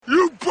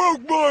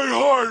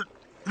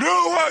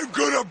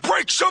gonna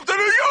break something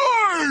of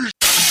yours!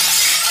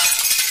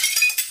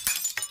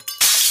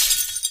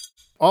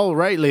 All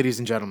right, ladies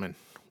and gentlemen,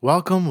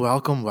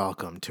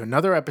 welcome to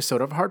another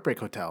episode of Heartbreak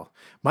Hotel.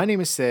 My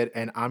name is Sid,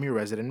 and I'm your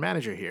resident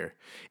manager here.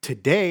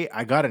 Today,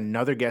 I got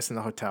another guest in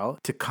the hotel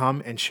to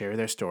come and share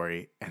their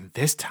story, and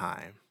this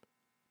time,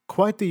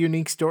 quite the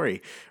unique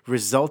story,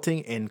 resulting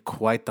in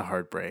quite the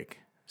heartbreak.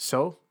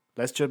 So,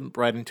 let's jump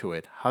right into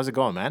it. How's it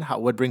going, man?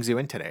 What brings you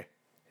in today?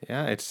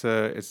 Yeah, it's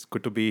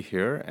good to be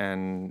here,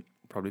 and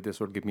probably this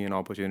would give me an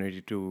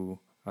opportunity to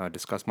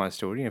discuss my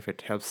story. If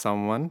it helps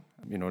someone,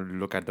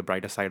 look at the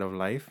brighter side of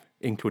life,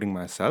 including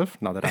myself,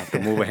 now that I have to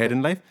move ahead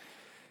in life,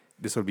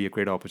 this would be a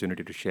great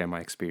opportunity to share my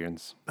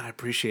experience. I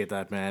appreciate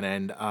that, man,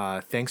 and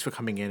thanks for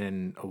coming in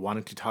and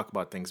wanting to talk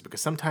about things,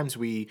 because sometimes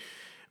we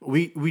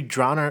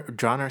drown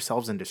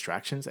ourselves in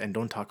distractions and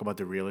don't talk about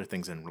the realer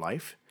things in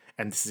life.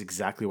 And this is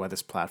exactly why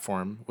this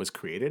platform was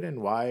created, and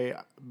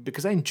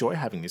because I enjoy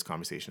having these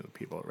conversations with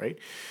people, right?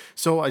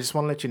 So I just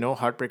want to let you know,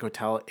 Heartbreak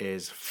Hotel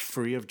is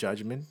free of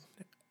judgment,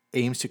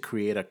 aims to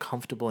create a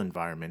comfortable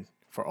environment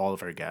for all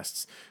of our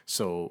guests.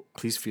 So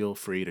please feel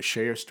free to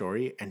share your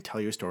story and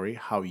tell your story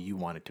how you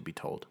want it to be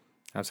told.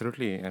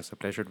 Absolutely. It's a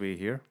pleasure to be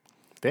here.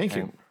 Thank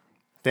you.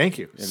 Thank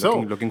you.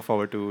 Looking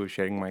forward to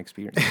sharing my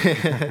experience.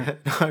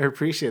 I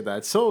appreciate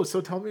that. So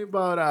tell me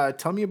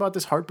about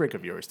this heartbreak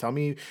of yours.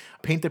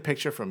 Paint the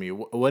picture for me.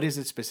 What is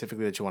it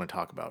specifically that you want to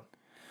talk about?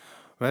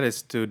 Well,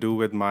 it's to do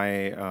with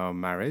my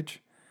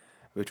marriage,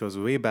 which was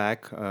way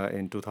back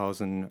in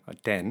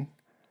 2010.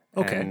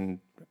 Okay. And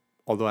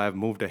although I've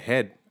moved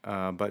ahead,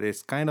 but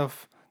it's kind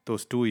of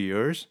those 2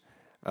 years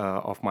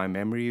of my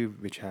memory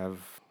which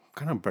have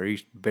kind of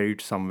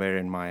buried somewhere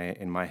in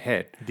my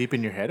head. Deep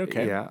in your head,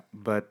 okay. Yeah,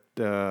 but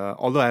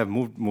although I have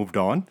moved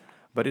on,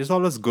 but it's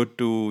always good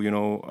to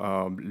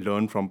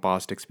learn from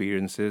past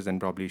experiences and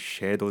probably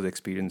share those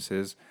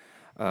experiences.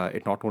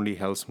 It not only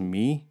helps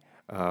me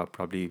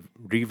probably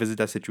revisit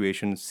that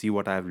situation, see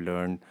what I've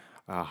learned,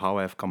 how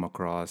I've come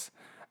across,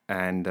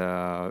 and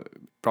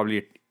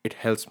probably it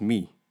helps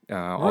me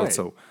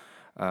also.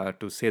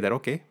 To say that,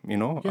 okay,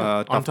 On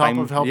tough top time,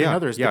 of helping yeah,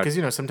 others, yeah.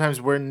 because sometimes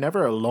we're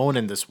never alone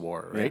in this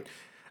war, right?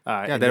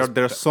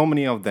 There are so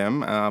many of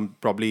them,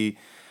 probably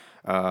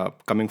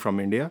coming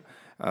from India.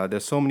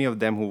 There's so many of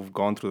them who've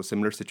gone through a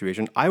similar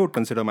situation. I would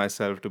consider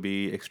myself to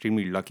be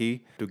extremely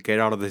lucky to get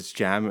out of this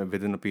jam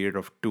within a period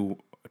of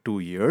two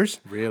years.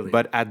 Really?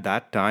 But at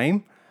that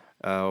time,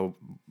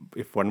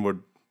 if one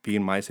would be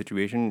in my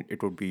situation,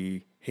 it would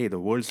be, hey, the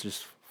world's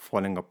just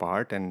falling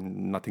apart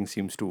and nothing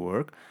seems to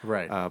work.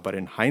 Right. But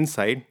in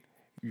hindsight,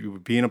 you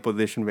would be in a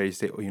position where you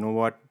say, oh, you know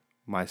what?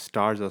 My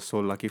stars are so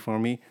lucky for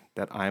me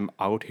that I'm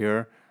out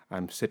here.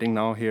 I'm sitting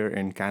now here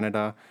in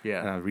Canada.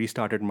 Yeah. And I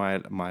restarted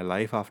my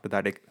life after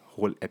that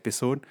whole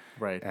episode.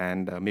 Right.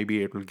 And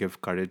maybe it will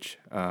give courage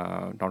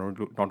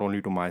not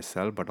only to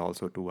myself, but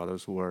also to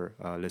others who are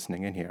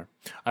listening in here.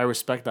 I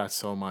respect that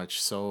so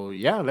much. So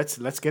yeah,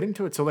 let's get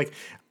into it. So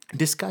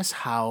discuss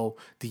how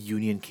the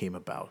union came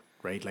about.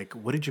 Right?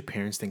 What did your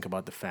parents think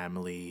about the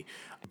family?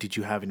 Did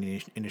you have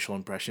any initial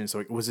impressions?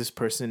 So, was this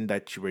person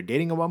that you were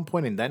dating at one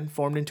point and then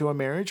formed into a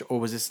marriage, or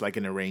was this like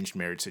an arranged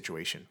marriage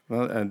situation?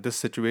 Well, this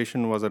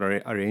situation was an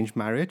arranged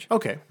marriage.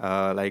 Okay.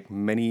 Like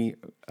many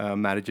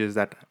marriages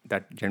that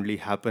generally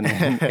happen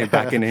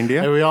back in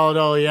India. And we all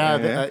know,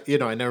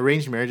 and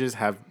arranged marriages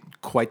have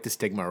quite the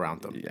stigma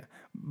around them. Yeah.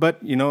 But,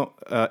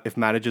 if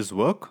marriages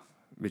work,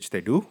 which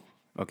they do,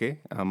 okay,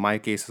 my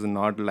case is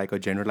not like a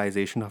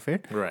generalization of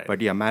it. Right. But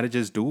yeah,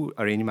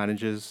 arranged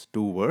marriages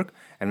do work.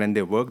 And when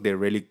they work, they're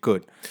really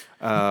good.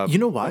 You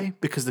know why?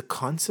 Because the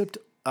concept,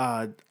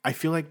 I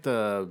feel like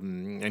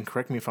and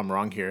correct me if I'm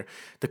wrong here,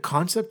 the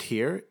concept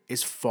here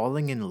is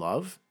falling in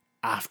love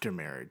after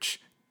marriage,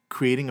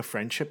 creating a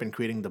friendship and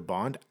creating the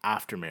bond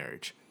after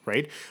marriage,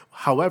 right?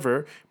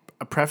 However,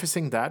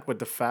 prefacing that with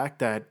the fact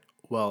that,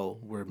 well,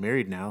 we're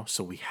married now,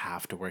 so we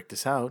have to work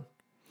this out.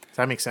 Does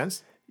that make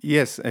sense?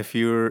 Yes, if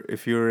you're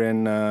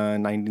in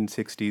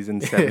 1960s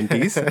and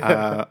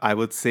 70s, I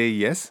would say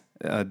yes.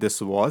 This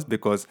was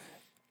because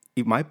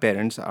my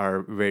parents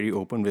are very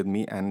open with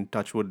me, and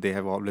touch wood, they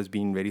have always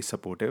been very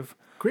supportive.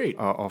 Great.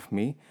 Of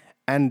me,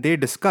 and they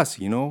discuss.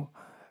 In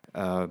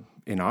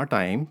our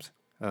times,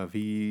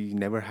 we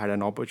never had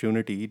an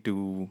opportunity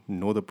to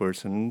know the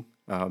person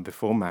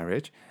before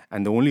marriage,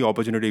 and the only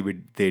opportunity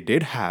they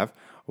did have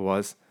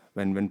was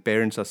when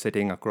parents are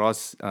sitting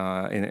across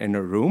in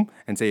a room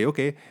and say,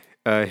 okay.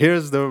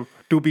 Here's the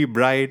to-be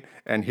bride,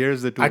 and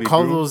here's the to-be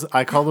groom.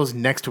 I call those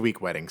next week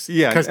weddings.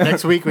 Yeah. Because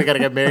next week we got to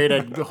get married,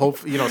 and hope,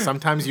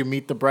 sometimes you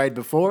meet the bride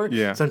before,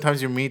 Yeah.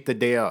 sometimes you meet the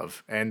day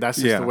of, and that's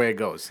just the way it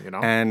goes,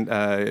 And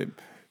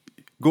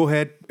go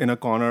ahead in a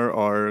corner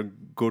or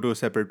go to a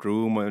separate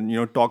room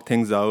and, talk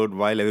things out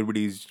while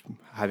everybody's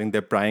having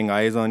their prying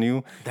eyes on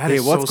you. That hey,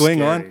 is what's so going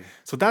scary. on?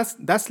 So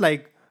that's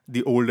like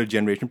the older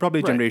generation, probably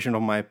Right. generation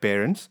of my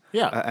parents.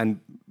 Yeah. And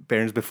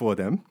parents before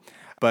them.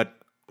 But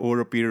over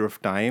a period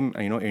of time,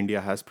 India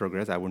has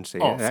progressed. I wouldn't say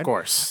that. Of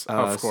course.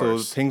 So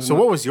So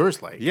what was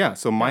yours like? Yeah.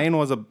 So mine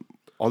was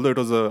although it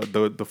was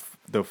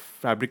the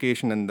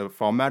fabrication and the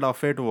format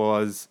of it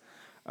was,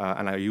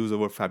 and I use the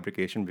word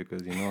fabrication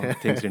because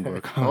things didn't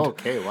work out.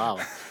 Okay, wow.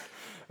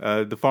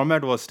 The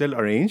format was still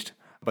arranged,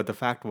 but the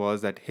fact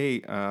was that,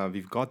 hey,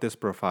 we've got this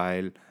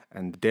profile,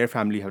 and their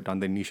family have done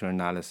the initial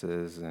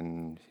analysis,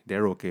 and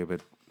they're okay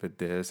with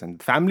this,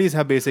 and families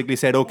have basically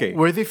said, okay.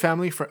 Were they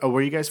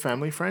were you guys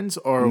family friends,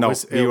 or No,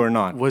 we were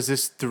not. Was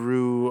this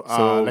through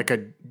like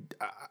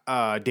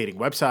a dating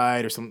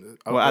website or some?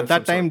 Well, at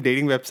that time,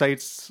 dating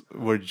websites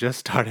were just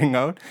starting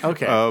out.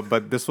 Okay.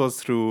 But this was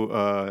through,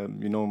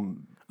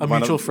 A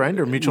mutual friend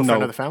or mutual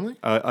friend of the family?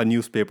 A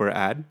newspaper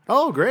ad.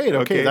 Oh, great. Okay.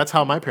 Okay. That's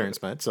how my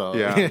parents met. So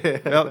Yeah.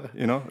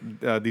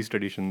 Well, these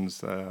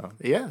traditions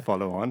Yeah.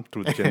 follow on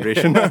through the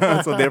generation.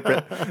 So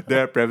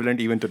they're prevalent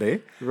even today.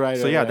 Right,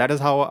 So right, yeah, right. that is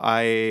how I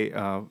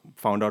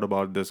found out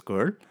about this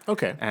girl.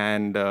 Okay.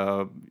 And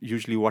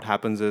usually what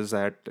happens is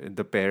that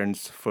the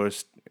parents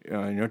first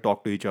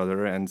talk to each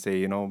other and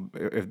say,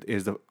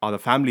 are the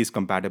families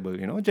compatible?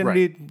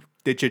 Generally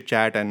they chit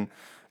chat, and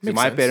Makes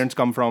my sense. parents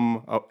come from,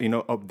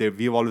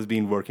 we've always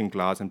been working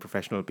class and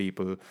professional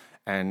people.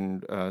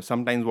 And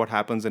sometimes what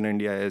happens in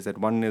India is that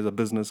one is a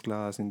business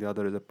class and the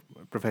other is a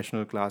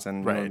professional class.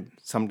 And Right.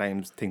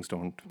 sometimes things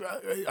don't.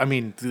 I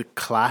mean, the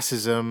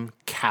classism,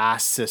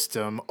 caste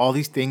system, all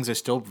these things are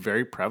still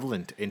very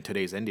prevalent in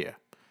today's India.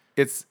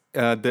 It's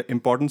the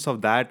importance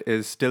of that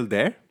is still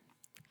there.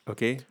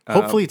 Okay.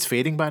 Hopefully it's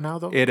fading by now,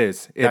 though. It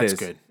is. That's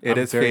good. It I'm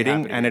is very fading,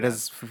 happy to and hear it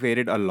has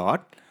faded a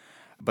lot.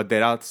 But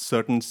there are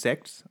certain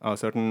sects, a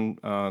certain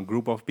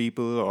group of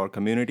people or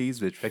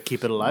communities which That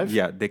keep it alive?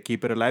 Yeah, they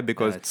keep it alive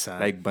because, That's sad.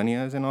 like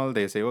Baniyas and all,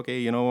 they say, okay,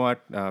 you know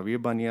what, we're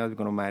Baniyas, we're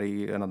gonna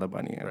marry another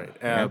Baniya.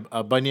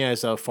 Right. Banya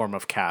is a form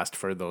of caste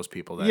for those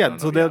people that Yeah, don't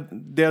so know.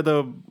 they're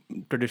the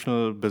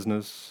traditional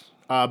business.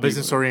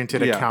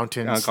 Business-oriented Yeah,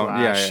 accountants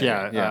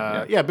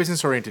yeah.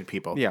 business-oriented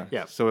people. Yeah.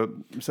 Yeah. So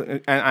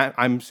and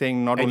I'm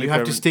saying not And only you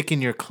have for to stick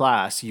in your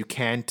class. You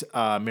can't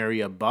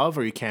marry above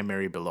or you can't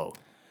marry below.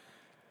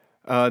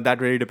 that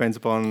really depends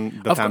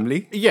upon the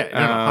family. Yeah,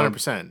 no,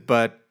 100%.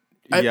 But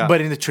yeah,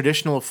 But in the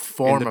traditional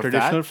form in the of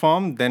traditional that,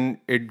 form, then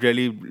it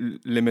really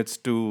limits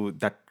to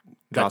that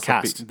that class of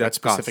caste, that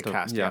specific of-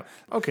 caste. Yeah.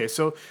 Okay,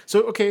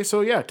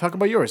 so yeah, talk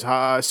about yours.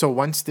 So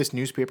once this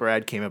newspaper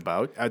ad came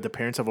about, the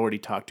parents have already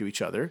talked to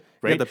each other,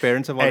 right? the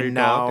parents have already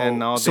talked, and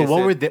now So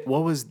they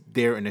what was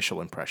their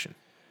initial impression?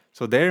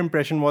 So their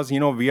impression was,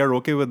 we are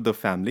okay with the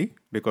family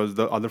because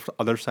the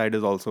other side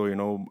is also,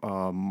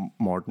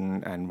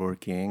 modern and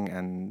working,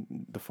 and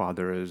the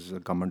father is a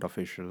government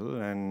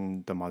official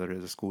and the mother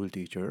is a school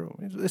teacher.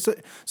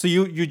 So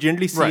you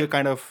generally see Right. a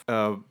kind of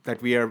that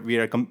we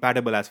are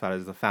compatible as far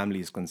as the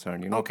family is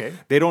concerned. Okay.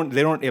 They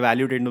don't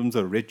evaluate in terms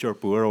of rich or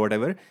poor or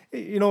whatever.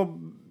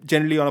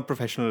 Generally on a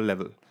professional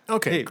level.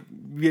 Okay.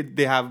 Hey,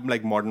 they have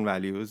like modern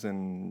values,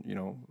 and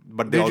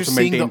but they They're also just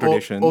seeing maintain the o-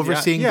 traditions.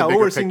 overseeing the bigger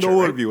overseeing picture,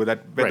 the right? overview that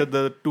whether Right.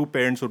 the two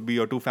parents would be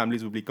or two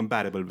families would be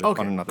compatible with one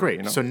Okay, another.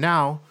 great. So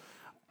now,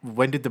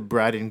 when did the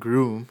bride and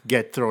groom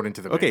get thrown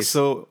into the mix? Okay,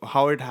 so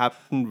how it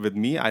happened with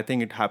me, I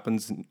think it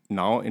happens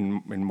now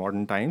in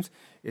modern times,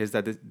 is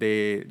that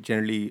they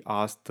generally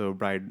ask the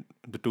bride,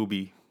 the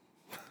to-be,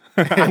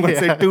 I'm going to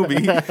say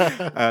to-be,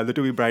 the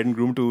to-be bride and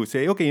groom to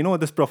say, okay,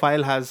 this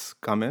profile has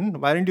come in.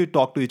 Why don't you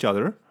talk to each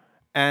other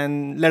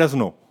and let us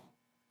know,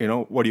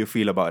 what do you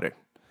feel about it?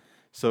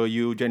 So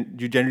you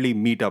generally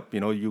meet up,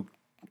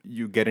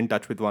 you get in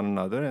touch with one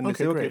another and they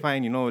Okay, say, okay, great.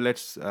 fine,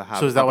 let's have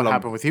So is a that what couple of-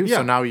 happened with you? Yeah.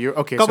 So now you're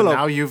okay. Couple So of-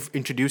 now you've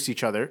introduced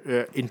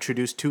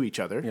to each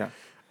other. Yeah.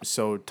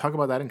 So talk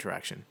about that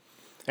interaction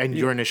and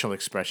your initial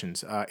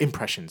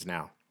impressions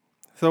now.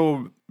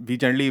 So we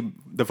generally,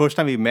 the first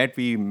time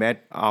we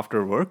met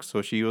after work.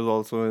 So she was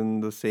also in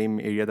the same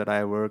area that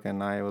I work,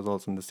 and I was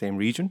also in the same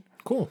region.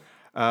 Cool.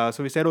 So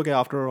we said, okay,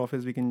 after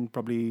office, we can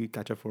probably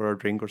catch up for a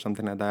drink or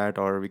something like that,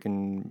 or we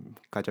can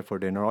catch up for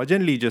dinner, or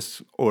generally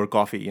just over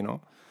coffee,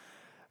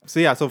 So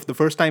yeah, so the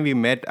first time we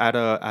met at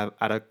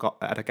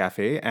a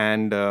cafe,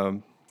 and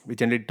we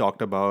generally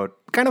talked about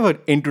kind of an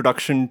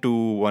introduction to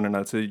one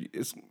another. So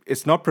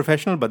it's not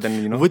professional, but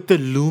then With the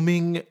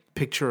looming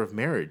picture of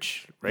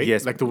marriage, right?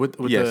 Yes. Like with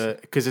Yes. the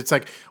because it's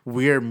like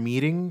we're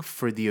meeting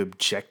for the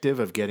objective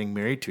of getting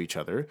married to each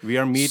other. we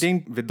are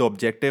meeting with the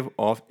objective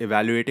of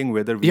evaluating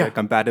whether we Yeah. are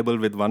compatible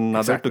with one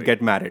another Exactly. to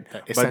get married.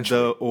 But Essentially.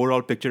 the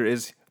overall picture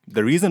is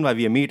the reason why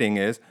we are meeting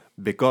is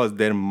because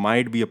there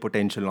might be a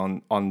potential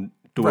on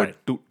Right.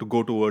 to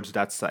go towards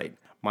that side.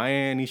 My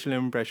initial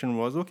impression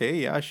was, okay,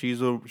 yeah,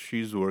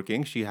 she's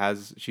working,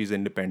 she's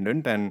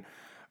independent, and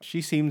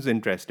she seems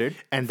interested.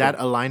 And that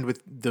aligned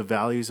with the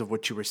values of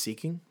what you were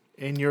seeking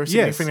in your Yes.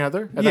 significant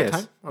other at yes. that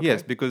time? Okay.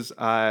 Yes, because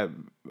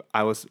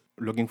I was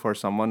looking for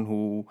someone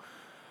who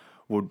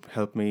would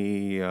help me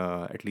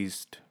at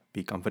least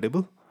be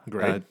comfortable.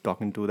 Great.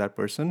 Talking to that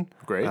person.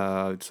 Great.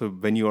 So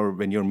when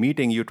you're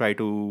meeting, you try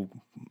to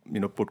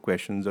put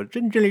questions or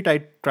generally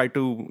try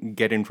to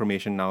get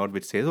information out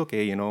which says,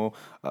 okay,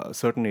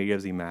 certain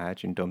areas we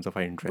match in terms of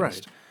our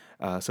interest.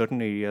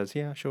 Certain areas,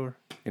 yeah, sure.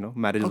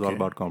 Marriage is all Okay.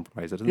 about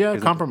compromise. Yeah, isn't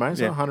it?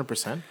 compromise, Yeah.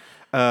 100%.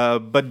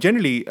 But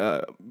generally,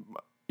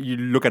 you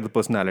look at the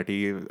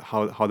personality,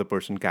 how the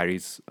person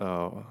carries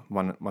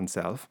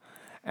oneself,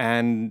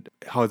 and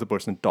how is the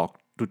person talk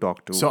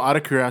to. So out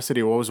of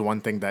curiosity, what was one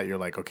thing that you're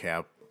like, okay,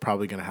 I'm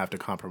probably gonna have to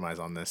compromise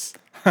on this?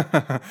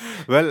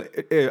 Well,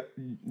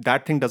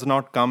 that thing does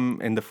not come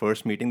in the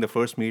first meeting. The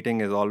first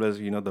meeting is always,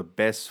 the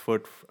best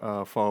foot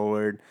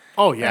forward.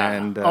 Oh yeah.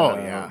 And Oh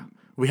yeah.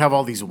 We have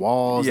all these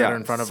walls that are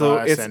in front of so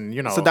us, and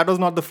so that was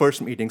not the first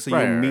meeting. So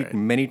Right, you right, meet right.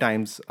 many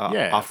times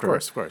Yeah, after.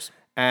 of course.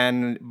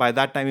 And by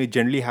that time, you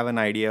generally have an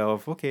idea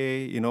of,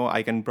 okay,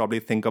 I can probably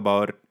think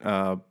about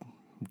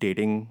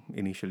dating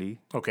initially.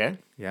 Okay.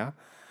 Yeah.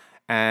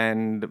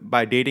 And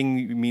by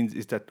dating means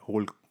is that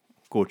whole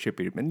courtship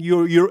period. And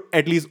you're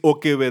at least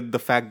okay with the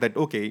fact that,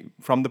 okay,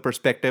 from the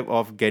perspective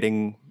of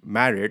getting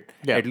married,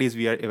 Yeah. at least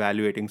we are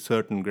evaluating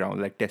certain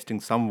ground, like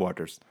testing some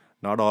waters,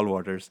 not all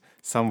waters,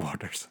 some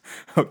waters.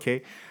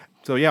 Okay.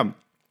 So yeah,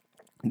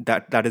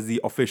 that is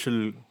the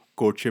official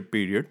courtship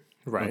period.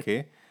 Right.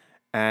 Okay.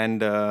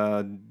 And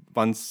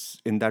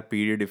once in that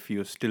period, if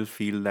you still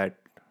feel that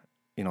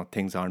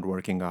things aren't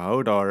working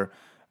out, or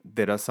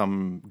there are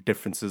some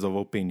differences of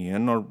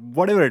opinion, or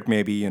whatever it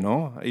may be,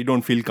 you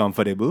don't feel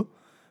comfortable,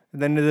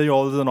 then there's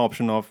always an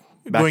option of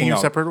backing your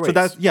out. separate So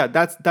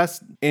ways.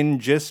 that's in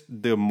just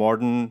the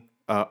modern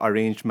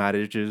arranged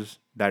marriages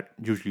that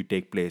usually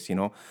take place.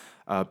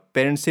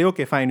 Parents say,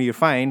 okay, fine, you're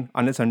fine,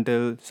 unless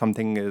until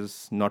something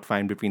is not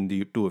fine between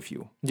the two of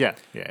you. Yeah.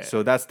 Yeah.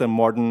 So that's the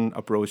modern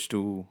approach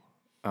to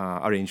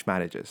arranged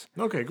marriages.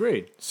 Okay,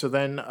 great. So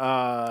then,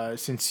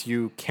 since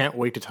you can't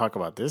wait to talk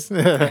about this,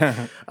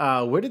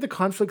 where did the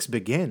conflicts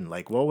begin?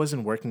 Like, what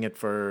wasn't working at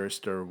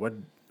first, or what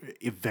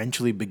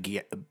eventually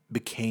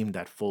became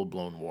that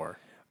full-blown war?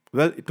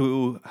 Well,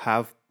 to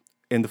have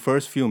in the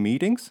first few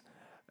meetings,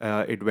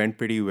 it went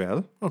pretty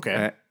well.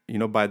 Okay.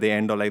 By the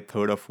end of like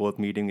third or fourth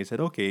meeting, we said,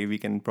 okay, we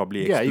can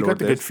probably Yeah, explore you got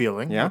the this. good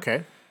feeling. Yeah.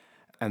 Okay.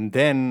 And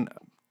then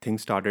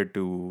things started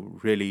to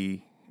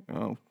really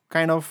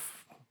kind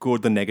of go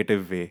the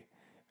negative way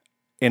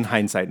in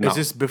hindsight now. Is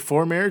this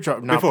before marriage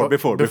or not?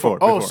 Before.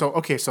 Oh, so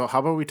okay. So how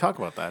about we talk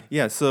about that?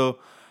 Yeah, so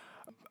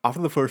after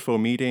the first four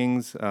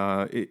meetings,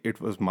 it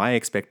was my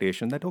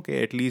expectation that,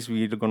 okay, at least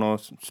we're going to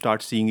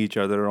start seeing each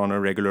other on a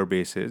regular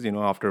basis,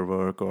 after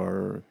work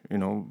or,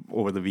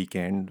 over the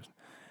weekend.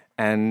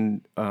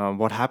 And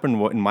what happened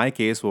in my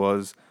case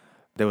was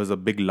there was a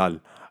big lull.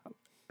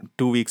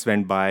 2 weeks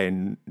went by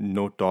and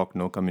no talk,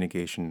 no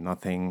communication,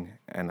 nothing.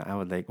 And I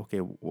was like, okay,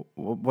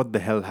 what the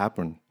hell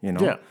happened?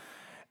 Yeah.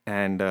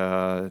 And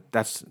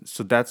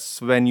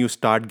that's when you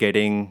start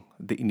getting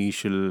the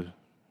initial,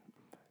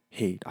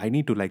 hey, I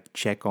need to like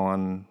check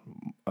on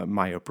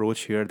my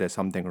approach here. There's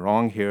something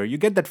wrong here. You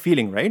get that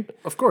feeling, right?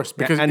 Of course,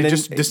 because and then-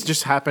 this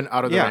just happened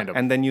out of the random.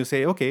 And then you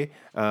say, okay,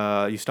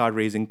 you start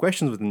raising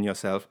questions within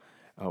yourself.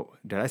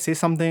 Did I say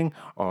something?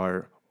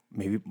 Or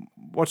maybe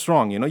what's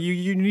wrong? You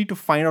need to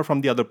find out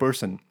from the other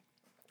person.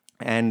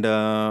 And,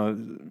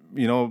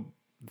 the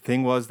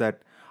thing was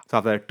that so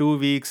after 2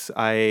 weeks,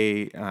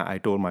 I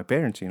told my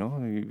parents,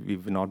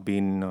 we've not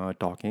been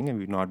talking and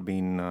we've not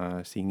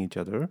been seeing each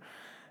other.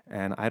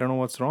 And I don't know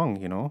what's wrong,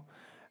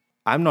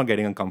 I'm not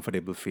getting a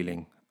comfortable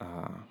feeling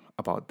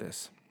about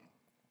this.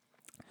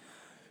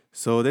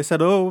 So they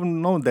said, oh,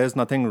 no, there's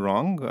nothing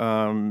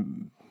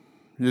wrong.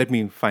 Let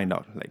me find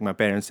out. Like my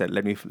parents said,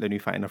 let me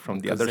find out from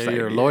the other They're side.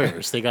 your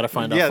lawyers. They got to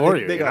find out Yeah, for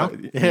they- you. they you got-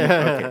 know?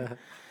 Okay.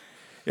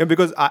 Yeah,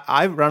 because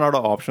I've run out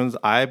of options.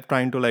 I'm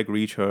trying to like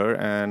reach her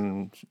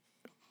and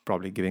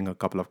probably giving a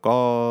couple of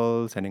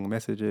calls, sending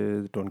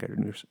messages, don't get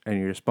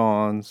any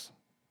response.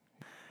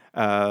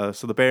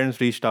 So the parents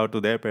reached out to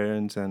their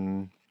parents,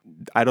 and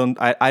I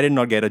did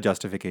not get a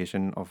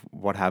justification of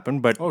what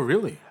happened, but Oh,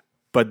 really?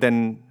 but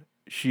then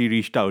she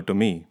reached out to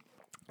me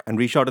and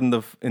reached out in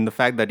the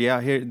fact that, yeah,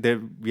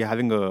 we're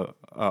having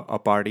a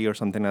party or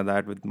something like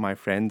that with my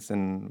friends,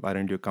 and why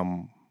don't you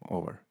come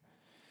over?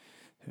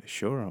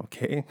 Sure,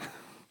 okay.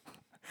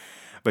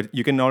 But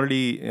you can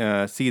already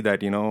see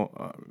that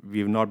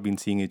we've not been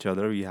seeing each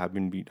other. We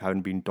haven't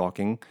been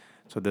talking.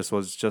 So this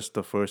was just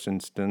the first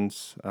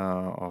instance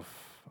of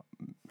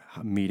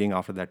meeting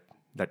after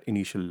that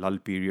initial lull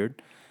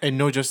period. And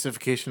no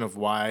justification of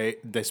why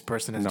this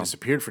person has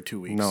disappeared for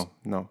 2 weeks.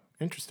 No.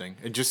 Interesting.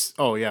 It just,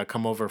 oh yeah,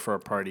 come over for a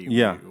party.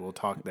 Yeah. We'll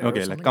talk there. or Okay,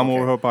 like something? come Okay.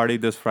 over her party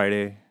this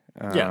Friday.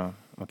 Yeah.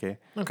 Okay.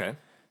 Okay.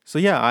 So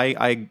yeah,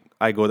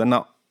 I go there.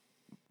 Now,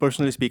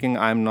 personally speaking,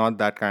 I'm not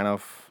that kind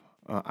of.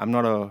 I'm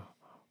not a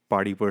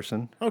party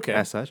person. Okay.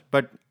 As such,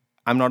 but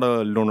I'm not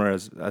a loner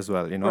as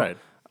well. Right.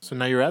 So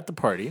now you're at the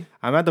party.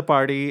 I'm at the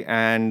party,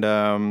 and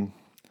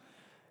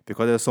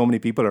because there's so many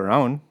people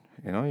around,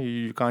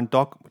 you can't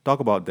talk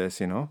about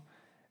this,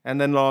 And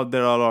then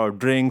there are a lot of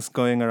drinks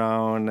going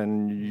around,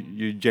 and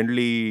you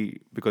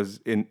generally, because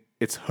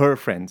it's her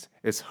friends,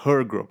 it's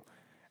her group,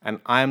 and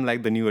I'm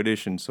like the new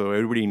addition, so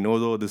everybody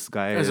knows, oh, this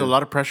guy. There's a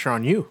lot of pressure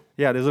on you.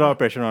 Yeah, there's a lot of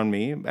pressure on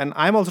me, and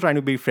I'm also trying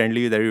to be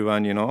friendly with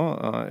everyone,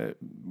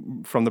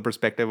 from the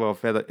perspective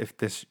of whether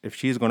if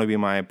she's going to be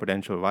my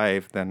potential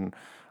wife, then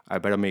I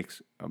better make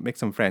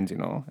some friends,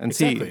 and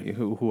Exactly. see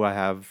who I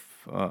have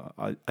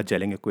a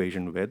gelling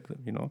equation with,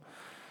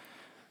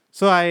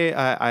 So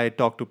I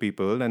talk to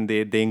people, and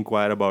they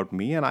inquire about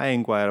me, and I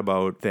inquire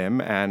about them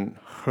and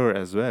her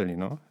as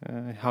well.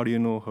 How do you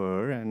know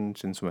her, and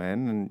since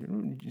when?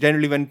 And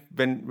generally,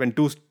 when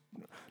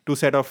two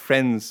set of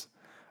friends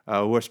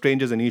who are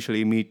strangers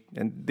initially meet,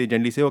 and they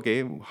generally say,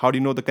 okay, how do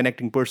you know the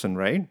connecting person,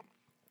 right?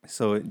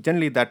 So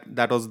generally,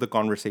 that was the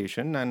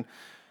conversation, and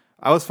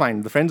I was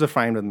fine. The friends were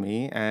fine with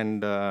me,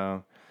 and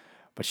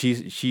but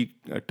she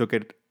took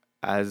it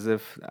as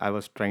if I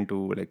was trying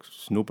to like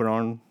snoop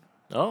around.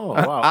 Oh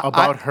wow!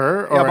 About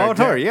her or About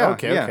her, yeah.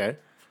 Okay, yeah. okay.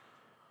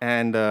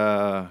 And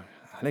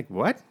like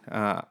what?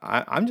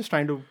 I'm just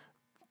trying to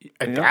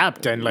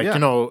Adapt and like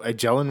yeah.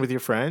 gel in with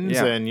your friends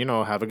Yeah. and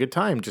have a good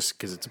time just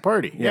because it's a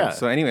party. Yeah.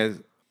 So,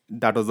 anyways,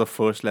 that was the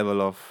first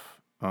level of.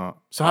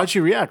 So how'd she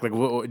react?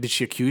 Like, did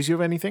she accuse you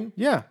of anything?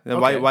 Yeah.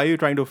 Okay. Why are you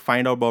trying to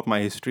find out about my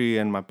history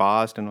and my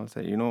past and all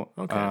that?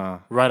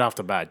 Okay. Right off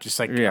the bat, just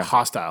like yeah.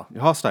 hostile.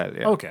 Hostile.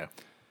 Yeah. Okay.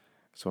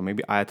 So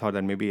maybe I thought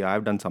that maybe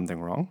I've done something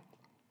wrong,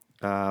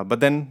 but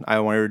then I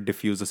wanted to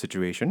diffuse the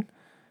situation.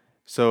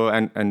 So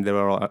and there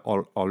were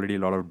already a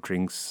lot of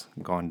drinks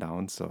gone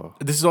down. So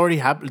This is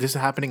already This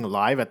is happening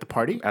live at the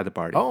party. at the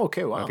party. Oh,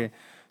 okay. Wow. Okay.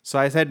 So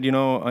I said,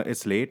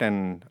 it's late,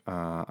 and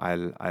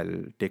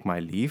I'll take my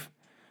leave.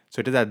 So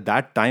it is at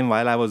that time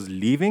while I was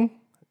leaving,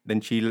 then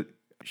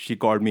she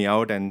called me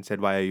out and said,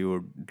 "Why are you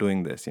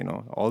doing this?"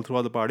 All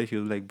throughout the party, she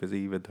was like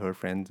busy with her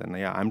friends, and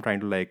yeah, I'm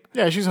trying to like.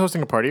 Yeah, she's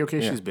hosting a party. Okay,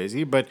 she's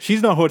busy, but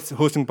She's not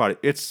hosting party.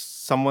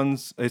 It's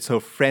her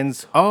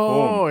friend's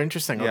home. oh,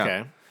 interesting. Yeah.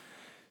 Okay.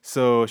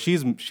 So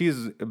she's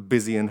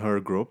busy in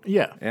her group.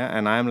 Yeah. Yeah,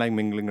 and I'm like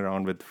mingling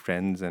around with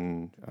friends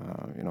and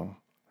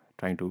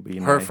trying to be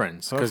Her nice.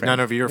 friends, Her 'cause friends.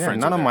 none of your Yeah,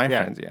 friends none are of there. my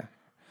Yeah. friends. Yeah.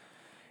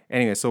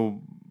 Anyway, so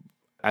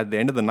at the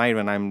end of the night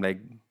when I'm like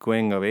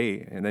going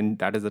away, and then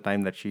that is the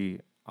time that she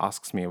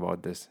asks me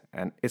about this,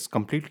 and it's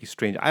completely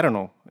strange. I don't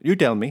know. You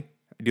tell me.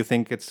 Do you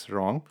think it's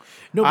wrong?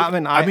 No, I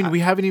but, mean,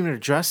 we haven't even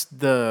addressed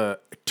the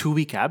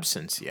 2-week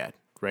absence yet,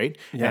 right?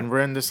 Yeah. And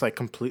we're in this like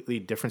completely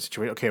different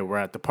situation. Okay,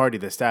 we're at the party,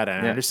 this, that, and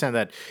I Yeah. understand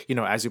that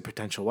as your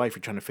potential wife,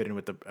 you're trying to fit in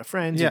with the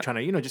friends, Yeah. you're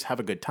trying to just have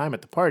a good time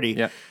at the party.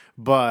 Yeah.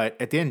 But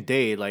at the end of the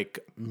day, like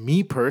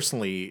me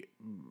personally,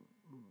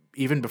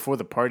 even before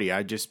the party,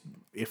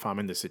 if I'm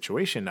in this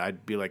situation,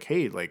 I'd be like,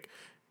 hey, like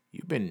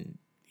you've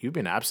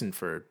been absent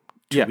for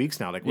 2 Yeah. weeks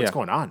now. Like what's Yeah.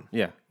 going on?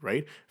 Yeah.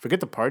 Right? Forget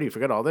the party,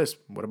 forget all this.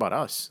 What about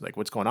us? Like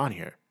what's going on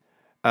here?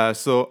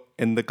 So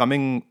in the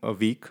coming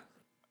week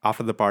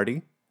after the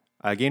party,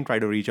 I again try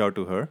to reach out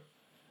to her.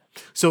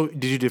 So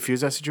did you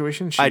diffuse that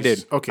situation? I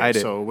did. Okay, I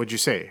did. so what'd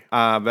you say?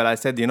 But I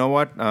said, you know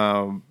what?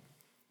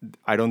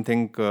 I don't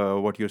think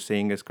what you're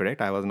saying is correct.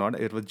 I was not.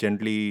 It was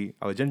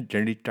I was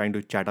generally trying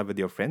to chat up with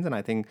your friends, and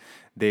I think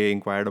they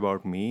inquired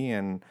about me,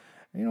 and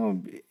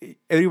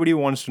everybody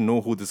wants to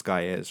know who this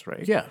guy is,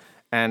 right? Yeah.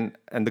 And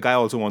the guy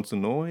also wants to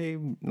know, hey,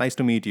 nice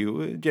to meet you.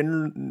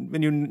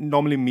 When you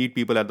normally meet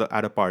people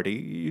at a party,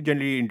 you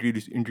generally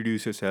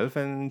introduce yourself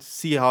and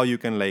see how you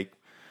can like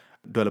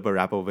develop a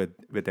rapport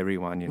with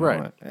everyone,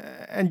 Right.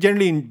 and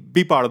generally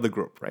be part of the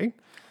group, right?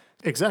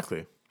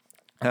 Exactly.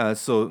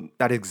 So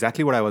that's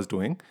exactly what I was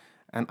doing,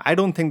 and I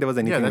don't think there was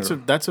anything. Yeah,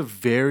 that's a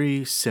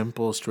very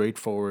simple,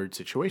 straightforward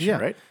situation,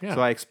 right? Yeah.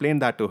 So I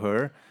explained that to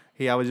her.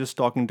 Hey, I was just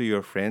talking to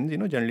your friends,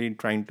 generally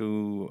trying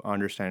to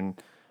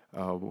understand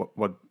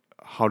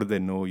how do they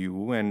know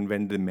you and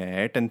when they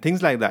met and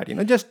things like that,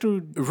 just to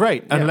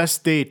Right. Unless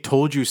they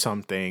told you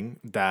something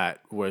that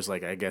was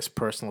like, I guess,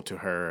 personal to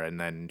her, and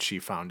then she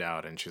found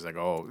out and she's like,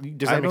 oh,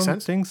 does that I make don't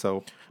sense? think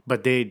so.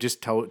 But they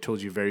just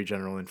told you very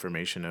general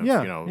information of,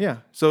 Yeah.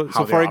 So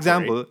how they for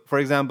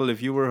operate. example,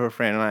 if you were her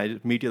friend and I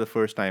just meet you the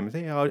first time, I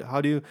say,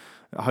 how do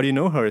you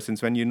know her?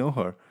 Since when you know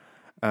her?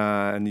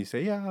 And you say,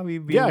 yeah, we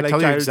like tell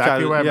you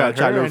exactly where I met her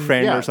childhood and,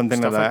 friend yeah, or something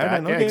like stuff that.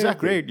 And Yeah, okay,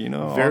 exactly. great,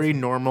 Very awesome.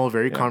 normal,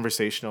 very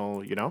conversational,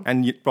 And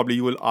probably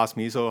you will ask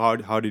me, so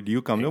how did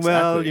you come?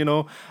 Exactly.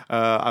 Well,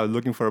 I was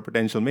looking for a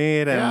potential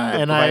mate, and Yeah,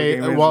 the and guy I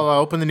came in. I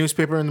opened the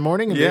newspaper in the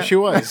morning, and there Yeah. she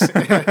was.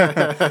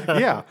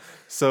 Yeah.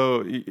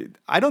 So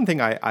I don't think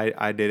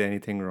I did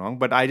anything wrong,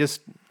 but I did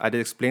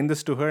explain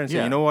this to her and say,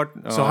 Yeah. you know what?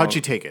 So how'd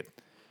she take it?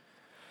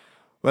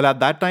 Well, at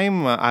that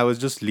time, I was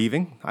just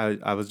leaving.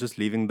 I was just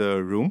leaving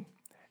the room,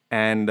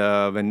 and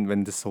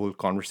when this whole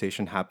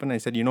conversation happened, I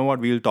said, you know what?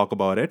 We'll talk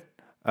about it.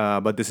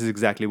 But this is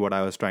exactly what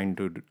I was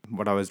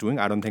what I was doing.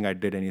 I don't think I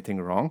did anything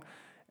wrong.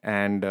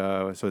 And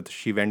so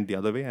she went the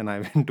other way, and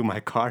I went to my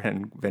car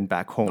and went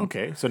back home.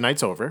 Okay, so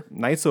night's over.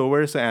 Night's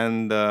over,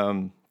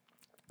 and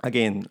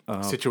again,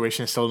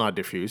 Situation is still not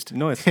diffused.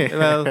 no, it's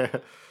well,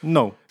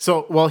 no.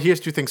 So, well,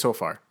 here's 2 things so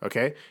far.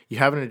 Okay, you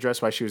haven't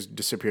addressed why she was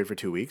disappeared for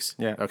 2 weeks.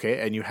 Yeah.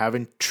 Okay, and you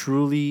haven't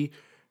truly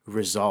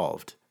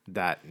resolved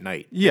that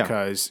night. Yeah.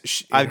 Because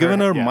I've given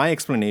her yeah. my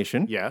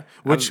explanation. Yeah,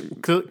 which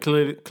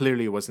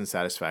clearly wasn't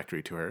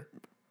satisfactory to her.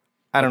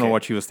 I don't know Okay.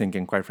 what she was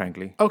thinking, quite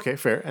frankly. Okay,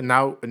 fair. And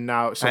now,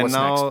 so And what's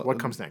now, next? What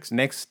comes next?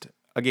 Next,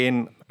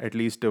 again, at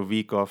least a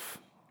week of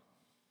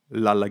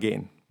lull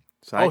again.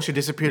 So Oh, she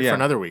disappeared yeah. for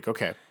another week.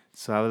 Okay.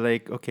 So I was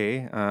like,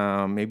 okay,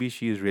 maybe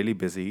she's really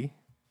busy.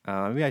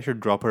 Maybe I should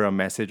drop her a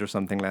message or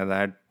something like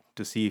that.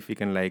 to see if we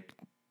can like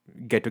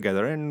get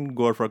together and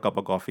go out for a cup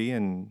of coffee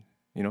and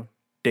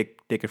take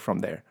it from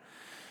there.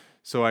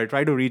 So I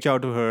try to reach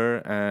out to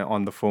her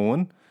on the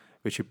phone,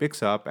 which she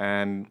picks up,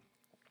 and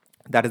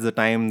that is the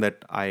time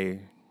that I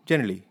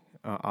generally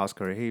ask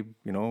her, "Hey,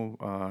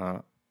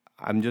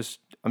 I'm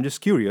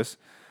just curious.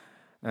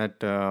 At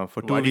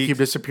for 2 Why weeks, do you keep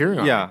disappearing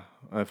on me? yeah,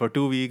 for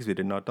 2 weeks we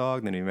did not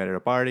talk. Then we met at a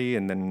party,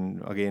 and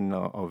then again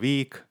a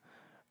week.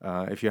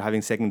 If you're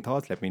having second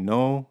thoughts, let me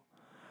know,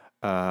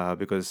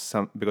 because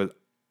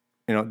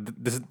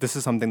this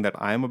is something that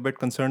I'm a bit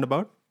concerned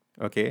about.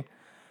 Okay,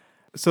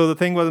 so the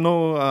thing was,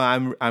 no,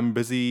 I'm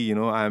busy.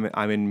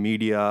 I'm in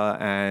media,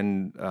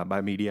 and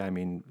by media I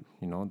mean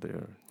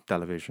the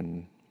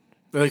television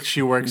Like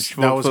she works.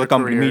 for, That was for her the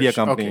company, career. media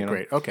company. Okay,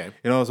 great. Okay.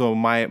 So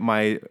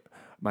my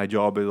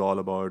job is all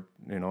about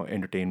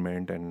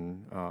entertainment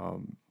and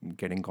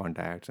getting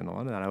contacts and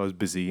all. And I was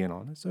busy and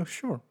all. So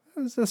sure,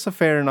 that's a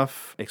fair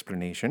enough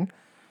explanation.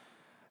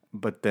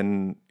 But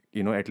then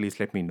at least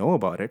let me know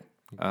about it,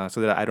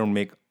 so that I don't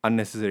make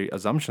unnecessary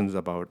assumptions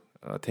about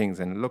things.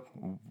 And look,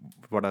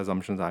 what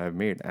assumptions I have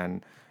made.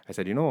 And I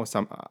said,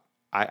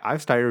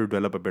 I've started to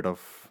develop a bit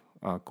of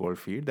cold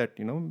feet that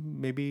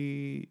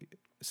maybe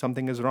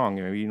something is wrong.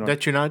 Maybe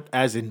That you're not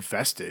as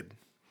invested.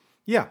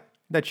 yeah,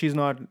 that she's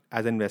not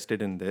as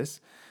invested in this.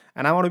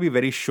 And I want to be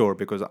very sure,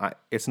 because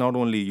it's not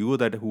only you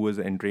that who is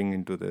entering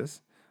into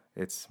this,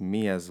 it's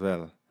me as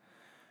well.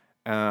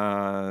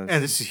 And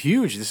this is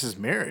huge. This is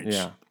marriage.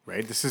 Yeah.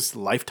 Right? This is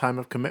lifetime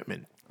of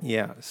commitment.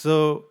 Yeah.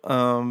 So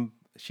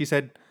she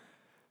said,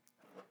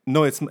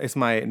 no, it's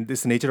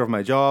this nature of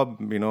my job.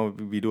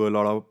 We do a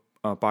lot of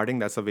partying.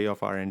 That's a way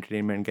of our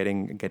entertainment,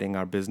 getting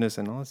our business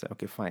and all. I said,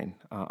 okay, fine,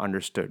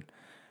 understood.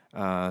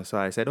 So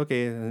I said,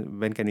 okay,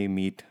 when can we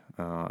meet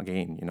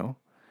again?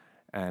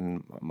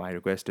 And my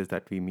request is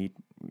that we meet,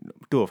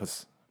 two of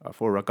us,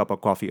 for a cup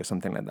of coffee or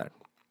something like that,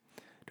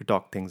 to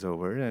talk things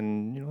over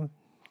and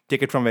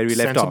take it from where we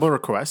left Sensible off.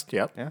 request.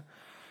 Yep. Yeah.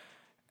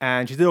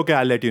 And she said, okay,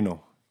 I'll let you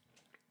know.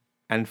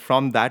 And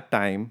from that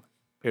time,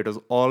 it was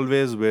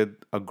always with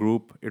a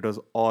group. It was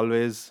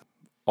always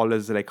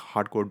like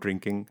hardcore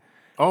drinking.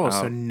 Oh,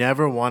 so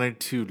never wanted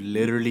to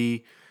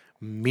literally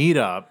meet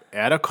up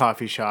at a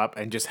coffee shop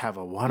and just have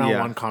a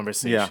one-on-one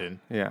conversation.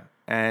 Yeah.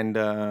 And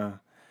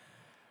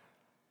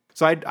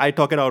so I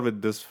talk it out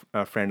with this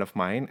friend of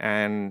mine,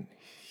 and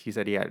he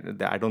said, yeah,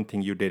 I don't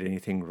think you did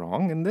anything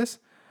wrong in this.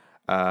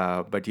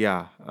 But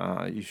yeah,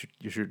 you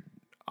should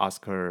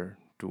ask her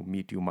to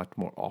meet you much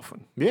more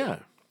often. Yeah.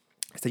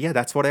 I said, yeah,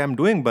 that's what I am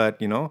doing. But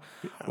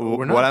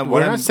We're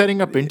not setting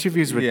up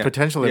interviews with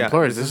potential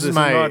employers. This is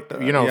my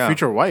not,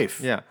 future wife.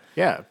 Yeah.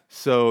 Yeah.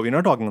 So we're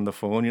not talking on the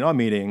phone. We're not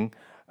meeting.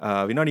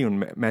 We're not even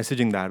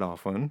messaging that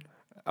often.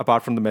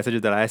 Apart from the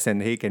messages that I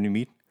send, hey, can you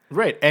meet?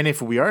 Right. And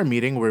if we are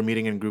meeting, we're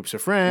meeting in groups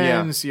of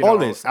friends. Yeah.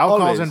 Always.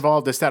 Alcohol's Always.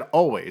 involved. This, that,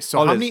 always. So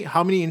Always.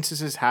 how many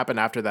instances happened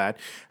after that?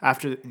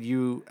 After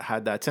you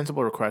had that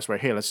sensible request where,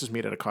 hey, let's just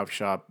meet at a coffee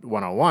shop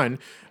 1-on-1.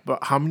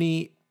 But how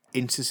many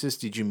instances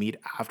did you meet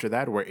after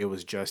that where it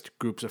was just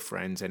groups of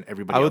friends and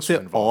everybody I would else say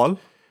was involved?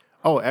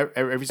 all. Oh,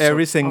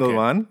 Every single okay.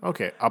 one.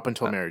 Okay, up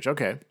until marriage.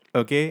 Okay.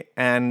 Okay.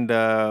 And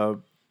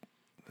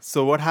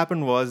so what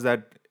happened was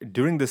that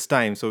during this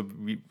time, so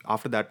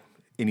after that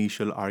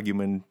initial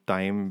argument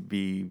time,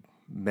 we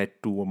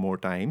met 2 or more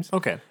times.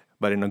 Okay.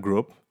 But in a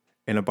group,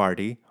 in a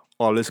party,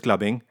 always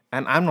clubbing.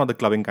 And I'm not the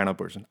clubbing kind of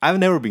person. I've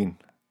never been.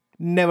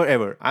 Never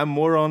ever. I'm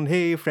more on,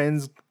 hey,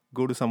 friends,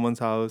 go to someone's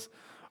house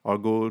or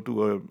go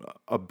to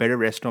a better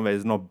restaurant where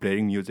there's not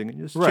blaring music and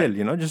just Right.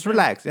 chill, just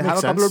relax. Have a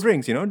Makes couple of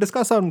sense. drinks,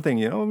 discuss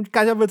something,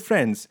 catch up with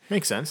friends.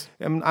 Makes sense.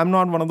 I'm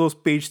not one of those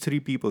page 3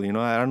 people,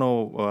 I don't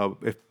know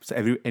if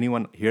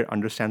anyone here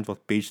understands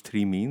what page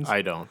 3 means.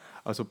 I don't.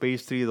 So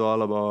page 3 is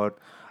all about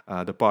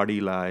the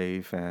party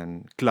life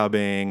and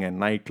clubbing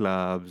and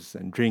nightclubs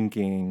and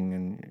drinking.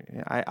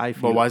 And I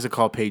feel... But why is it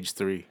called page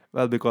 3?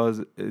 Well,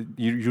 because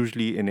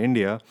usually in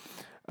India,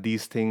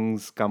 these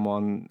things come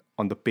on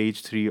the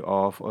page 3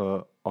 of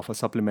a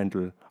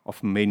supplemental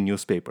of main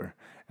newspaper.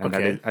 And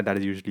Okay. that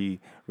is usually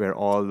where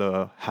all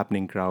the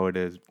happening crowd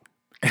is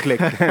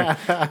clicked.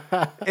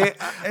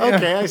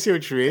 Okay, I see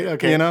what you mean.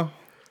 Okay.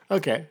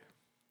 Okay.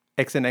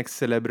 X and X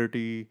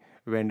celebrity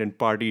went and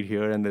partied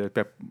here, and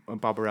the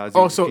paparazzi.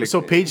 Oh, so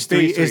clicked- page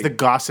 3 is the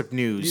gossip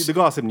news. the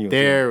gossip news.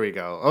 There we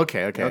go.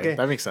 Okay.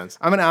 That makes sense.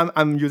 I mean,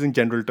 I'm using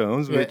general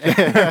terms which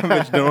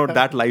which denote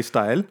that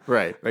lifestyle,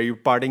 Right. Where you're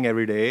partying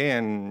every day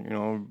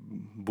and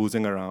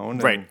boozing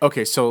around, Right.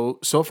 Okay. So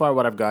far,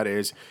 what I've got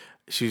is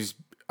she's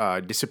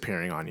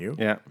disappearing on you.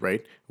 Yeah.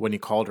 Right. When you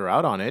called her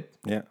out on it.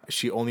 Yeah.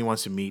 She only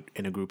wants to meet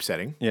in a group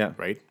setting. Yeah.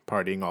 Right.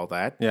 Partying, all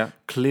that. Yeah.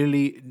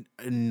 Clearly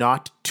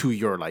not to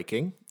your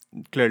liking.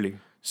 clearly.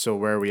 So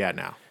where are we at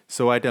now?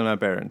 So I tell my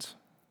parents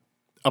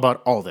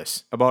About all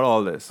this. about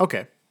all this.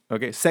 Okay.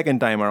 Okay, second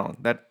time around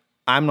that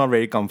I'm not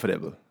very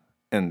comfortable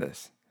in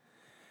this.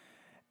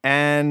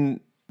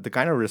 And the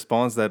kind of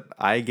response that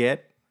I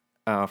get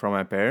from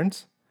my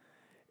parents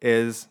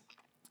is,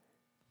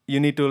 you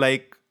need to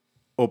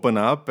open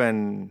up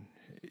and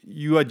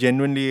you are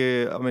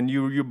genuinely, I mean,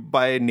 you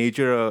by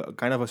nature a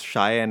kind of a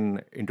shy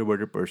and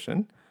introverted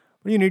person,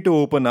 but you need to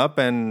open up,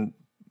 and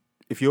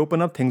if you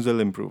open up, things will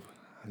improve.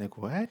 I'm like,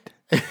 what?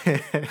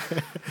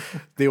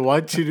 They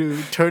want you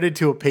to turn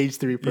into a page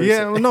 3 person.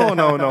 Yeah, no.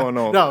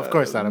 No, of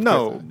course not. Of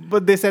No, course not.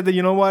 but they said that,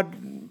 you know what?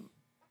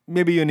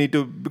 Maybe you need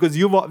to, because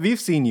we've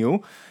seen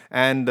you,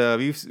 and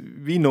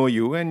we know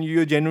you, and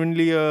you're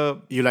genuinely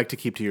You like to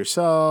keep to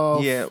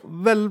yourself. yeah.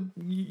 Well,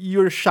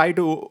 you're shy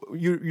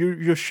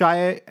you're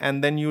shy,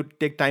 and then you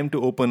take time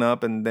to open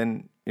up, and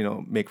then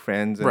make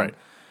friends. And Right.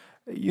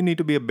 You need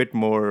to be a bit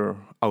more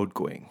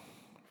outgoing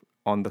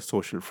on the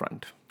social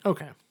front.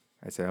 Okay.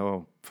 I say,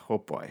 oh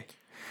boy.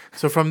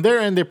 So from their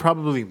end, they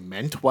probably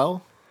meant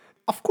well.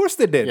 Of course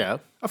they did. Yeah.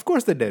 Of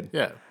course they did.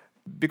 Yeah.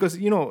 Because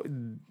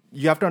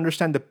you have to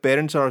understand the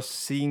parents are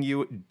seeing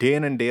you day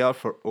in and day out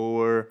for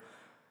over.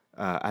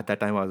 At that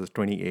time, I was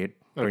 28,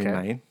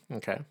 29.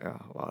 Okay.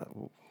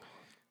 Wow,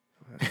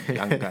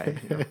 young guy.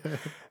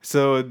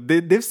 So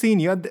they've seen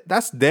you.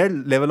 That's their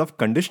level of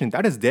conditioning.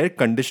 That is their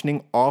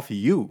conditioning of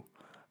you,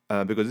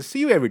 because they see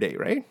you every day,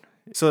 right?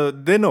 So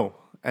they know,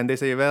 and they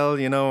say, well,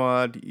 you know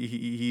what,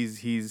 he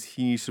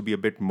needs to be a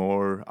bit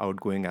more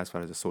outgoing as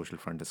far as the social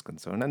front is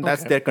concerned, and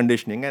that's Okay. their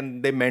conditioning,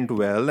 and they meant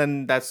well,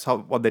 and that's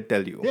what they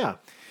tell you. Yeah.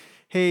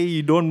 Hey,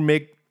 you don't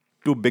make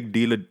too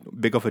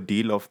big of a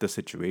deal of the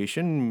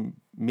situation.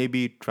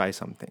 Maybe try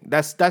something.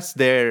 That's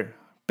their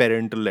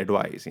parental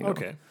advice.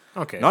 Okay.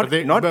 Okay. Not but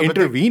they-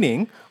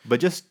 intervening, but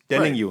just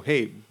telling Right. you,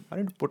 hey, I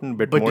need to put in a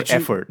bit But more did you,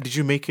 effort. Did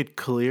you make it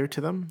clear to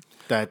them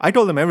that? I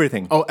told them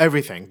everything. Oh,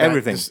 everything. That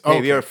Everything. is- Hey,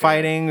 okay, we are okay.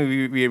 fighting.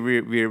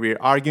 We're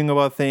arguing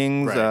about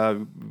things.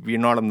 Right. We're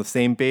not on the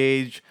same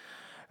page.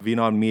 We're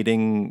not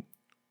meeting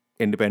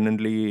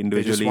independently, They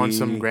individually. just want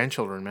some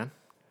grandchildren, man.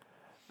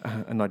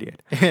 Not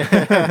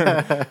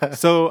yet.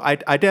 So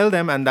I tell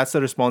them, and that's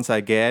the response I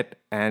get.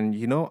 And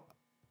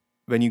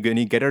when you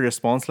get a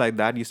response like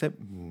that, you say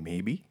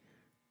maybe.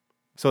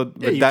 So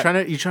Yeah, with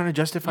you're trying to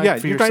justify yeah,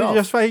 it for you're yourself. trying to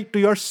justify it to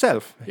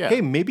yourself. Yeah.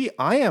 Hey, maybe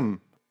I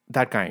am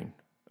that kind.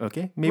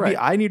 Okay, maybe Right.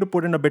 I need to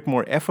put in a bit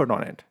more effort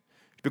on it,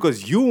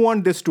 because you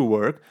want this to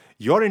work.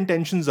 Your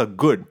intentions are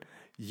good.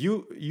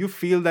 You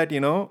feel that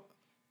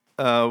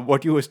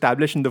what you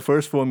established in the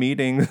first 4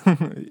 meetings,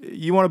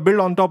 you want to build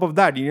on top of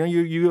that.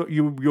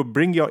 You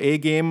bring your A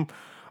game,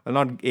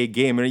 not A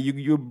game.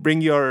 You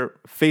bring your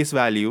face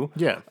value.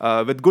 Yeah.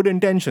 With good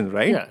intentions,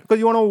 right? Yeah. Because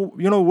you want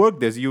to work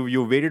this.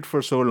 You waited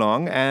for so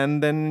long,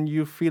 and then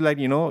you feel like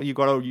you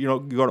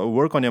gotta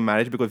work on your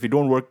marriage, because if you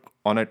don't work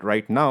on it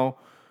right now,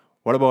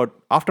 what about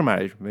after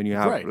marriage, when you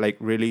have Right.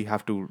 really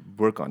have to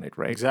work on it,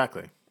 right?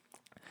 Exactly.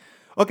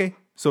 Okay,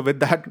 so with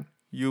that,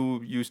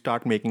 you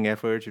start making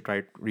efforts. You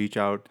try to reach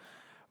out.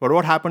 But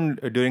what happened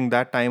during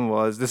that time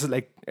was, this is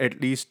like at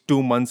least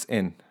 2 months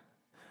in.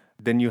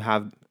 Then you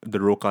have the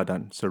Roka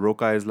done. So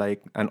Roka is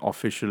like an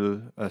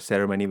official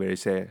ceremony where you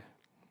say,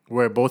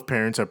 Where both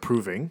parents are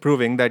proving.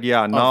 proving that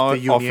now the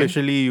union.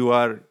 officially you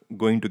are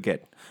going to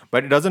get.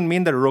 But it doesn't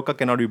mean that Roka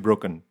cannot be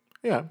broken.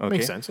 Yeah, Okay.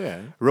 makes sense. Yeah.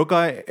 Roka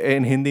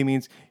in Hindi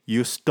means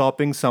you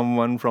stopping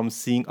someone from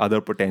seeing other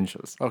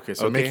potentials. Okay,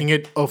 so making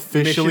it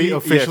officially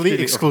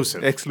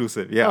exclusive.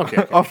 Exclusive, yeah.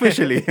 Okay.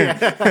 Officially.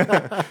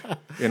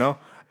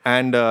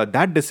 And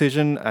that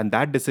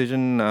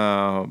decision,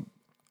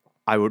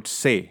 I would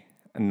say,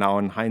 now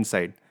in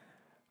hindsight,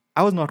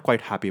 I was not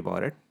quite happy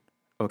about it.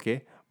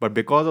 Okay. But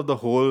because of the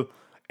whole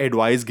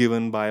advice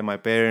given by my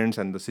parents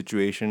and the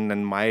situation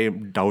and my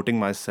doubting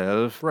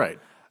myself, Right.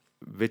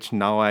 which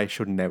now I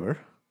should never.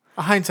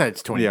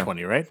 Hindsight's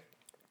 2020, right?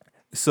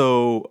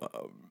 So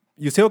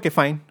you say, okay,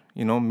 fine.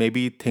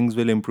 Maybe things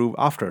will improve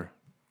after.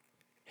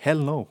 Hell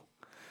no.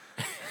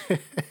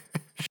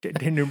 Shit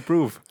didn't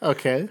improve.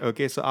 Okay.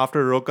 Okay, so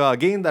after Roka,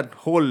 again, that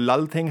whole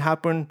lull thing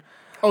happened.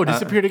 Oh,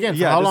 disappeared again.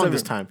 For how long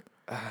this time?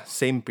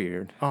 Same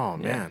period. Oh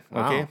man.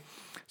 Wow. Okay.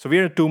 So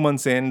we're 2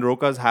 months in.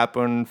 Roka's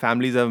happened.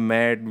 Families have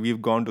met.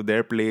 We've gone to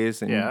their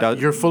place. And Yeah.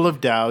 You're full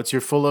of doubts.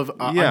 You're full of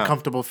Yeah.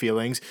 uncomfortable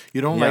feelings. You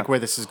don't Yeah. like where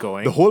this is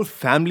going. the whole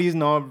family is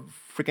now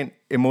freaking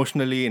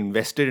emotionally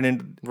invested in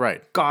it.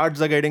 Right.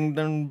 Cards are getting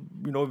done.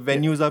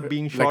 Venues are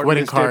being Like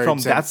wedding shortlisted from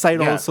cards that and-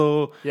 side yeah.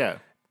 also. Yeah.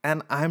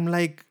 And I'm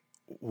like,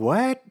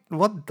 what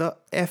the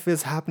F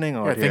is happening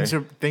out Yeah,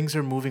 here? things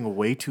are moving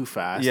way too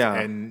fast. Yeah.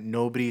 And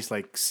nobody's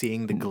like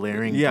seeing the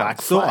glaring Yeah.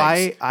 black So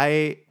flags.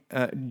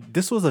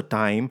 this was a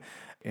time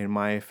in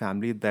my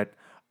family that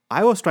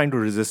I was trying to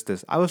resist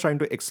this. I was trying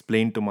to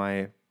explain to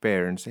my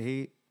parents,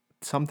 hey,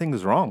 something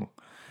is wrong.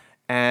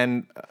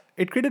 And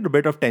it created a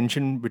bit of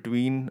tension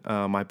between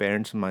my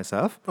parents and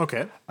myself.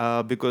 Okay.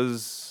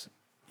 Because,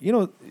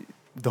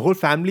 the whole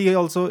family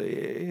also,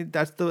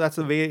 that's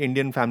the way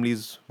Indian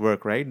families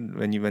work, right?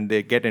 When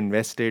they get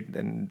invested,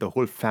 then the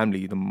whole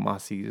family, the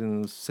masis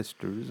and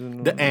sisters,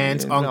 and The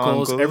aunts, and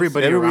uncles,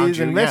 everybody around everybody's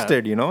you, yeah.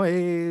 invested.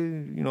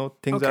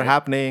 Things are Okay.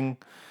 happening.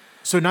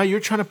 So now you're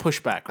trying to push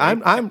back, right?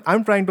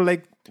 I'm trying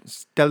to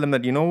tell them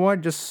that,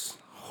 what, just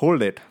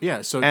hold it.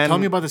 Yeah. So And- tell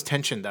me about this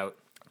tension, though.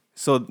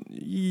 So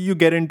you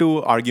get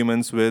into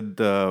arguments with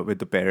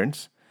the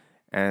parents,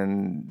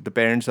 and the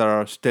parents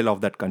are still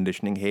of that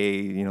conditioning.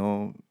 Hey,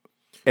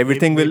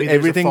 everything Maybe there's a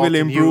everything fault will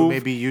in you. improve.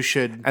 Maybe you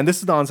should. And this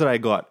is the answer I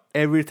got.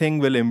 Everything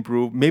will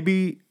improve.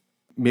 Maybe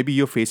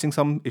you're facing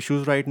some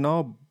issues right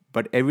now,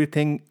 but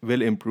everything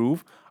will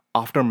improve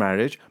after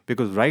marriage,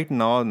 because right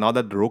now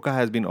that Roka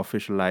has been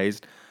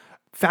officialized,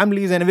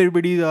 families and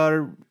everybody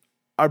are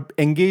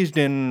engaged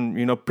in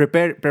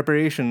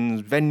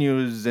preparations,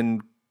 venues,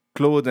 and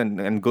clothes,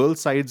 and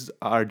girls' sides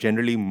are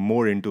generally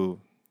more into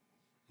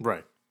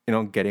Right.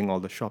 getting all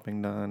the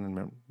shopping done.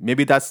 And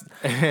maybe that's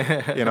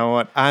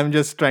what I'm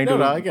just trying No,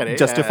 to I get it.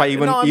 justify. Yeah.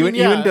 Even No, I mean,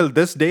 even yeah. till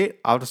this day,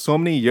 after so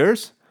many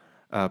years,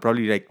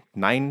 probably like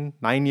nine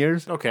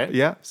years. Okay.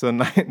 Yeah. So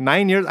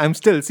 9 years, I'm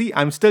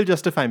still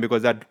justifying,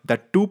 because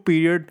that two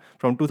period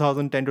from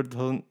 2010 to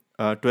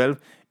 2012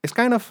 is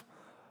kind of,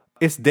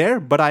 it's there,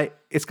 but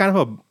it's kind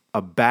of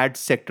a bad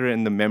sector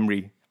in the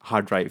memory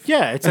hard drive.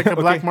 Yeah, it's like a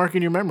black Okay. mark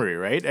in your memory,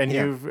 right? And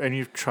Yeah.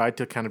 you've tried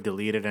to kind of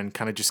delete it and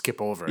kind of just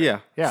skip over it. Yeah.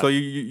 Yeah. So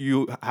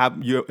you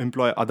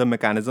employ other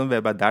mechanism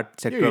whereby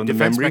that sector your of the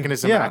defense memory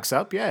mechanism acts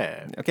up.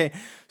 Yeah. Okay.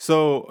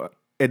 So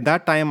at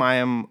that time,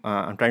 I'm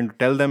trying to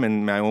tell them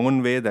in my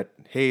own way that,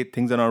 hey,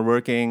 things are not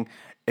working.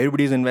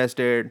 Everybody's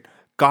invested.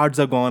 Cards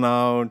are gone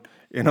out.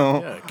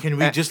 Yeah. Can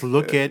we just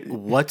look at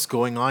what's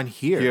going on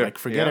here? Here, Like,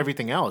 forget yeah.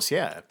 everything else.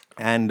 Yeah.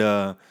 And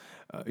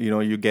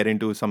you get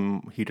into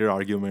some heated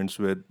arguments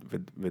with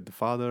the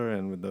father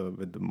and with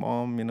the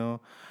mom.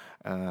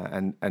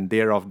 And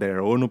they're of their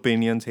own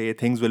opinions. Hey,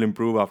 things will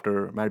improve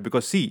after marriage,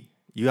 because see,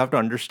 you have to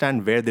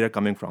understand where they're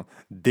coming from.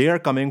 They are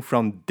coming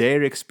from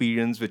their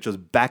experience, which was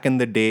back in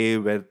the day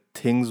where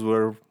things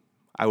were,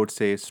 I would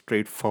say,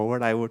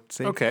 straightforward. I would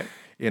say. Okay.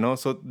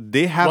 So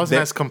they have Wasn't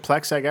their, as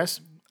complex, I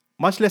guess.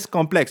 much less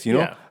complex.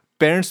 Yeah.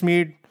 Parents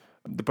meet,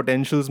 the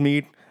potentials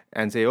meet,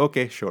 and say,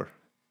 okay, sure.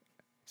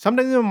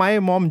 Sometimes my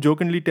mom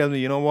jokingly tells me,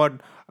 you know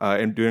what?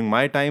 During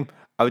my time,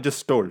 I was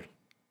just told.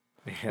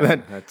 Yeah,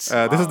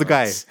 This is the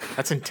guy.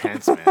 That's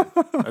intense, man.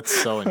 That's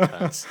so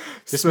intense.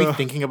 Just me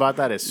thinking about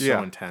that is so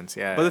Yeah. intense.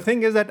 Yeah. But the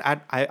thing is that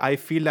I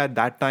feel at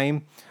that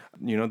time,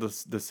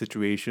 the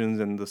situations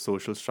and the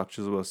social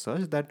structures were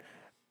such that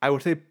I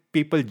would say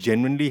people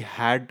genuinely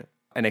had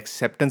an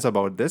acceptance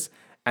about this,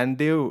 and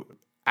they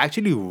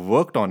actually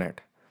worked on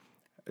it.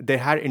 They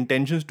had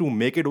intentions to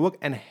make it work,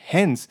 and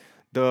hence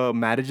the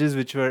marriages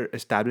which were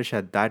established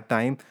at that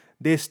time,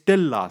 they still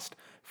last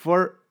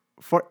for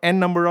n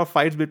number of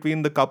fights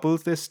between the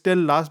couples. They still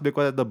last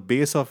because at the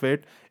base of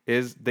it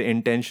is the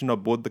intention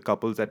of both the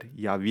couples that,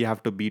 yeah, we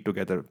have to be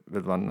together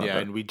with one another. yeah,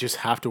 and we just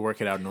have to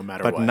work it out no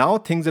matter But what. now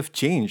things have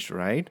changed,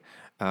 right?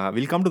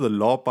 We'll come to the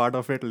law part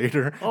of it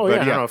later. Oh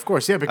but yeah, no, of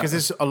course, yeah, because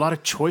there's a lot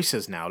of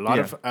choices now,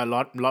 Yeah. a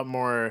lot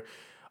more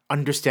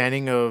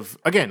understanding of,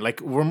 again,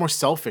 like, we're more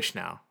selfish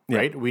now,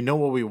 right? We know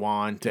what we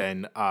want,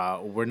 and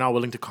we're not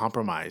willing to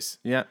compromise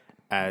Yeah.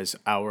 as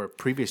our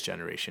previous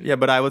generation. Yeah,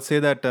 but I would say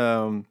that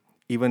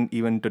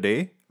even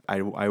today,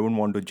 I wouldn't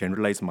want to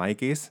generalize my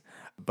case,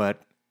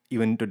 but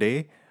even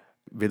today,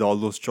 with all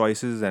those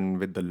choices and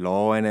with the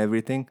law and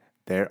everything,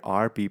 there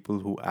are people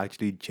who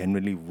actually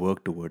genuinely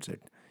work towards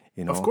it.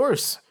 Of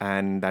course,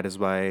 And that is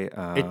why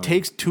it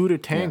takes two to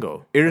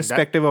tango.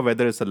 irrespective of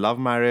whether it's a love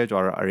marriage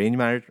or arranged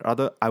marriage,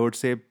 rather, I would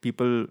say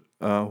people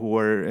who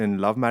are in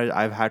love marriage,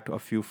 I've had a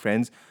few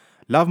friends,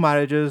 love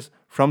marriages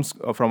from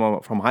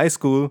high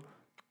school,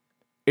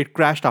 it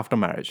crashed after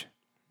marriage.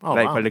 Oh,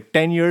 like wow. for like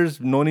 10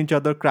 years, known each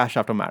other, crashed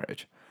after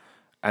marriage.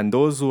 And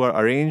those who are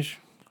arranged,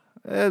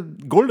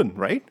 golden,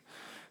 right?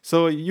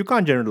 So you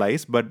can't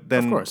generalize, but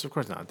then Of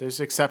course not. There's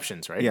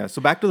exceptions, right? yeah.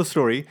 So back to the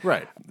story.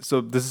 Right. So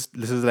this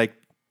is like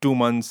 2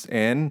 months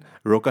in.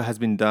 Roka has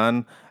been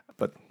done,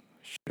 but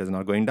shit is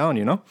not going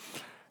down.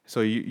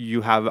 So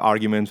you have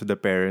arguments with the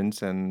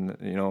parents, and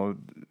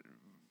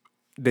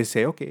they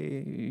say,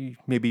 okay,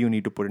 maybe you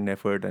need to put in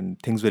effort, and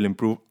things will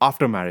improve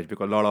after marriage,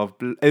 because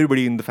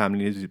everybody in the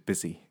family is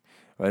busy.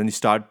 When you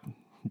start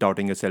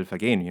doubting yourself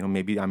again,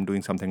 maybe I'm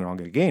doing something wrong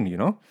again.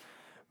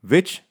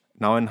 Which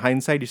now in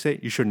hindsight you say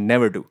you should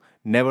never do,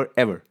 never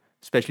ever,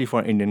 especially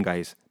for Indian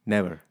guys,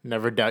 never.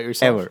 Never doubt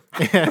yourself.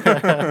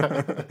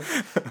 Ever.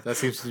 That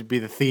seems to be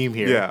the theme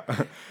here. Yeah.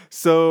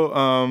 So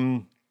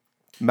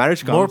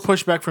marriage comes More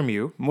pushback from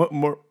you.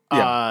 more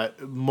yeah.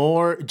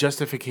 More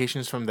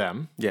justifications from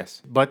them.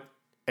 Yes. But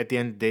at the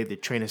end of the day, the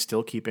train is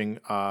still keeping.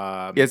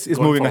 Yes, it's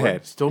going moving forward.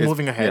 ahead. Still It's-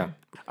 moving ahead.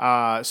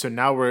 So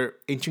now we're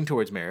inching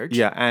towards marriage.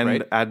 Yeah, and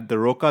right? at the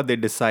Roka they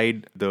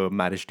decide the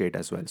marriage date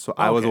as well. So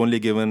I was Okay. only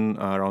given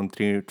around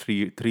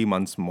three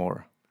months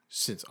more.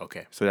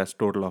 Okay. So that's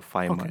total of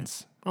 5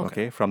 months.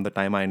 Okay. From the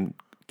time I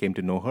came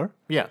to know her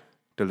Yeah.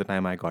 till the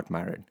time I got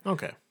married.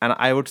 Okay. And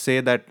I would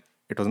say that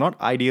it was not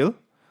ideal,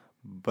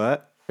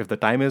 but if the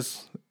time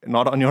is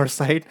not on your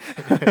side,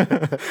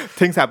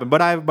 things happen.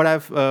 But I've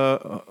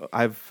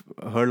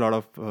heard a lot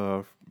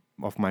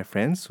of my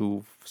friends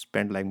who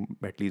spent like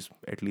at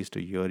least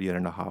a year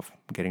and a half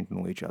getting to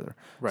know each other.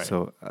 Right.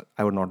 So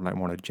I would not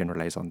want to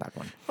generalize on that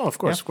one. Oh, of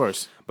course, of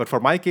course. But for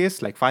my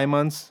case, like 5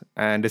 months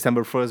and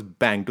December 1st,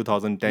 bang,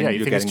 2010, Yeah, you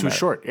you're think it's getting too married.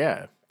 short?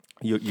 Yeah.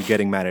 You're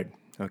getting married.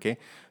 Okay.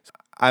 So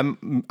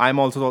I'm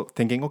also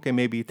thinking, okay,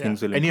 maybe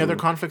things will Any other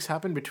improve. conflicts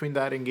happen between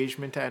that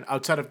engagement and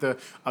outside of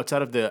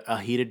the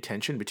heated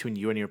tension between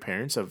you and your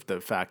parents of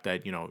the fact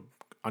that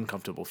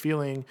uncomfortable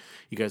feeling,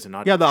 you guys are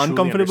not Yeah, the truly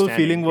uncomfortable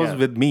understanding? feeling was Yeah.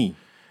 with me.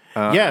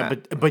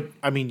 But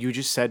I mean, you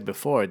just said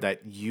before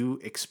that you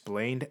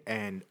explained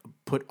and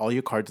put all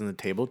your cards on the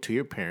table to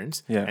your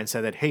parents Yeah. and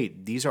said that, hey,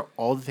 these are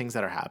all the things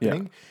that are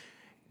happening.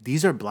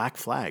 These are black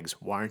flags.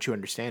 Why aren't you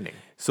understanding?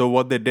 So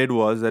what they did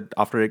was that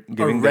after Or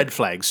giving red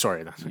flags.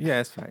 Sorry. yeah,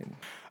 it's fine.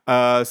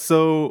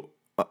 So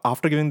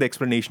after giving the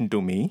explanation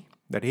to me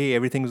that hey,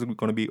 everything is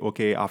going to be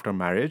okay after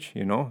marriage,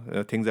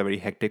 things are very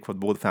hectic for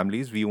both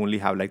families. We only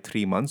have like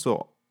 3 months,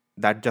 so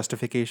that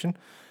justification.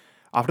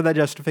 After that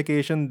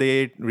justification,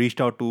 they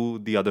reached out to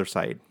the other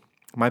side,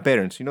 my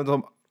parents.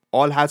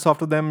 All hats off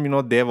to them.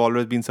 They've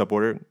always been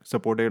supported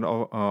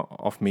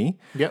of me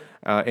Yep.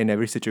 in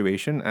every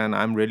situation, and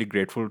I'm really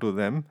grateful to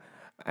them.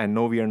 And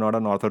no, we are not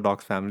an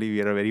orthodox family.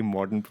 We are a very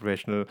modern,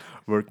 professional,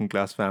 working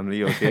class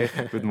family. Okay,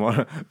 with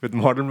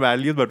modern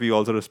values, but we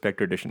also respect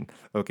tradition.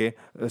 Okay,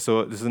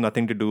 so this is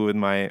nothing to do with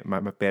my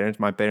parents.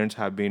 My parents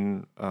have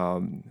been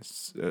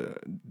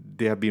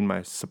they have been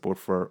my support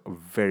for a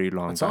very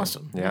long time.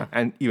 awesome. Yeah,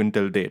 and even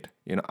till date,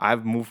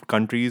 I've moved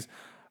countries,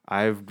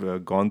 I've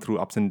gone through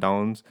ups and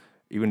downs,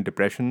 even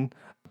depression,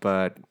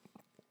 but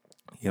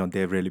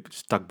they've really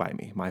stuck by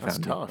me, my That's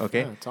family. tough.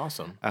 Okay, Yeah, it's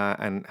awesome.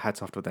 and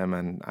hats off to them,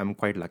 and I'm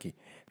quite lucky.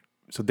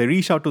 So they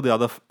reached out to the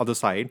other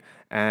side,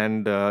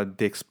 and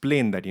they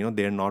explained that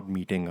they're not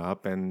meeting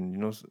up,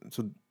 and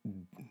so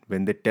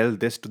when they tell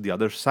this to the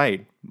other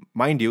side,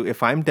 mind you,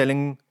 if I'm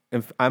telling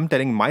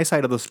my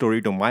side of the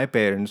story to my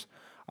parents,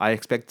 I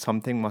expect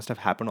something must have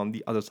happened on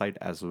the other side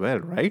as well,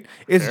 right?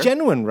 It's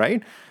genuine,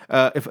 right?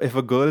 If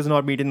a girl is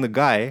not meeting the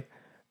guy,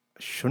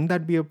 shouldn't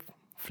that be a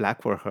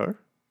flag for her?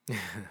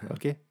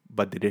 Okay,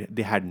 but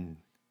they had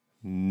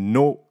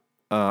no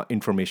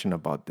information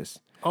about this.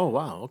 Oh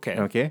wow. Okay.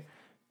 Okay,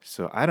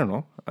 so I don't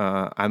know.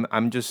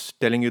 I'm just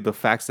telling you the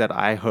facts that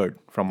I heard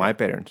from my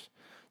parents.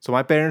 So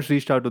my parents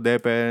reached out to their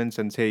parents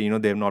and say,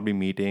 they've not been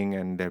meeting,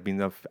 and I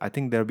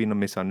think there have been a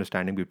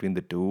misunderstanding between the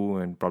two,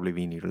 and probably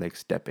we need to like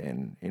step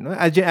in.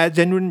 As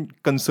genuine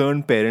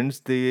concerned parents,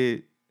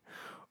 they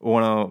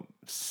want to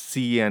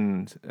see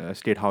and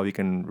state how we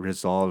can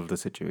resolve the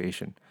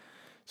situation.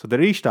 So they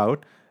reached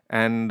out,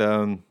 and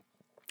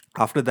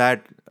after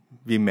that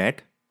we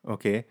met.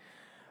 Okay,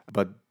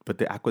 but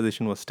the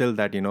acquisition was still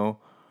that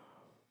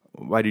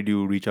why did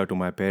you reach out to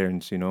my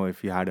parents?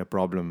 If you had a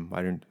problem,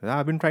 why didn't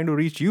I've been trying to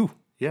reach you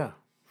Yeah.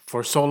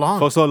 For so long.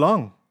 for so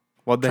long?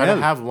 What the Try hell?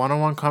 to have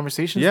one-on-one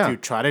conversations Yeah. with you.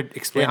 Try to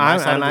explain Yeah, my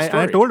side of the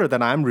story. I told her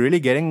that I'm really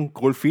getting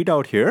cold feet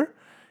out here,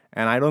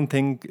 and I don't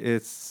think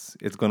it's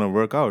gonna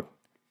work out.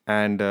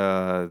 And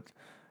that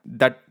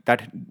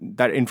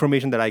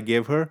information that I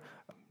gave her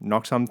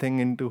knocked something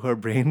into her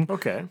brain.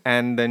 Okay.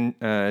 And then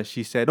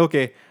she said,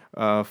 "Okay,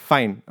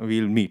 fine,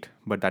 we'll meet."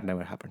 But that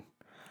never happened.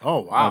 Oh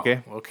wow.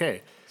 Okay.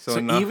 Okay. So So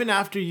now- even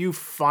after you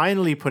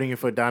finally putting your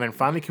foot down and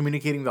finally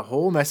communicating the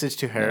whole message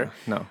to her,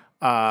 No.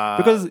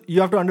 Because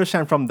you have to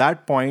understand, from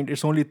that point,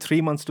 it's only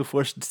 3 months to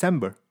 1st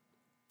December.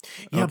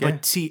 yeah, Okay.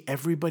 but see,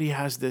 everybody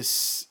has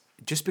this.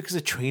 Just because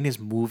a train is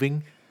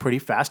moving pretty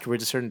fast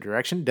towards a certain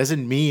direction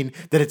doesn't mean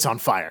that it's on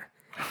fire.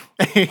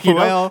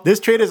 Well, this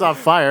train is on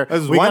fire.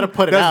 We got to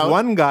put it out.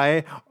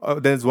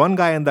 There's one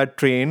guy in that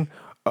train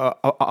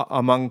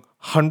among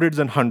hundreds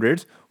and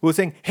hundreds who was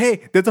saying, "Hey,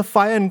 there's a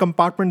fire in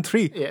compartment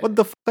 3. Yeah. What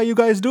the f are you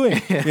guys doing?"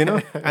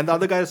 And the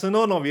other guy said,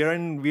 "No, we are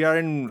in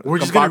We're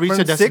just gonna reach the compartment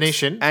 6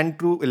 destination. and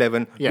to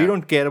 11. Yeah. We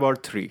don't care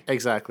about 3."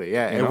 Exactly.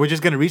 Yeah, and know? we're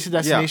just gonna reach the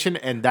destination,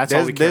 and that's all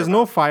There's we care there's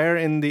no fire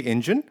in the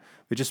engine,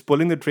 which is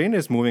pulling the train,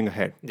 is moving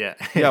ahead. Yeah.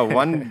 Yeah,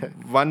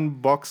 one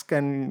box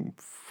can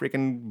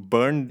freaking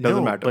burn,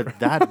 doesn't matter. But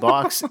that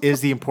box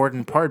is the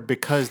important part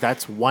because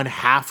that's one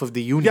half of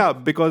the unit. Yeah,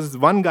 because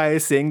one guy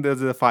is saying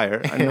there's a fire,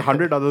 and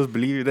 100 others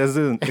believe there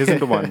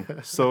isn't one.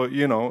 So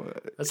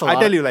That's a I lot-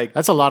 tell you, like,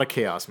 that's a lot of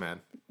chaos, man.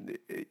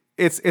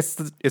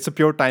 it's a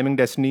pure timing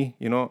destiny.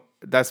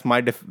 That's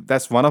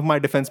that's one of my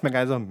defense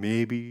mechanisms.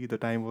 Maybe the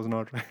time was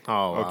not right.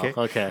 Oh, wow.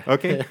 Okay.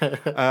 Okay.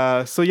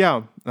 So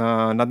yeah,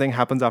 nothing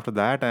happens after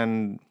that,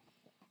 and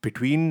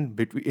between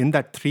in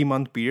that 3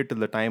 month period till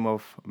the time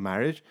of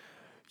marriage,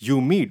 you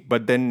meet,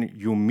 but then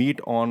you meet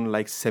on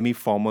like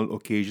semi-formal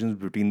occasions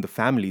between the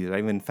families,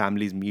 right? When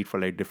families meet for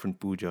like different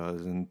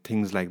pujas and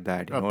things like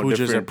that, pujas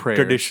different and prayers.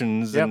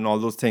 traditions Yep. and all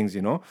those things,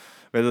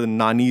 whether the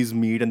nannies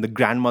meet and the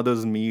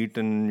grandmothers meet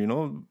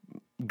and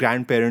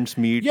grandparents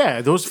meet. Yeah,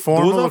 those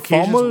formal are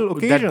occasions, formal that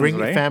occasions, bring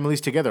right?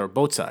 families together,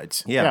 both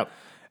sides. Yeah.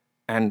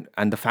 And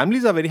the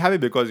families are very happy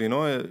because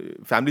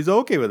families are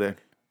okay with it.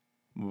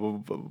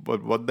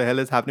 But what the hell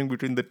is happening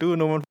between the two?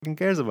 No one fucking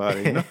cares about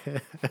it.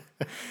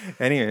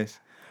 Anyways,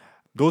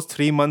 those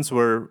 3 months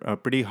were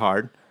pretty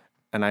hard,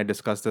 and I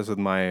discussed this with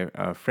my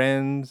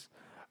friends.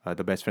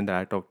 The best friend that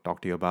I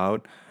talked to you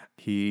about.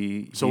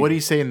 So what do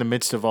you say in the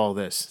midst of all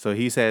this? So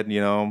he said,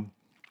 you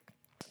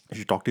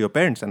should talk to your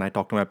parents, and I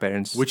talked to my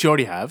parents. Which you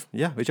already have.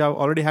 Yeah, which I've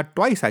already had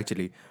twice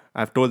actually.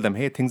 I've told them,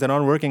 hey, things are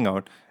not working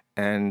out.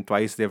 and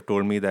twice they've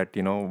told me that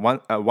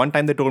one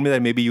time they told me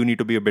that maybe you need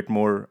to be a bit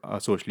more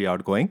socially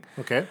outgoing.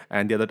 Okay.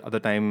 And the other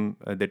time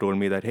they told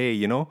me that, hey,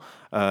 you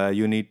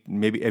need,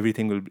 maybe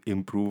everything will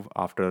improve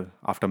after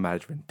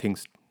marriage when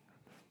things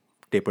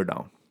taper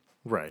down,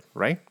 Right.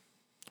 right?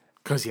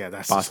 Because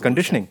that's the Past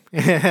solution.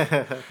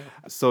 conditioning.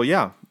 So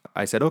yeah,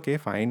 I said, okay,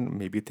 fine,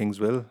 maybe things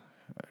will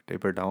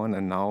taper down.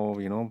 And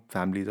now,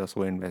 families are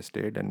so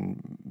invested,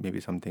 and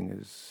maybe something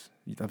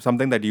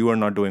that you are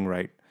not doing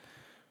right.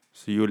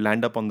 So you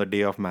land up on the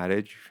day of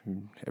marriage,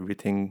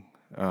 everything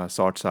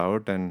sorts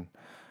out, and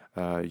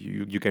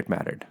you get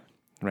married,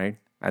 right?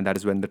 And that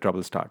is when the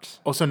trouble starts.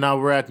 Oh, so now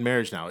we're at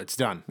marriage now. It's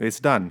done. It's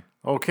done.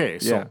 Okay.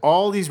 So Yeah.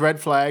 all these red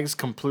flags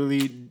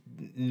completely,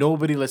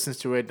 nobody listens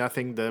to it.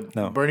 Nothing. The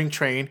burning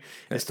train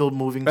is still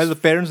moving. Well, the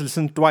parents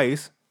listened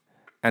twice,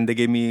 and they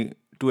gave me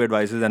two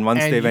advices, and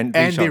once and they you- went,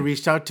 and they out.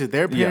 reached out to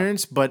their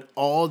parents, but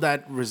all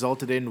that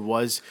resulted in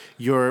was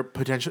your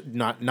potential,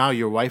 not now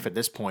your wife at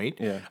this point,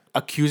 Yeah.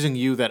 accusing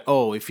you that,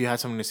 oh, if you had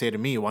something to say to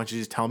me, why don't you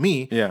just tell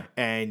me? Yeah.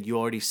 And you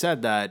already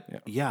said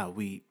that,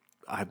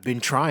 I've been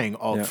trying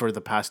for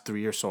the past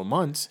 3 or so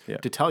months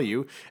to tell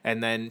you.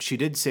 And then she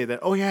did say that,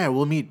 oh yeah,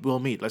 we'll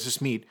meet. Let's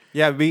just meet.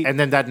 Yeah, And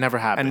then that never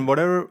happened. and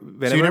whenever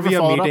never we are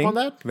followed up meeting, on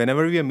that?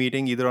 whenever we are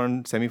meeting, either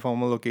on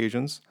semi-formal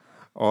occasions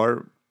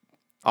or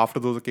after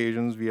those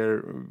occasions,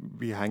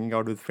 we hanging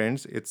out with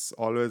friends. It's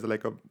always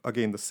like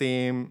again the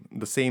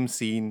same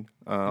scene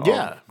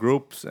Yeah. of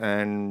groups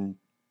and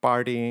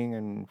partying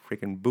and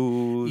freaking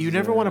booze. you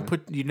never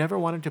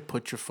wanted to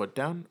put your foot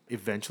down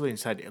eventually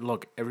inside.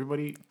 Look,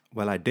 everybody.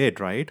 Well, I did,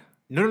 right?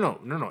 No.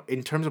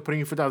 In terms of putting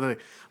your foot down,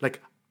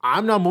 like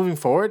I'm not moving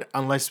forward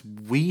unless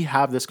we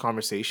have this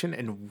conversation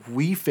and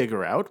we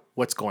figure out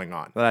what's going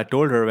on. Well, I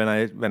told her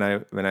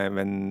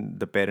when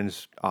the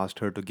parents asked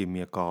her to give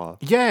me a call.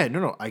 Yeah,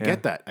 no. I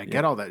get that. I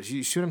get all that.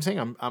 You see what I'm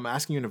saying? I'm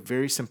asking you in a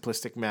very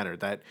simplistic manner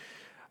that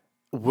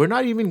we're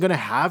not even gonna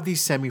have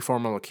these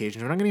semi-formal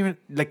occasions. We're not gonna even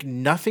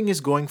nothing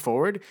is going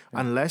forward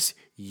unless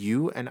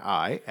you and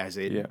I, as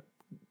a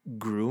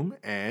groom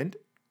and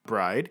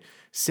bride,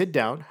 sit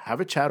down, have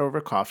a chat over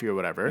coffee or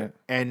whatever,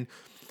 and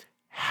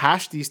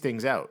hash these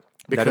things out.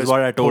 That is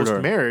what I told her.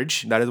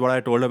 Post-marriage, That is what I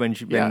told her when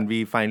Yeah.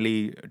 we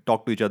finally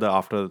talked to each other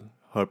after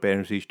her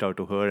parents reached out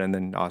to her and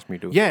then asked me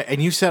to. yeah,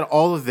 and you said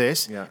all of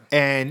this, Yeah.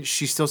 and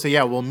she still said,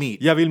 yeah, we'll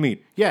meet. Yeah, we'll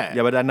meet. Yeah.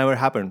 Yeah, but that never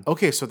happened.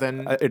 Okay, so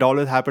then, It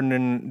always happened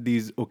in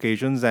these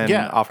occasions, and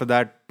Yeah. after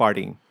that,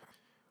 partying.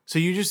 so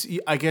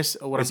I guess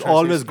what It's I'm trying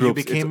always to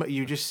say is groups.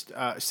 you just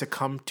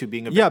succumbed to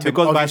being a Yeah, victim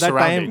because of by your that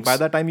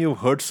surroundings. time you've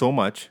heard so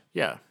much,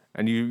 Yeah.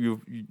 and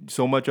you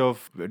so much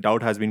of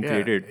doubt has been Yeah.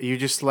 created. You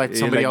just let You're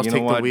somebody like, else you know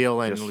take the what,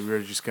 wheel, and just-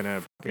 we're just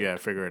gonna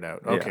figure it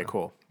out. Okay, Yeah.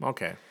 cool.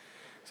 Okay,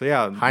 So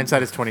yeah,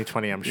 hindsight is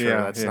 2020. I'm sure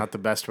Yeah, that's yeah. not the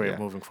best way of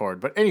moving forward.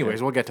 But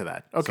anyways, we'll get to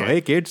that. Okay. So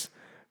hey kids,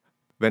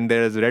 when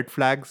there is red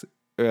flags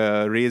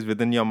raised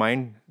within your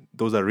mind,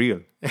 those are real.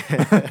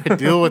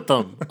 Deal with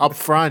them up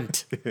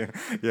front.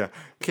 Yeah.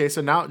 Okay, so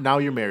now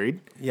you're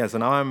married, Yeah. So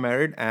now I'm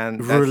married, and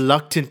that's,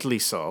 reluctantly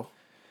so.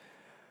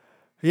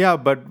 yeah,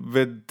 but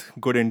with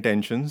good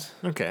intentions,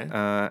 Okay.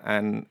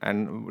 and a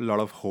lot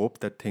of hope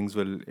that things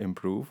will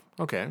improve.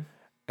 Okay.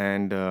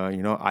 And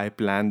I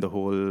plan the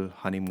whole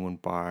honeymoon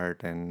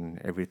part and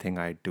everything.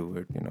 I do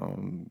it,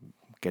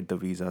 get the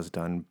visas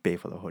done, pay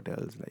for the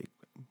hotels, like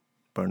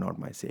burn out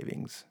my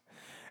savings.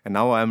 And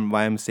now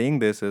why I'm saying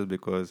this is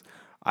because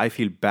I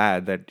feel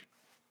bad that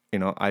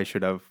I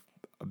should have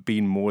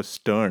been more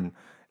stern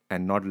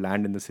and not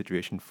land in the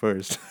situation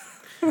first.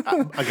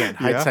 Again,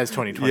 hindsight's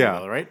 2020,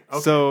 though, right?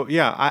 Okay. So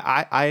yeah,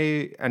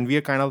 I and we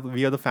are kind of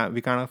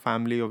we kind of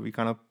family, or we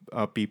kind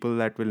of people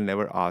that will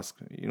never ask.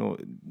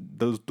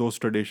 Those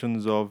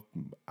traditions of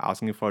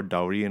asking for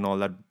dowry and all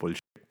that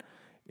bullshit.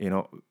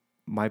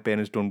 My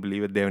parents don't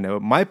believe it. They've never.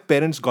 My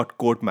parents got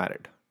court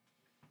married.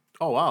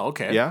 Oh wow.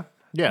 Okay. Yeah.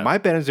 Yeah. My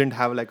parents didn't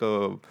have like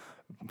a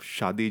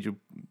shadi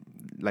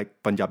like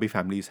Punjabi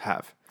families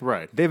have.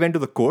 Right. They went to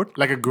the court.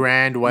 Like a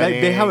grand wedding.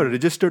 Like they have a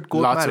registered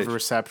court lots marriage. of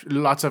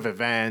reception, lots of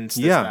events.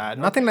 This, Yeah, that.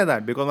 nothing like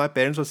that, because my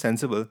parents were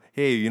sensible.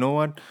 Hey, you know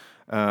what?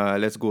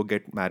 Let's go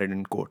get married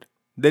in court.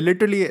 They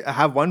literally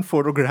have one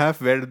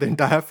photograph where the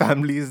entire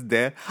family is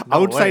there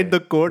outside way. the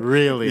court.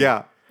 Really?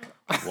 Yeah.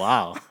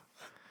 Wow.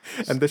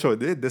 And they show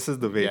this is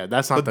the way. Yeah,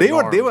 that's not so the they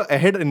norm. were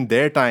ahead in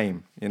their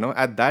time.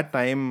 At that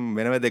time,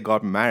 whenever they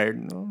got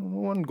married, no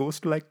one goes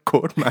to like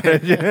court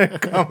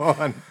marriage. Come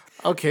on.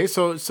 Okay.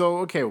 So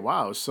okay.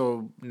 Wow.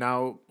 So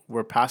now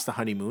we're past the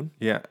honeymoon.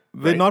 Yeah,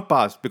 we're not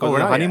past, because we're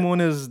the not yet.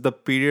 honeymoon is the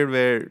period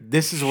where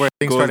This is where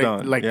things goes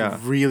started down.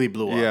 really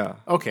blew up. Yeah.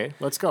 Okay.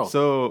 Let's go.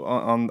 So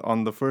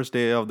on the first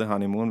day of the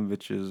honeymoon,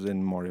 which is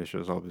in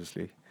Mauritius,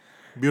 obviously.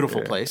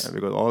 Beautiful place.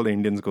 Because all the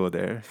Indians go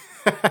there,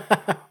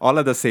 all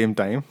at the same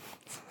time.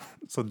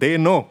 So they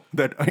know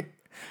that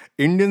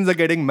Indians are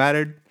getting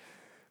married.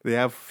 They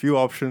have few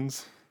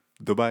options: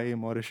 Dubai,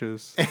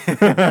 Mauritius.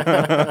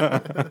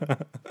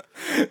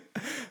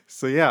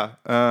 So yeah,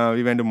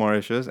 we went to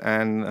Mauritius,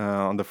 and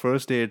on the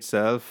first day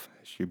itself,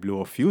 she blew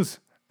a fuse.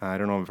 I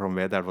don't know from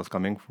where that was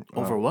coming from.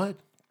 Over what?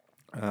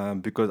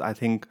 Because I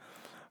think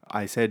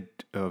I said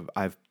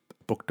I've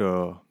booked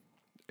a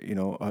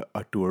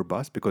tour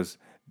bus because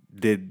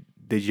they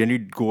they generally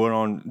go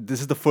around.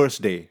 This is the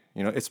first day,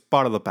 it's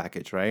part of the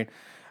package, right?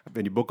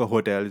 When you book a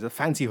hotel, it's a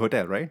fancy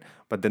hotel, right?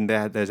 But then they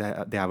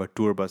have a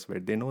tour bus where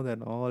they know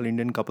that all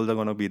Indian couples are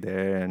gonna be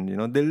there, and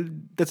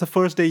that's the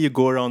first day you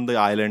go around the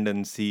island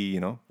and see,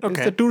 it's the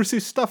Okay.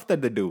 touristy stuff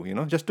that they do,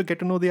 just to get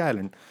to know the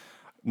island.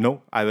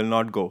 No, I will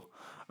not go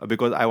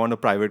because I want a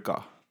private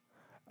car.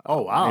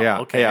 Oh wow. Yeah,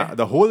 Okay. yeah.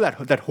 The whole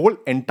that whole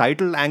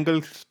entitled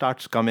angle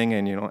starts coming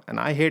in, and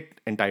I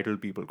hate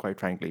entitled people, quite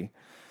frankly.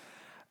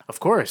 Of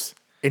course.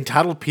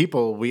 Entitled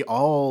people we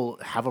all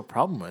have a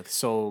problem with.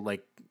 So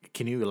like,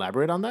 can you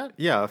elaborate on that?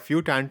 Yeah, a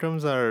few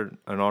tantrums are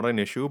not an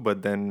issue,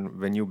 but then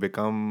when you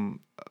become,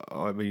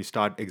 or when you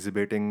start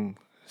exhibiting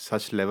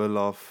such level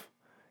of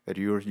that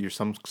you're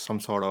some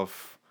sort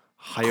of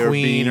higher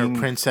Queen or being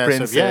princess of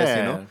princess,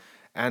 yeah.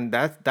 and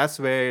that's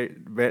where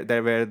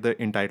the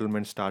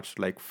entitlement starts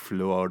to like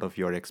flow out of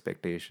your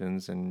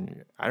expectations,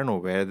 and I don't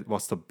know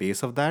what's the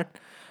base of that.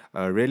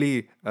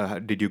 Really,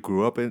 did you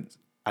grow up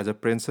as a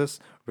princess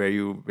where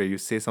you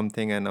say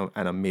something and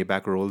a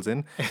Maybach rolls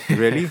in?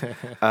 Really?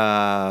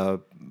 uh,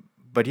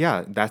 but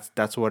yeah,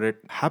 that's what it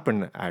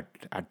happened at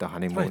the Right.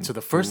 honeymoon. So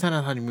the first night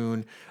on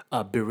honeymoon,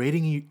 Yeah.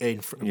 berating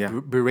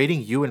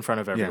you in front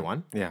of Yeah,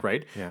 everyone, yeah,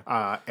 right?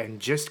 yeah. And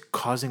just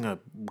causing a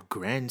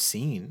grand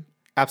scene. And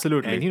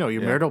Absolutely. your Yeah.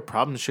 marital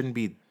problems shouldn't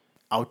be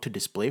out to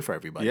display for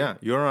everybody. Yeah,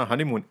 you're on a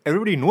honeymoon.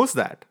 Everybody knows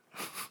that.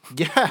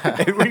 Yeah.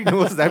 Everybody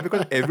knows that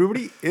because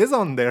everybody is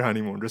on their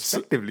honeymoon,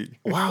 respectively.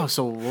 Wow.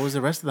 So what was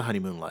the rest of the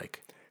honeymoon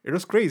like? It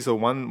was crazy. So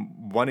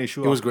one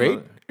issue. It was after great?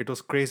 another- It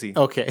was crazy.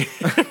 Okay.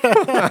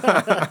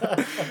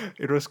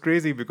 It was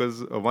crazy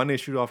because one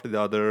issue after the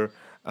other.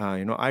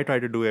 I try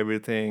to do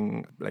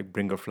everything like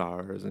bring her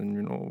flowers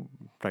and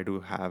try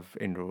to have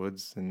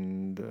inroads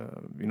and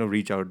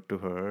reach out to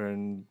her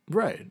and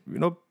Right.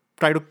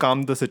 try to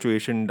calm the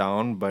situation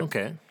down. But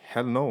Okay.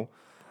 hell no,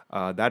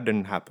 that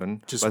didn't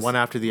happen. Just But one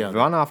after the other.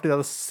 one after the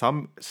other,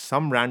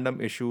 some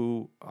random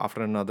issue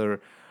after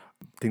another.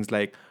 Things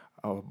like,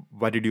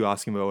 why did you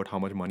ask him about how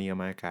much money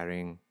am I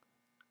carrying?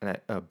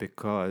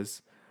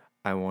 Because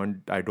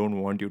I don't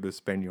want you to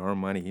spend your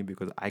money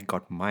because I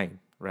got mine,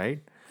 right?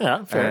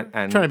 Yeah, fair.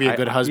 And Trying to be a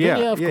good husband.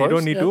 Yeah, of course. You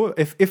don't need yeah.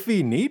 to. If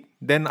we need,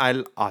 then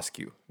I'll ask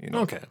you.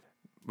 Okay.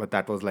 But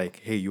that was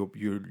like, hey,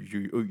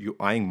 you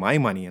eyeing my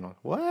money and all.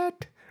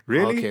 What?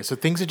 Really? Okay, so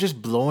things are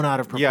just blown out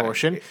of Yeah,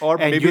 proportion, or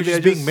and maybe you're they're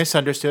just being just-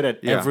 misunderstood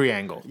at Yeah. every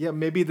angle. Yeah,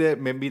 maybe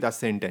that's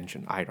the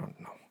intention. I don't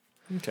know.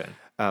 Okay.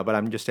 But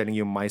I'm just telling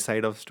you my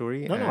side of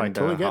story No, and I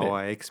totally get how it.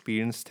 I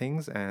experience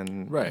things,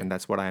 and Right. and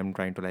that's what I'm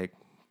trying to like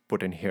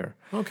put in here.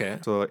 Okay.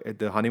 So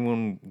the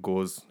honeymoon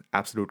goes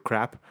absolute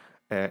crap.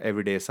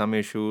 Every day some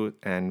issue,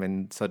 and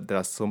when there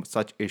are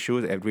such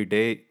issues every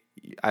day,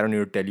 I don't need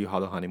to tell you how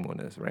the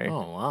honeymoon is, right?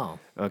 Oh wow.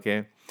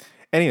 Okay.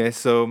 Anyway,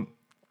 so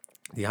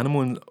the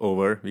honeymoon's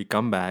over. We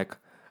come back,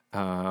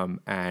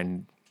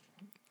 and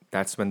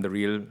that's when the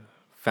real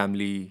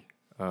family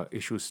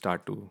issues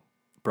start to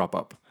prop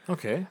up.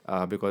 Okay.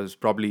 Because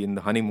probably in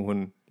the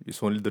honeymoon,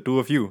 it's only the two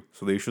of you.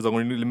 So the issues are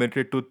only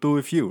limited to two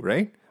of you,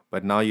 right?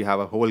 But now you have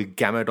a whole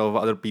gamut of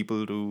other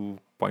people to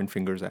point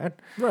fingers at.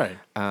 Right.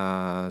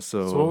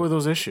 So So what were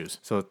those issues?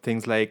 so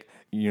things like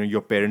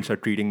your parents are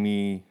treating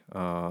me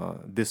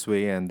this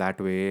way and that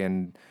way,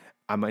 and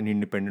I'm an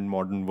independent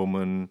modern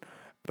woman,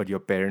 but your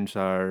parents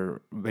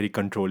are very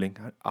controlling.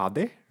 Are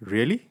they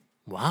really?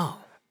 Wow.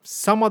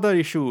 Some other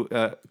issue,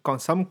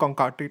 some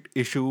concocted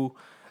issue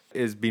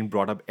is being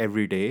brought up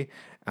every day.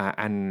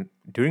 And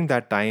during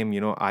that time,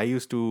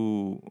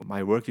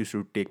 my work used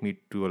to take me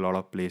to a lot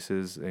of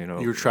places.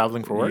 You were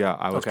traveling for work? Yeah,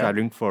 I was Okay.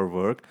 traveling for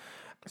work.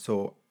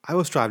 So I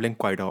was traveling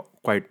quite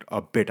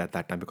a bit at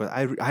that time because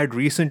I had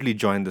recently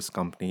joined this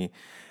company,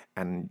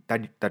 and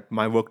that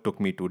my work took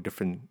me to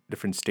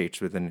different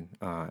states within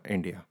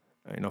India,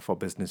 for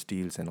business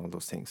deals and all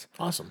those things.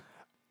 Awesome.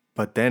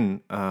 But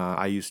then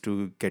I used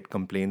to get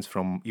complaints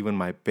from even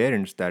my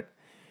parents that,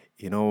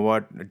 you know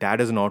what,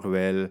 dad is not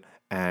well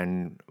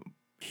and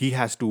he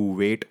has to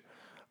wait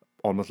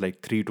almost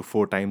like 3 to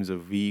 4 times a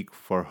week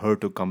for her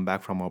to come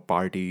back from her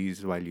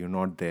parties while you're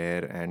not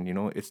there. And,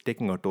 it's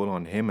taking a toll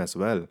on him as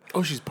well.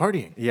 Oh, she's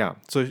partying. Yeah.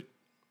 So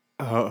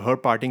her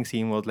partying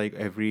scene was like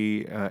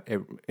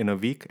in a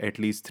week, at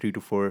least 3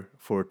 to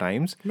 4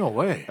 times. No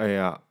way.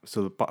 Yeah.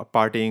 So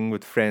partying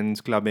with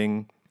friends,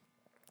 clubbing.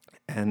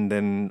 And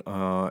then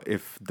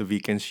if the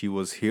weekends she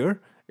was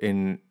here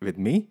with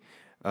me,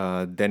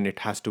 then it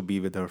has to be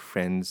with her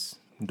friends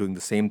doing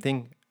the same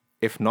thing.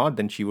 If not,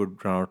 then she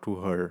would run out to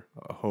her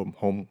home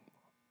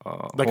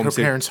Like home her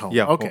city. parents' home.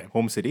 Yeah, Okay.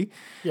 home city.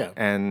 Yeah.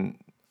 And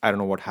I don't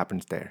know what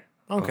happens there.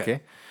 Okay.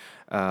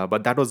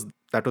 But that was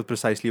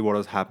precisely what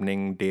was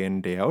happening day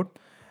in day out.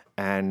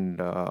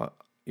 And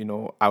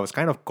I was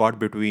kind of caught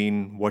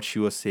between what she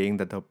was saying,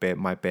 that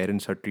my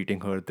parents are treating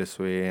her this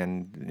way,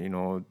 and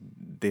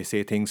they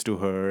say things to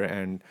her,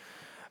 and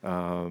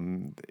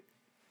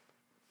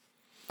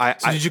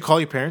So did you call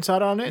your parents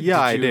out on it? Yeah,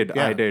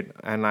 Yeah. I did.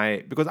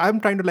 And because I'm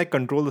trying to like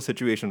control the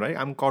situation, right?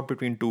 I'm caught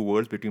between two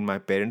worlds, between my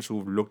parents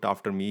who've looked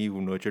after me,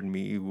 who nurtured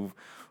me,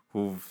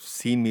 who've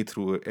seen me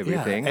through Yeah.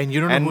 everything, And you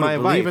don't know and who my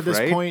to believe wife, at this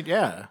right? point.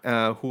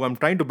 Yeah. Who I'm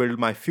trying to build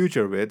my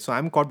future with. So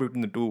I'm caught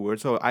between the two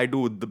worlds. So I do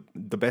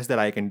the best that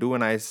I can do,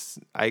 and I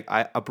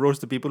approach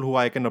the people who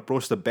I can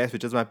approach the best,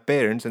 which is my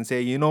parents, and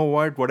say, you know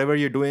what, whatever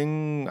you're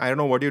doing, I don't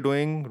know what you're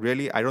doing.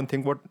 Really, I don't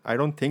think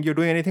you're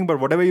doing anything, but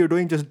whatever you're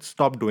doing, just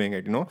stop doing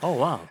it. Oh,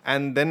 wow.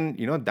 And then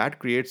that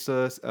creates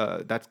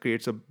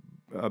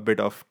a bit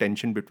of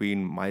tension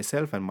between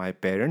myself and my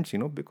parents,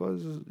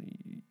 because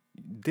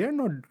they're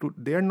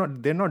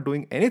not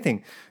doing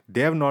anything.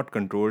 They have not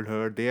controlled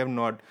her.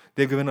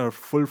 They've given her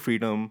full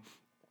freedom,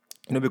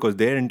 because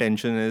their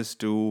intention is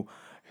to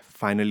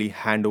finally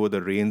hand over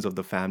the reins of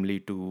the family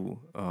to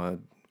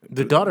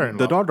The daughter-in-law.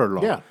 the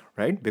daughter-in-law, Yeah.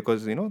 right?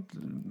 Because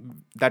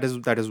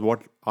that is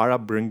what our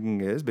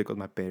upbringing is. Because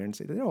my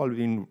parents, they're all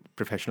been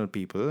professional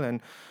people,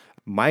 and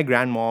my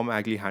grandmom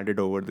actually handed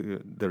over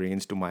the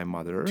reins to my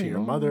mother, To your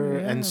mother,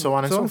 and so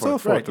on and so so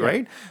forth. Right,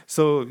 right?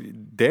 So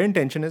their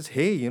intention is,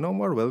 hey, you know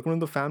what, welcome to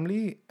the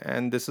family,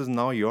 and this is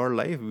now your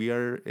life. We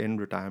are in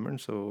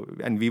retirement,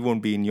 and we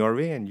won't be in your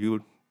way,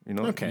 and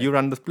Okay. you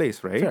run this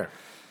place, right? Fair.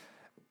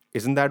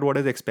 Isn't that what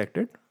is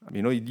expected?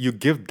 You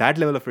give that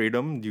level of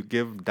freedom, you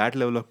give that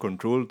level of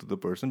control to the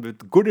person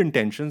with good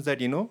intentions that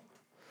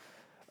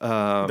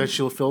That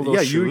she'll fill those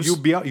yeah, shoes.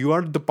 you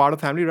are the part of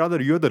the family.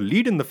 Rather, you're the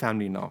lead in the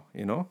family now.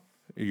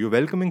 You're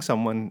welcoming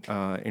someone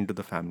into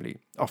the family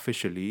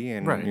officially,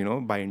 and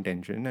Right. by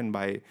intention and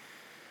by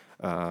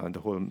the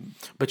whole.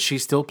 But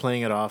she's still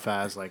playing it off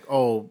as like,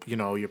 oh,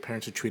 your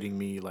parents are treating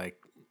me like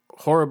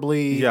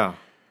horribly. Yeah.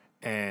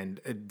 And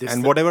this.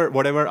 And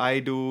whatever I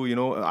do,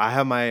 I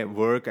have my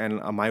work, and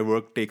my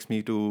work takes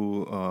me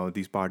to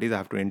these parties. I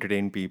have to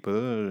entertain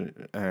people,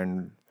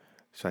 and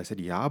so I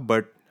said, yeah,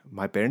 but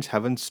my parents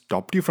haven't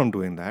stopped you from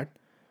doing that.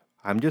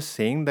 I'm just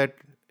saying that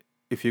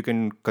if you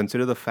can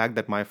consider the fact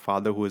that my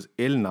father, who is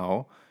ill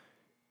now,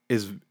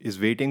 is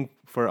waiting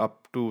for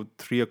up to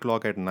 3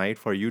 o'clock at night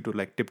for you to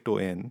like tiptoe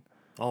in,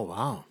 Oh,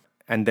 wow.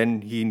 and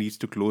then he needs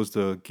to close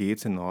the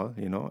gates and all,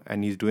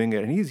 and he's doing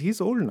it, and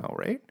he's old now,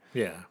 right?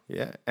 Yeah.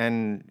 Yeah,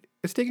 and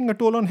it's taking a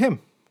toll on him,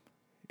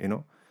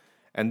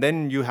 and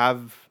then you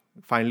have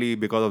finally,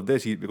 because of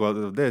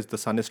this, the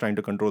son is trying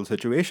to control the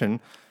situation,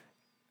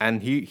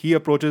 and he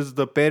approaches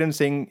the parents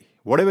saying,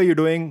 whatever you're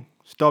doing,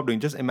 stop doing.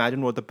 Just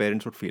imagine what the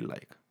parents would feel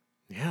like.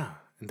 Yeah.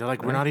 And they're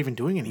like, we're not even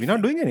doing anything. We're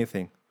not doing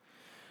anything.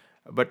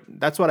 But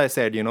that's what I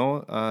said.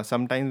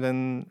 Sometimes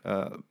when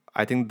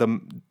I think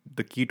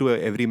the key to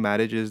every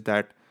marriage is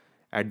that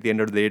at the end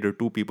of the day, the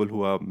two people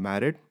who are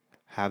married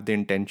have the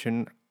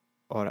intention,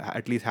 or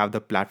at least have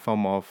the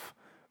platform of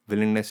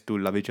willingness to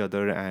love each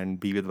other and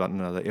be with one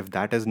another. If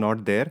that is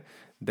not there,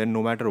 then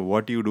no matter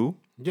what you do,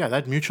 Yeah,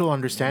 that mutual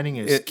understanding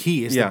is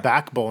key. Is yeah. the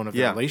backbone of the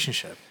Yeah.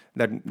 relationship.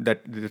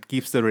 that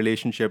keeps the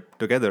relationship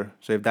together.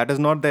 So if that is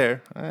not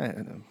there,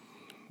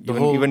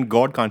 even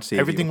God can't save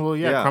Everything you.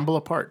 will crumble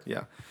apart.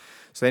 Yeah.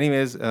 So,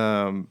 anyways,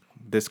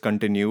 this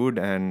continued,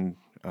 and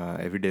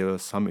every day there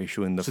was some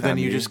issue in the So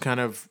family. then you just kind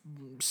of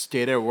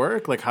stayed at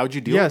work. Like, how'd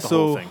you deal with the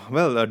whole thing?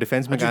 Well, a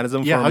defense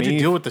mechanism Yeah, for how'd me. you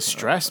deal with the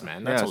stress,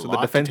 man? That's a so lot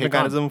the defense to take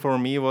mechanism for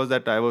me was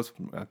that I was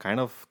kind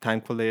of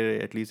thankful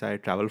that at least I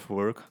traveled for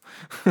work.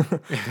 on.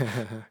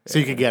 So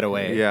you could get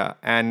away. Yeah,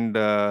 and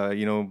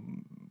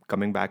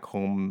coming back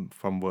home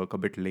from work a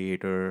bit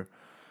later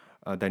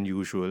than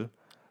usual.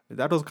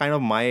 That was kind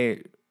of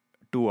my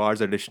 2 hours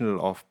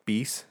additional of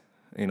peace,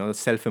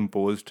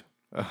 self-imposed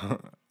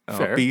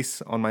Fair.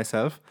 peace on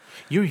myself.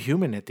 You're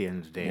human at the end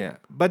of the day. Yeah,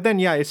 but then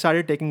it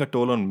started taking a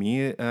toll on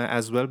me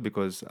as well,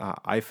 because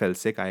I fell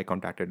sick. I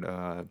contracted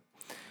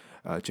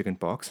chicken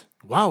pox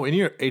Wow, in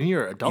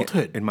your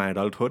adulthood. in my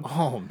adulthood.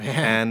 Oh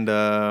man. And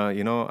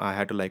I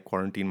had to like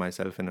quarantine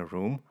myself in a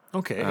room.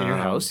 Okay, in your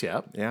house,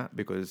 yeah. Yeah,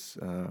 because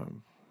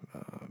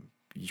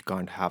you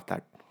can't have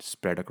that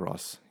spread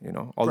across.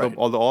 Although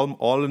Right.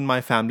 all in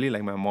my family,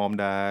 like my mom,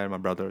 dad, my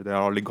brother, they're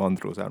already gone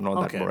through, so I'm not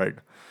Okay. that worried.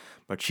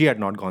 But she had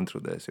not gone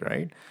through this,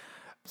 right?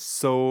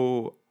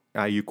 So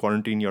you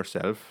quarantine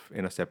yourself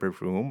in a separate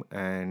room,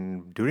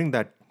 and during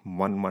that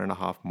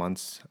 1.5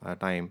 months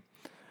time,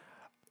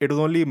 it was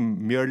only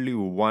merely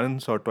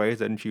once or twice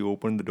that she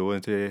opened the door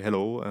and said,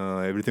 "Hello,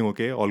 everything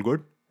okay? All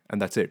good?"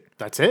 And that's it.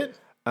 That's it?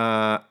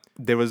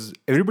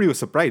 Everybody was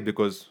surprised,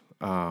 because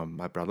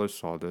my brother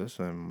saw this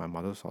and my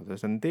mother saw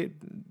this, and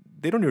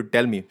they don't even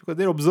tell me, because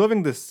they're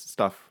observing this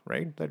stuff,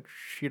 right? That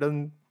she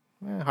doesn't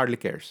hardly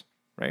cares,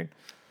 right?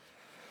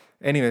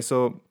 Anyway,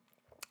 so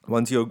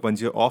once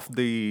you're off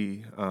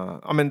the,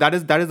 that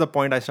is the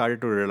point I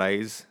started to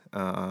realize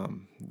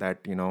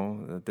that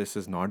this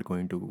is not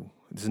going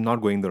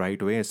the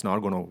right way. It's not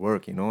going to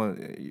work.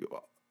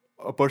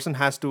 A person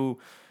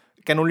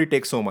can only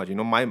take so much.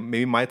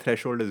 Maybe my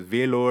threshold is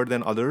way lower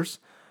than others,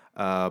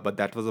 but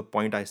that was the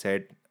point I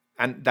said,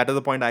 and that is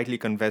the point I actually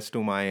confessed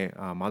to my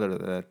mother,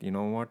 that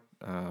what,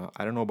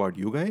 I don't know about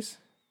you guys,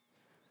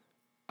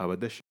 but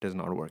this shit is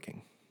not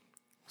working.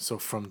 So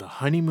from the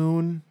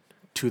honeymoon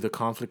to the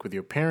conflict with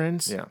your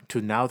parents, Yeah.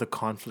 to now the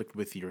conflict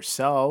with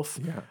yourself,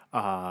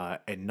 Yeah.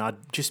 and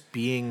not just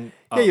being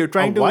You're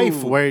trying a to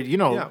wife where,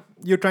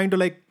 you're trying to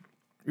like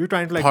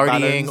partying,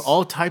 balance.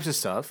 all types of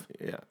stuff.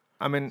 Yeah,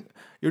 I mean,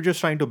 you're just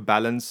trying to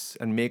balance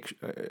and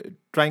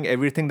trying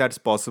everything that's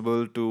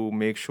possible to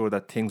make sure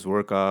that things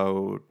work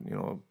out,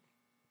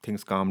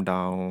 things calm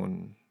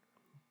down,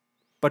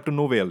 but to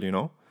no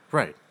avail,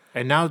 Right.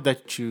 And now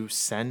that you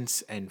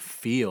sense and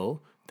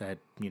feel that,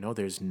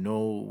 there's no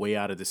way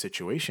out of the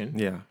situation,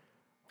 Yeah.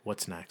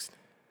 what's next?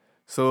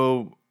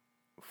 So,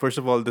 first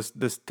of all,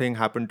 this thing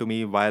happened to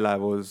me while I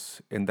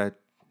was in that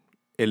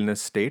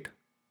illness state.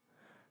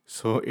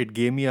 So it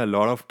gave me a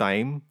lot of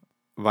time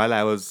while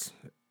I was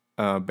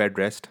bed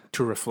rest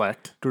To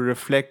reflect. to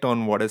reflect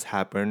on what has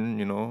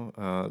happened.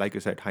 Like you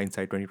said,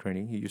 hindsight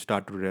 2020. You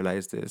start to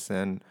realize this,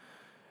 and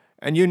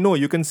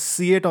you can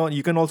see it on.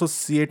 You can also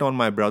see it on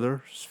my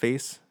brother's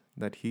face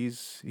that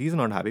he's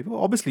not happy.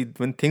 Well, obviously,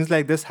 when things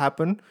like this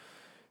happen,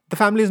 the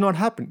family is not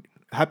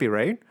happy,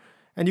 right?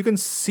 And you can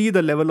see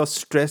the level of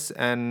stress,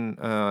 and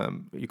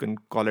you can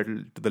call it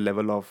to the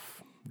level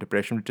of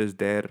depression which is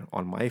there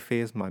on my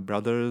face. My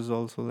brothers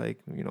also,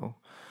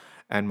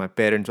 and my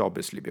parents,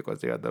 obviously,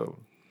 because they are the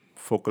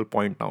focal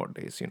point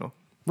nowadays.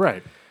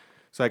 Right.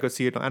 So I could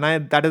see it,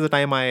 and that is the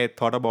time I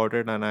thought about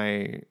it, and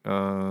I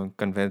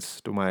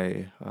convinced to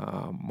my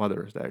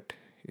mother that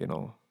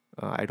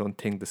I don't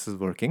think this is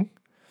working,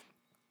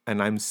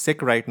 and I'm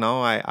sick right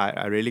now.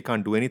 I really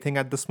can't do anything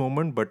at this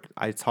moment, but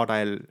I thought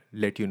I'll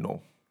let you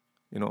know.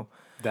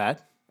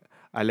 That?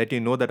 I let you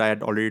know that I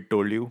had already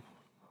told you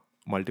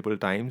multiple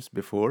times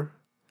before,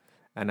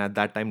 and at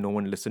that time no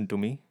one listened to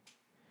me.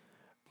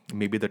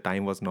 Maybe the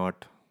time was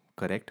not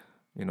correct,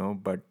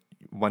 but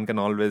one can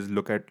always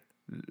look at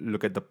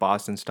the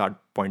past and start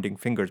pointing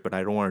fingers, but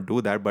I don't want to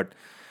do that. But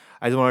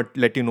I just want to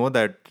let you know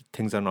that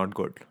things are not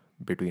good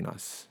between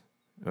us,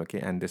 okay,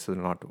 and this will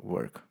not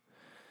work.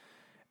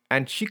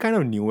 And she kind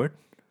of knew it.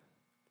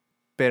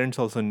 Parents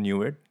also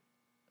knew it,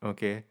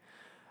 okay.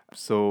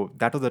 So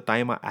that was the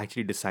time I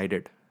actually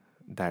decided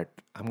that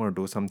I'm going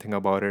to do something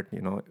about it,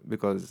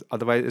 because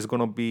otherwise it's going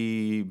to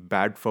be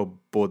bad for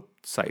both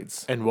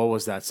sides. And what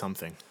was that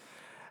something?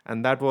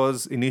 And that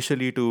was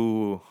initially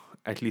to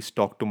at least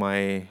talk to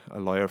my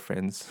lawyer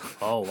friends.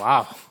 Oh,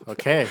 wow.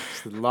 Okay.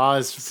 So the law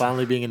is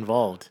finally being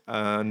involved.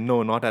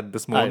 No, not at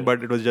this moment,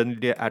 but it was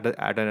generally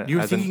You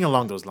were thinking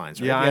along those lines,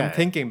 right? Yeah, I'm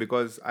thinking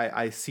because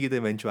I see the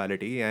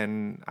eventuality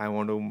and I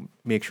want to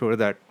make sure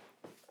that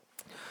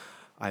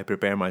I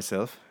prepare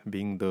myself.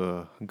 Being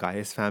the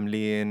Gaius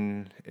family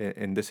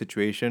in this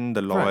situation,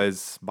 the law Right.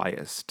 is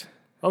biased.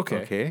 Okay.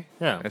 Okay.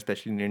 Yeah.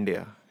 Especially in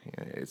India,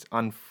 it's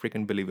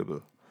unfreaking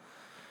believable.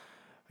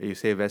 You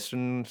say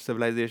Western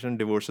civilization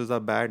divorces are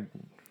bad.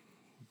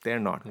 They're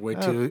not. Wait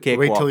till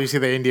Cakewalk. you see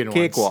the Indian ones.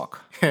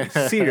 Cakewalk.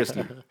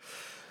 Seriously.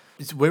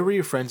 Where were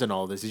your friends in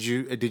all this?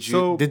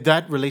 So- did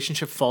that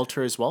relationship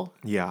falter as well?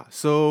 Yeah.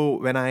 So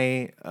when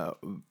I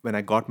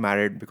got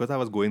married, because I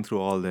was going through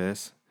all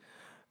this,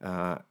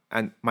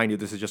 and mind you,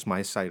 this is just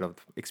my side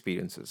of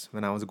experiences.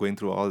 When I was going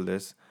through all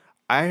this,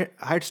 I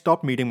had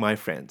stopped meeting my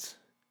friends,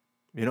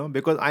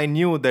 because I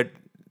knew that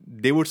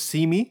they would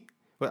see me,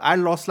 but I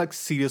lost like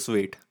serious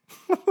weight.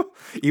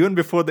 Even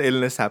before the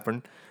illness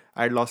happened,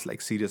 I lost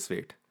like serious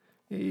weight.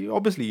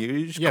 Obviously,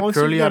 you're just Yeah,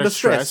 constantly purely out under of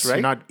stress, right?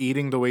 You're not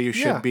eating the way you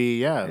should be.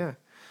 Yeah. Yeah.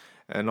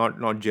 And not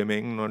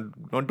gymming,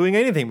 not doing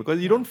anything because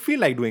you don't feel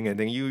like doing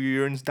anything.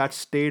 You're in that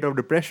state of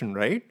depression,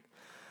 right?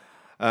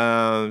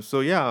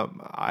 So yeah,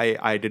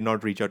 I did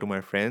not reach out to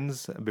my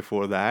friends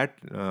before that.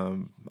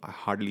 I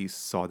hardly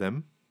saw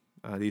them.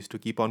 They used to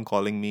keep on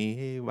calling me,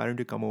 hey, why don't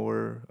you come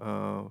over,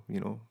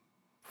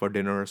 for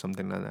dinner or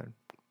something like that.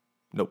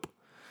 Nope.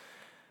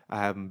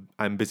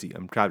 I'm busy.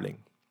 I'm traveling.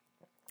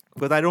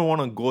 Because I don't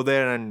want to go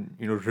there and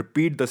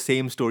repeat the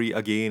same story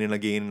again and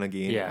again and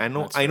again. Yeah,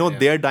 that's I know fair, yeah.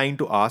 they're dying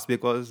to ask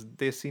because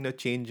they've seen a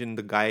change in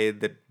the guy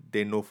that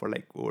they know for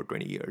like over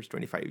 20 years,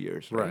 25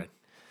 years, right? Right.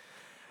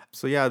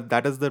 So yeah,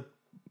 that is the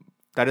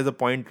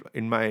point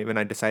in when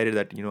I decided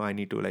that I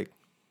need to like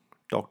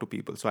talk to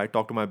people. So I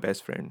talked to my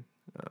best friend,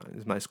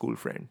 is my school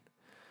friend,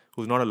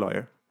 who's not a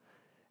lawyer,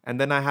 and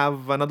then I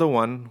have another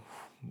one,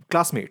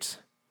 classmates.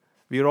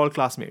 We are all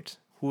classmates.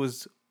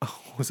 Who's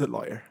a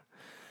lawyer,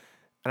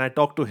 and I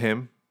talked to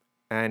him,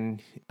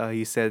 and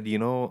he said,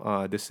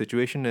 this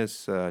situation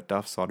is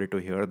tough. Sorry to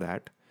hear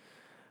that,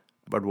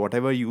 but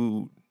whatever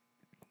you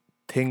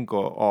think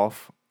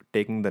of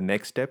taking the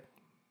next step,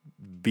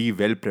 be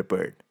well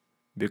prepared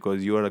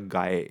because you're a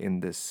guy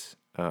in this.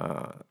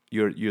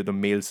 You're the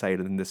male side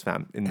in this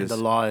And the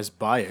law is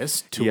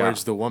biased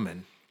towards the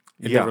woman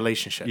in the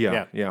relationship.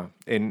 Yeah.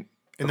 In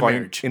the according-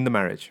 marriage. In the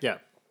marriage. Yeah.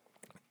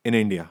 In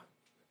India.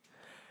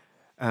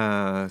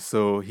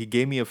 So he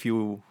gave me a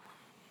few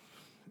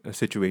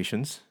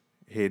situations.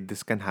 Hey,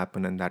 this can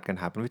happen and that can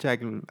happen, which I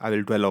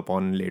will dwell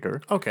upon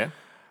later. Okay.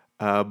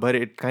 But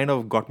it kind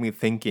of got me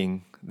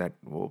thinking that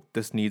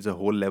this needs a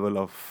whole level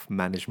of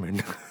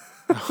management.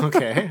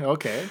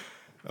 Okay.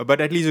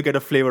 But at least you get a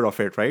flavor of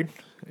it, right?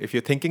 If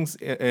you're thinking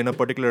in a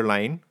particular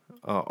line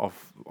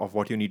of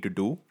what you need to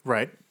do,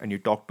 Right. and you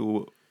talk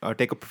to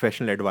take a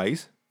professional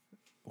advice,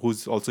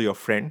 who's also your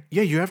friend.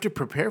 Yeah, you have to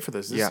prepare for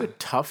this. This is Yeah. a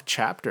tough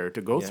chapter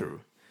to go Yeah.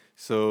 through.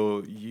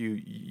 So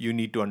you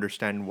need to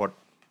understand what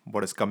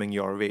is coming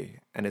your way,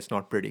 and it's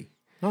not pretty.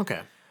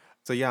 Okay.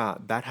 So yeah,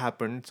 that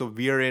happened. So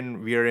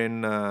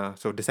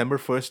so December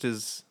 1st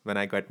is when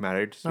I got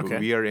married. So Okay.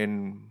 we are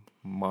in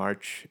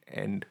March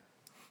end.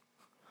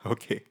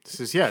 Okay.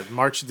 This is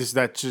March.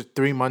 That's just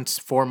 3 months,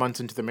 4 months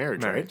into the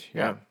marriage, right?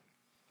 Yeah.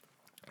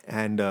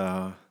 And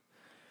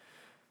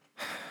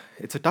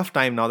it's a tough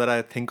time now that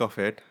I think of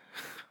it.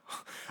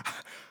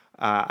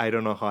 I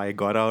don't know how I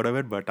got out of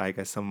it, but I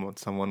guess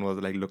someone was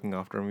like looking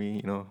after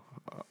me,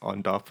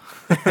 on top.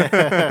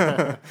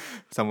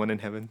 Someone in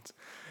heavens,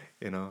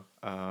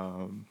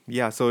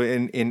 Yeah. So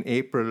in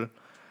April,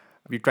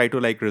 we try to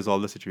like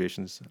resolve the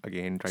situations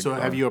again. So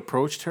have you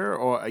approached her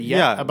or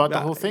Yeah, about the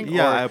yeah, whole thing?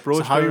 yeah, Or, I approached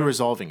so how are you her.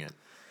 resolving it?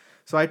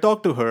 So I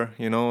talked to her,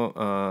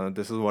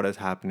 this is what is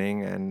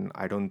happening, and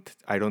I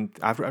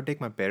have to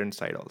take my parents'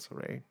 side also,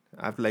 right?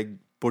 I have to like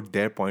put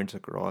their points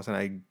across, and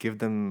I give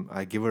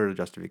her a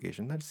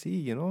justification that,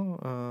 see,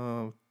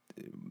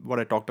 what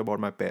I talked about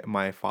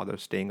my father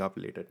staying up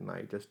late at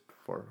night just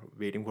for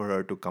waiting for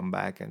her to come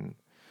back and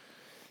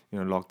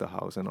lock the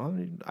house and all.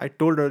 I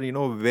told her,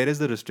 where is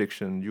the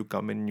restriction? You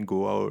come in, you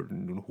go out.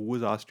 And who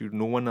has asked you?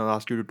 No one has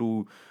asked you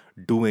to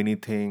do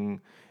anything.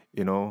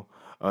 You know,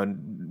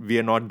 we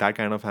are not that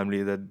kind of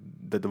family that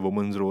the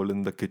woman's role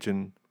in the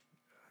kitchen.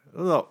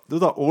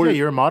 Those are old. Yeah,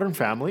 you're a modern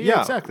family. Yeah,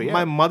 exactly. Yeah.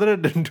 My mother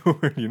didn't do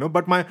it,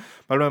 but my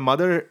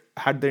mother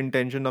had the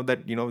intention of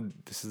that.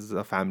 This is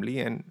a family,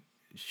 and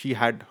she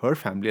had her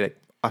family, like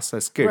us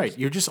as kids. Right.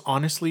 You're just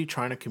honestly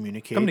trying to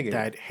communicate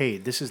that, hey,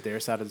 this is their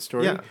side of the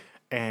story. Yeah.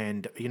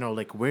 And,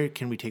 like, where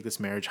can we take this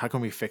marriage? How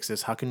can we fix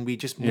this? How can we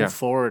just move Yeah.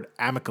 forward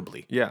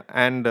amicably? Yeah,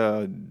 and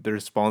the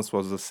response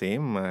was the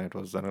same. It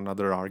was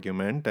another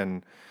argument,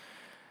 and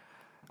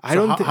I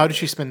So don't. how did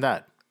she spin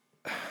that?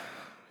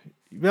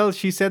 Well,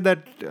 she said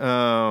that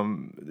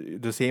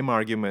the same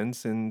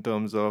arguments in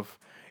terms of,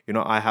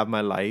 I have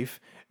my life,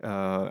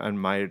 and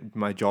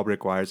my job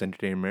requires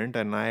entertainment,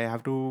 and I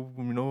have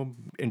to,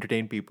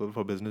 entertain people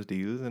for business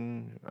deals,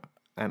 and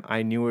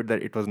I knew it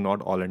that it was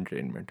not all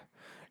entertainment.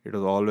 It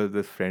was always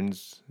with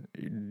friends.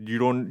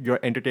 Your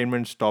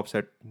entertainment stops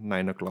at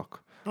 9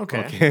 o'clock.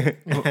 Okay.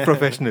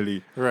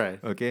 Professionally. Right.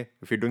 Okay.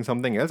 If you're doing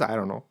something else, I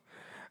don't know.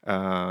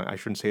 I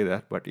shouldn't say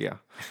that, but yeah.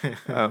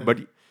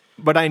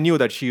 But I knew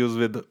that she was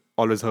with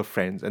always her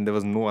friends, and there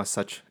was no as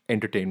such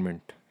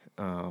entertainment,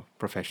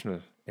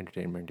 professional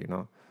entertainment,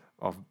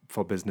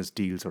 for business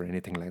deals or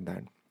anything like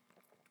that.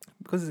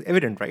 Because it's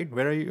evident, right?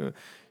 Where are you?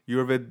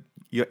 You're with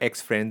your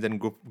ex friends and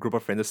group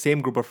of friends, the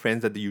same group of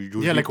friends that you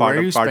usually Yeah, like part where are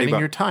of you party spending bar-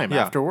 your time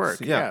Yeah. after work?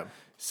 Yeah.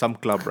 Some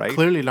club, right?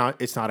 Clearly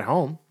not. It's not at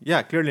home.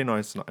 Yeah, clearly no,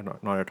 it's not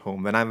at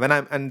home. When I'm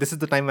and this is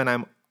the time when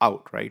I'm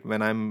out, right?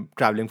 When I'm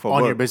traveling for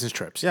On work. your business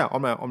trips. Yeah,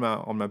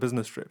 on my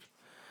business trips.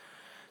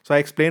 So I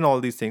explained all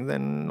these things,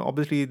 and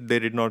obviously they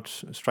did not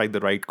strike the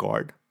right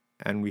chord.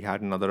 And we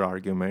had another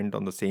argument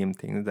on the same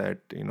thing that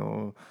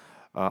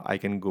I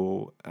can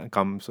go and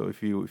come. So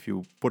if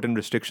you put in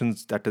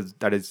restrictions, that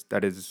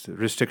is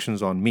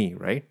restrictions on me,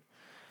 right?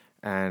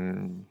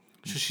 And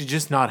So she's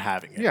just not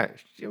having it. yeah,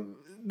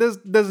 there's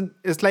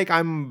it's like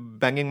I'm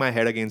banging my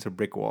head against a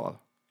brick wall.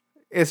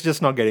 It's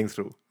just not getting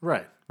through,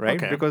 Right. right?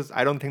 Okay. Because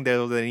I don't think there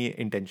was any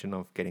intention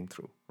of getting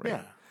through, right?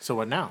 Yeah. So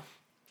what now?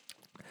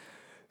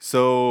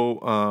 So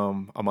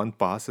a month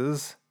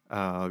passes.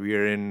 We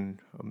are in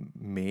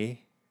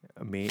May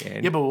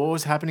end. Yeah, but what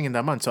was happening in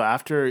that month? So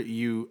after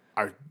you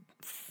are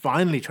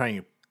finally trying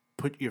to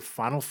put your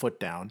final foot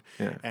down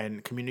Yeah.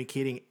 and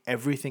communicating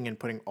everything and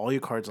putting all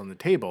your cards on the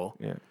table,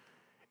 Yeah.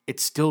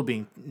 it's still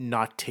being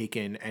not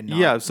taken and not,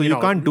 Yeah, so you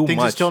can't do things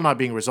are much. still not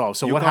being resolved.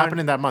 So You what can't- happened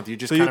in that month? You're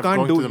just So kind you of can't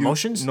going do through the you-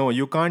 motions? No,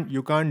 you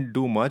can't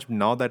do much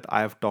now that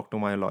I have talked to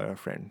my lawyer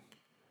friend.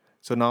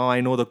 So now I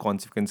know the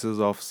consequences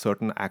of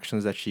certain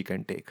actions that she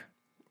can take.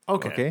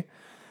 Okay.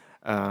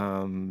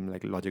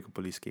 Like a logical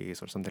police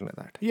case or something like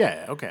that.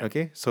 Yeah, okay.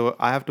 Okay, so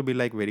I have to be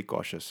like very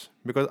cautious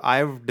because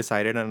I've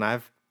decided and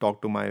I've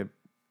talked to my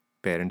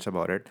parents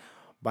about it.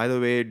 By the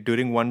way,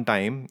 during one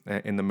time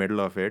in the middle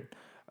of it,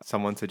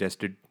 someone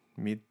suggested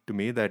to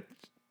me that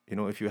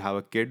if you have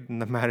a kid in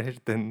the marriage,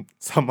 then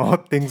somehow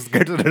things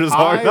get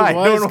resolved. I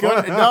was don't know.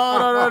 gonna,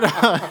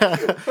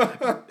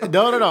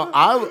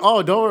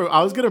 no. Don't worry.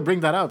 I was gonna bring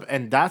that up,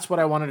 and that's what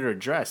I wanted to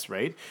address.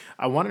 Right?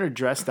 I wanted to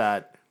address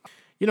that.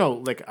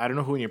 Like I don't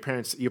know who your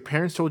parents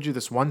told you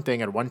this one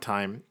thing at one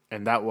time,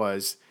 and that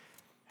was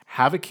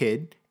have a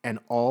kid, and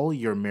all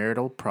your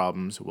marital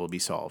problems will be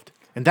solved.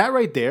 And that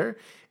right there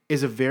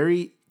is a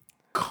very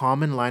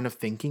common line of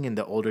thinking in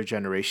the older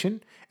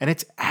generation, and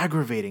it's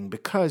aggravating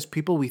because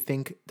people we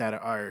think that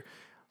are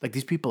like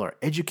these people are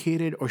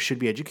educated or should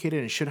be educated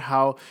and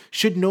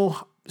should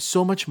know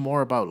so much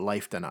more about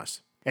life than us,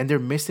 and they're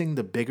missing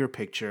the bigger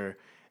picture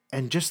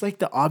And just like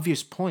the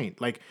obvious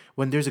point, like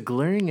when there's a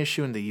glaring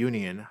issue in the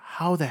union,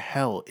 how the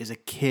hell is a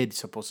kid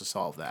supposed to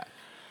solve that?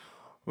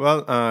 Well,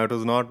 it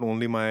was not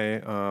only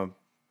my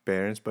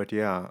parents, but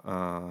yeah,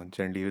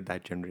 generally with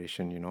that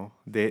generation,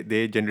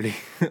 they generally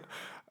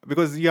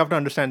because you have to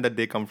understand that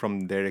they come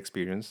from their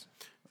experience.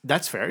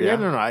 That's fair. Yeah, Yeah.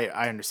 no, no,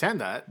 I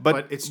understand that.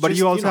 But It's but just,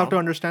 you also have to know,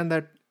 understand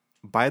that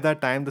by that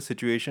time the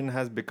situation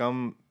has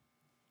become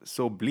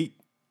so bleak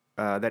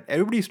that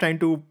everybody's trying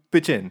to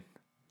pitch in.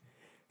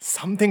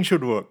 Something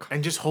should work.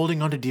 and just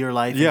holding on to dear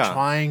life and Yeah.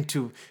 trying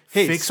to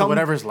Hey, fix some-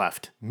 whatever's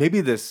left.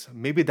 Maybe this,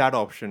 maybe that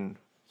option.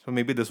 So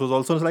maybe this was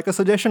also like a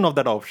suggestion of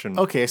that option.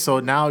 Okay, so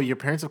now your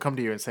parents have come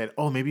to you and said,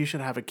 "Oh, maybe you should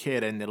have a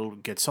kid and it'll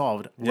get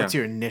solved." What's Yeah.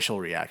 your initial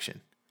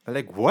reaction? I'm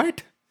like,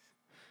 what?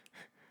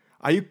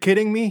 Are you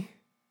kidding me?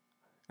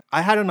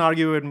 I had an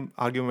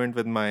argument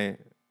with my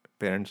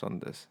parents on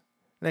this.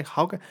 Like,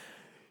 how can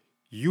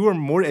you are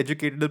more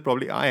educated than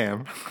probably I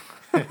am?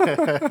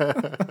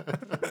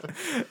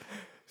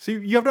 So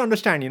you have to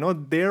understand,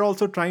 they're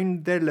also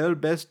trying their level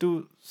best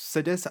to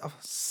suggest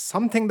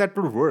something that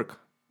will work,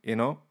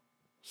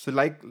 So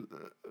like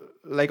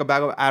a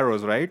bag of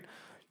arrows, right?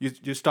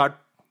 You start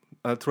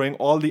throwing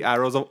all the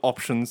arrows of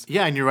options.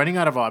 Yeah, and you're running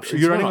out of options.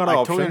 You're running out of I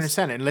options. totally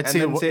understand it. And let's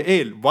and say, then say,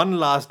 hey, one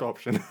last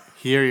option.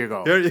 here you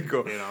go. Here you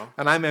go. You know?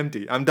 And I'm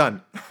empty. I'm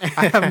done.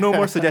 I have no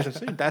more suggestions.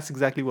 See, that's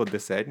exactly what they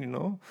said,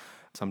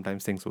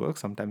 Sometimes things work,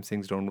 sometimes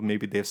things don't.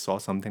 Maybe they saw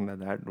something like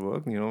that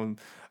work,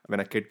 when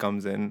a kid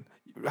comes in.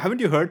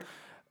 Haven't you heard,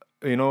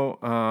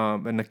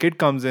 when a kid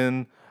comes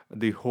in,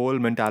 the whole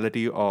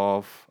mentality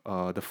of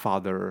the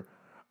father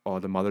or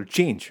the mother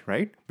change,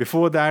 right?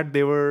 Before that,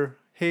 they were,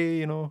 hey,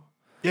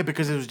 Yeah,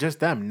 because it was just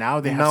them. Now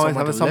they have Now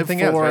someone it's to live something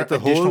for. else, right? The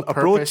whole additional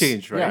approach purpose.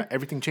 changed, right? Yeah,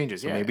 everything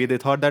changes. Yeah. Maybe they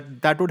thought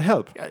that would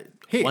help.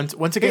 Hey, Once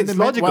again, it's they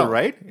meant logical, well.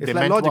 right? They It's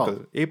like meant logical.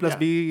 well. A plus Yeah.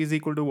 B is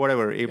equal to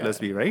whatever A plus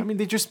B, right? I mean,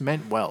 they just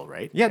meant well,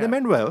 right? Yeah, they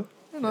meant well.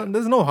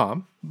 There's no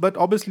harm. But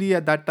obviously,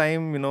 at that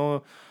time,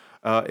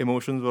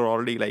 emotions were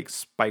already like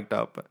spiked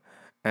up,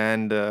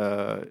 and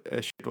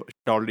shit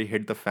already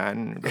hit the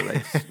fan. It was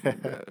like,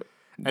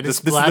 And it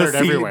splattered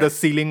everywhere. The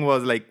ceiling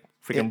was like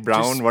freaking It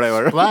brown, just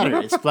whatever.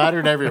 Splattered. It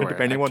splattered everywhere.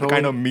 Depending I on the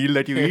kind of meal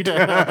that you eat.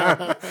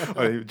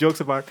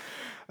 Jokes apart.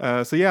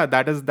 So yeah,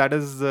 that is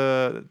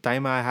the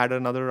time I had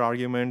another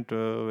argument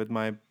with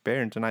my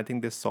parents, and I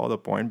think they saw the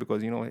point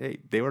because hey,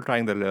 they were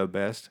trying their level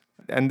best,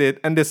 and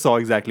they saw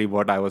exactly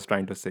what I was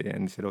trying to say,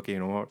 and said, okay, you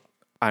know what,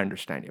 I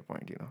understand your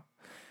point,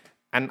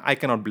 and I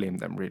cannot blame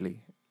them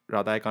really.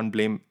 Rather, I can't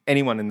blame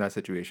anyone in that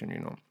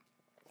situation.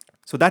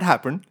 So that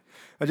happened.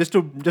 Just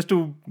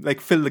to like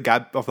fill the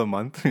gap of the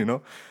month,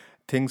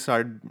 things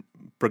started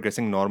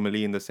progressing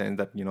normally in the sense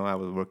that I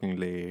was working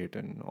late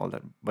and all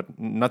that, but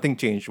nothing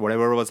changed.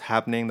 Whatever was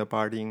happening, the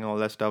partying, all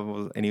that stuff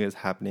was anyways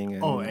happening.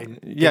 And and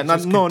yeah, it no,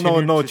 just no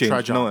continued to change.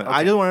 trudge No, on.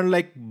 I just want to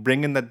like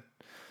bring in that.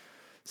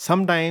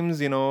 Sometimes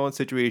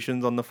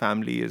situations on the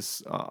family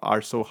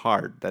are so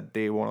hard that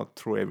they want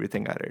to throw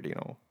everything at it.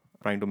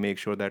 Trying to make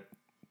sure that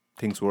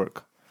things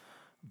work,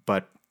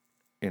 but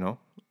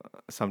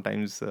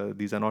sometimes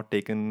these are not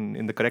taken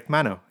in the correct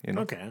manner.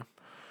 Okay.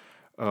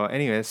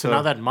 Anyway, So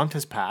now that month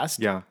has passed,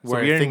 Yeah. So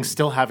where we're things in-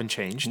 still haven't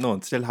changed. no,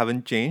 it still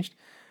haven't changed.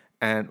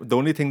 And the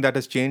only thing that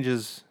has changed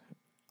is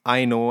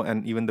I know,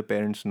 and even the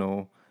parents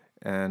know,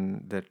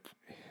 and that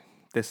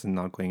this is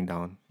not going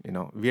down.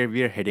 We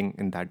are heading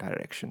in that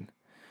direction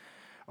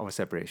of a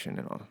separation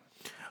and all.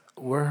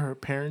 Were her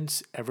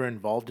parents ever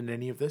involved in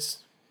any of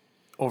this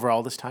over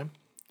all this time?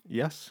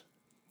 Yes,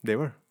 they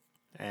were,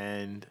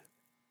 And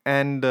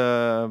and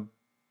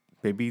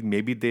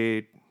maybe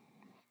they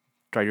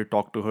try to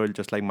talk to her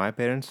just like my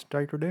parents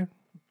tried today.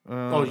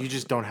 you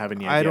just don't have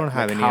any idea. I don't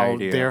have any how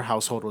idea. their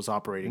household was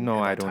operating. No,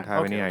 at I that don't time.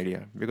 have Okay, any okay.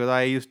 idea because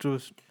I used to.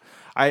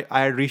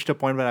 I reached a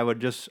point where I would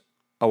just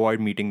avoid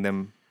meeting them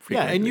Yeah,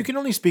 frequently. and you can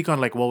only speak on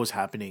like what was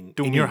happening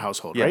in me. your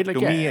household, Yeah, right? Like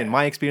to me and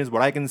my experience,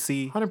 what I can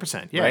see.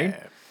 100%. Yeah. Right?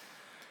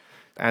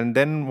 And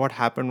then what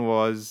happened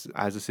was,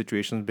 as the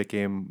situations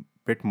became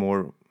a bit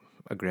more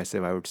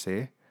aggressive, I would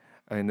say.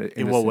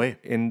 In what way?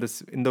 In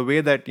the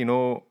way that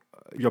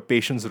your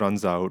patience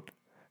runs out.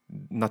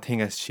 Nothing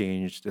has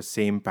changed. The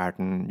same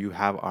pattern. You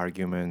have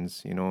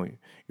arguments.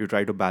 You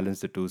try to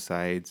balance the two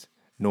sides.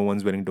 No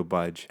one's willing to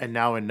budge. And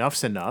now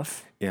enough's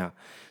enough. Yeah.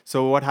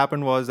 So what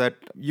happened was that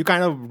you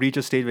kind of reach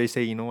a stage where you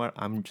say, you know what,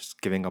 I'm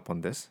just giving up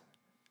on this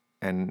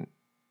and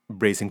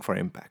bracing for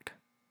impact.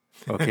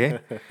 Okay.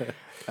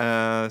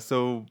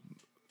 So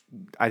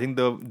I think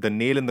the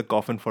nail in the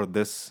coffin for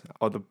this,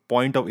 or the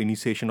point of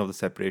initiation of the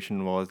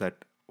separation, was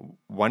that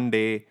one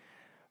day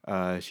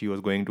she was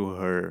going to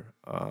her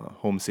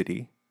home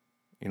city,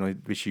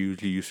 which she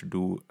usually used to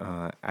do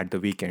at the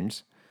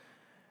weekends.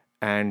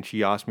 And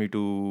she asked me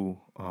to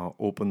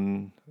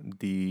open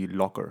the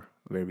locker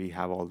where we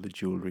have all the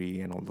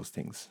jewelry and all those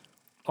things.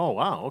 Oh,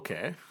 wow.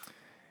 Okay.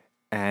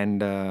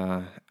 And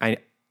I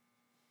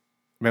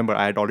remember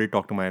I had already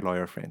talked to my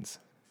lawyer friends,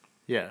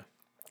 Yeah.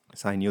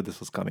 so I knew this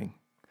was coming.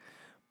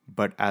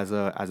 But as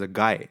a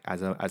guy,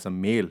 as a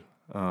male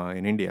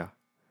in India,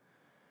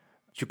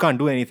 you can't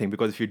do anything,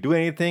 because if you do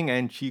anything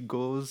and she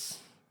goes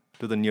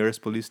to the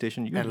nearest police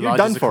station, And you're lodges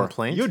done a for.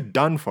 complaint? You're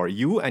done for.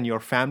 You and your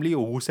family,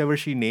 or whosoever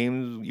she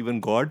names, even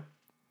God,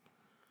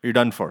 you're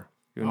done for.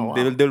 Oh, wow.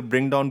 They'll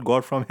bring down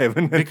God from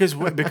heaven. Because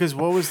what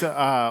was the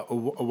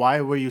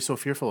why were you so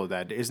fearful of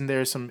that? Isn't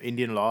there some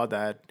Indian law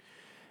that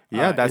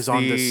Yeah, that's is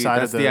on the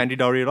side that's of the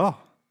anti-dowry law.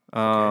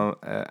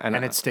 and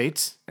it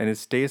states And it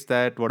states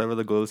that whatever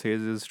the girl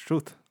says is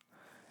truth.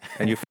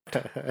 And you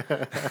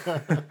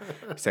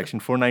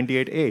Section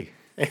 498A.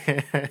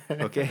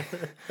 Okay.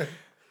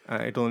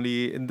 It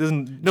only it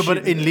doesn't. no,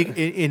 but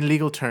in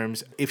legal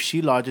terms, if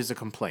she lodges a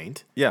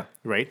complaint, Yeah.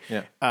 right?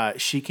 Yeah.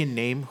 She can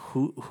name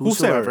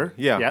whosoever.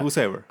 Yeah,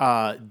 whosoever.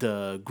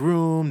 The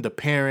groom, the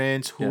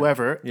parents,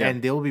 whoever, yeah.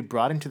 and they'll be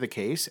brought into the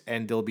case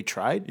and they'll be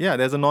tried Yeah,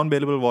 there's a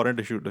non-bailable warrant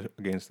issued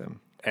against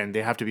them. and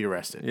they have to be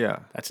arrested. Yeah.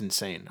 That's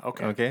insane.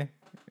 Okay. Okay.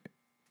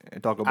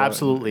 Talk about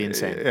Absolutely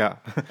insane. Yeah.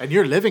 And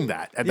you're living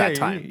that at that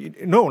time.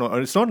 No,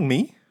 it's not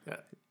me.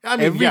 I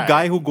mean, Every yeah,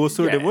 guy who goes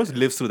through a yeah. divorce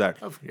lives through that.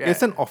 yeah.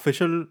 It's an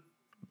official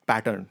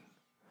pattern.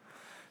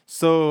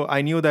 So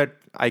I knew that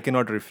I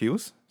cannot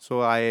refuse.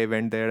 So I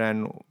went there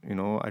and,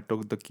 I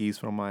took the keys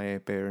from my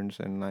parents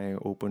and I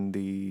opened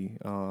the,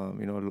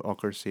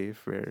 locker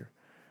safe where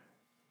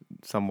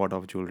somewhat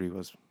of jewelry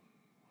was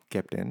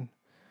kept in.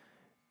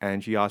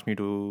 And she asked me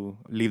to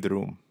leave the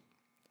room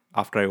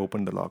after I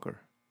opened the locker.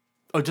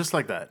 Oh, just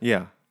like that.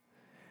 Yeah.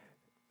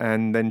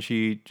 And then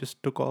she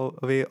just took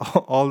away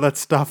all that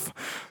stuff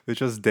which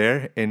was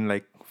there in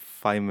like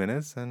 5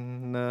 minutes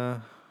and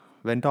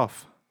went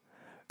off.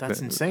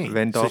 That's insane.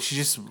 Went so off. she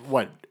just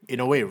in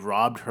a way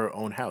robbed her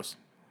own house.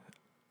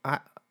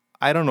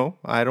 I don't know.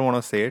 I don't want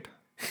to say it.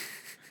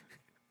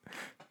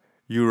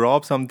 You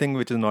rob something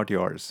which is not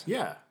yours.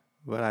 Yeah.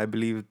 But I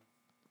believe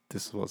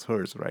this was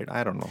hers, right?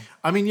 I don't know.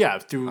 I mean, yeah,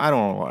 through I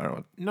don't know. I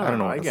don't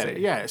know what I to get say.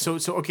 it. Yeah. So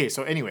okay.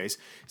 So anyways,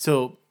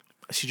 so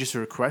she just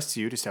requests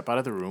you to step out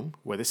of the room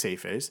where the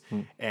safe is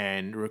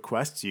and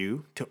requests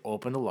you to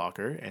open the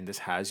locker, and this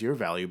has your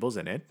valuables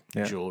in it,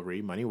 Yeah.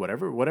 jewelry, money,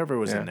 whatever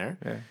was in there.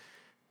 Yeah.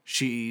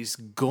 She's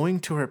going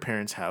to her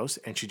parents' house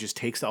and she just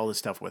takes all the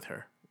stuff with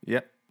her,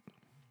 Yeah.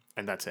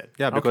 and that's it.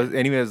 Yeah, Okay. because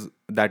anyways,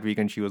 that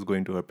weekend she was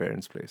going to her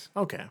parents' place.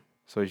 Okay.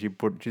 So she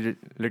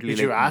literally Did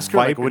you ask her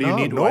like, wiped what do you it-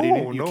 need? No, Why do you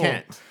need? You no.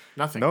 can't.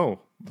 Nothing. No,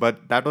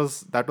 but that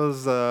was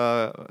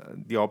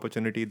the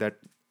opportunity that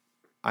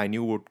I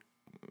knew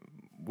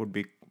would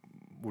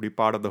be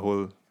part of the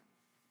whole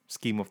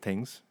scheme of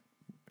things.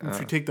 If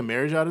you take the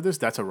marriage out of this,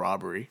 that's a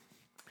robbery.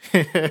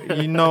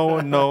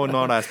 No,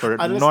 not as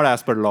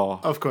per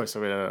law. Of course. I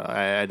mean,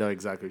 I know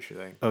exactly what you're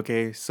saying.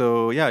 Okay,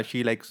 so yeah,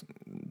 she like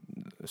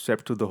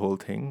swept through the whole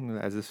thing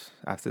as if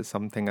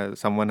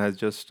someone has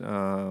just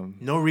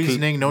No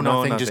reasoning, no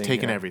nothing, just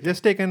taken yeah. everything.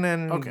 Just taken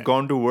and Okay.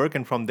 gone to work,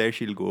 and from there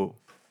she'll go.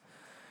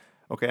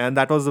 Okay, and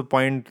that was the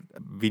point.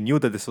 We knew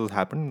that this was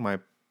happening. My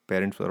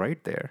parents were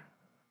right there,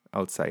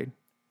 outside.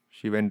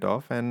 She went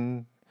off,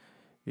 and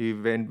we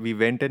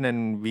went in,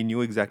 and we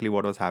knew exactly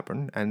what was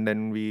happened. And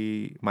then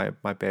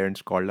my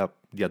parents called up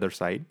the other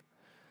side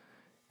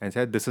and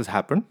said, "This has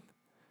happened.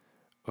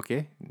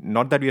 Okay,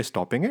 not that we are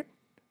stopping it.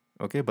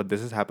 Okay, but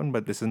this has happened,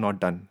 but this is not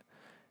done.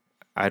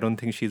 I don't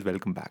think she's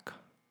welcome back."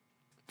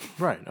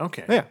 Right.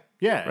 Okay. Yeah.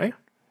 Yeah. Right?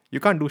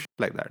 You can't do shit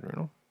like that,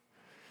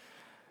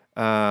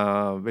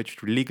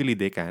 which legally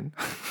they can.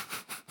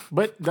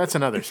 But that's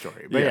another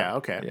story. But yeah,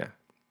 okay. Yeah.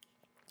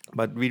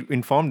 But we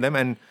informed them,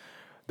 and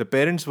the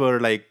parents were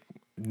like,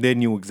 they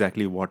knew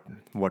exactly what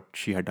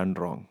she had done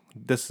wrong.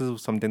 This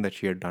is something that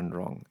she had done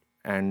wrong.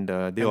 And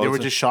they They were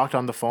just shocked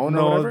on the phone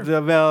or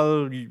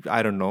whatever?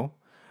 I don't know.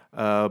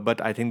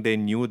 But I think they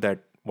knew that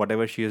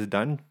whatever she has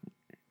done,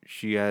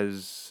 she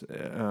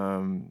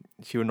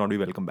would not be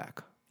welcome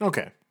back.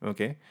 Okay.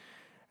 Okay.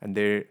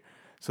 And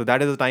so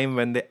that is the time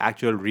when the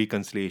actual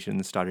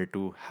reconciliation started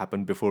to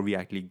happen before we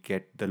actually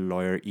get the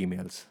lawyer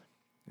emails.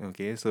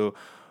 Okay. So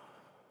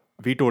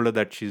we told her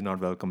that she's not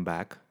welcome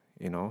back,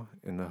 in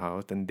the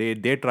house. And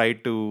they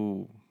tried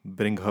to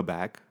bring her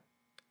back.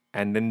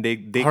 And then they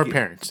Her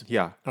parents.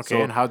 Yeah. Okay.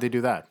 So, and how'd they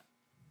do that?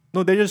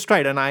 no, they just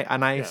tried. And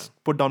I Yeah.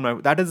 put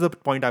down that is the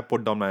point I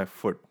put down my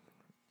foot.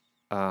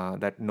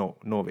 That no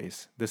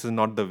ways. This is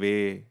not the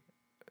way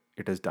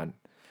it is done.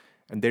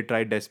 And they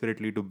tried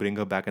desperately to bring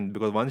her back, and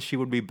because once she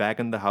would be back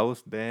in the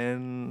house,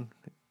 then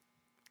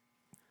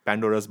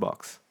Pandora's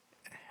box.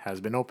 Has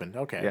been opened.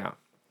 Okay. Yeah.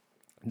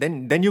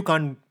 Then you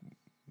can't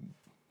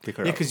pick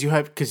her Yeah, up.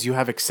 because you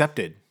have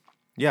accepted.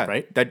 Yeah.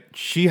 right? That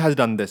she has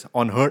done this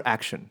on her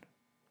action.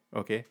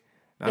 Okay.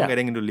 Now Yeah. I'm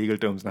getting into legal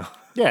terms now.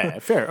 Yeah.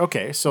 Fair.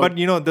 Okay. So. But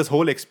this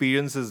whole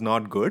experience is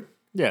not good.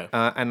 yeah.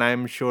 And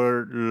I'm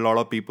sure a lot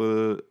of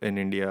people in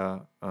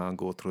India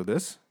go through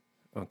this.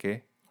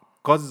 Okay.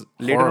 Because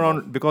later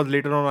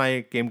on,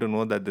 I came to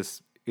know that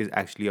this is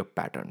actually a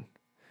pattern.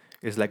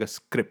 It's like a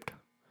script.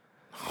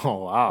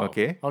 Oh wow.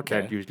 Okay.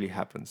 Okay. That usually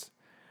happens.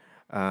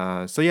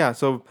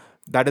 So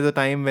that is the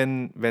time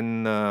when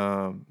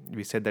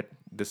we said that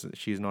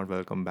she's not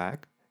welcome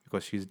back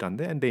because she's done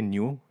that, and they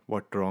knew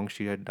what wrong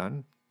she had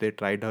done. They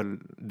tried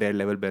their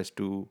level best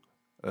to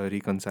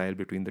reconcile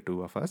between the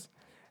two of us.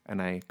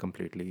 And I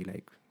completely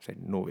like said,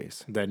 no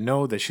ways. That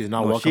she's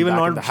not No, welcome she will back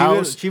in not. the She will.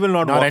 house. She will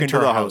not walk enter into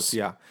our the house.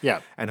 Yeah.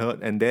 Yeah.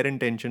 And their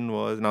intention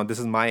was, now this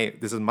is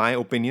my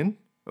opinion.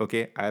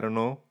 Okay, I don't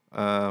know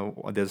on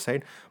the other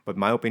side, but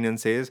my opinion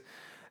says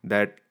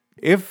that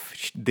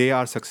if they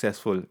are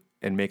successful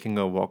in making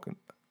her walk,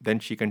 then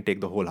she can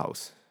take the whole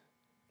house.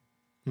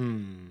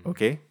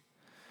 Okay,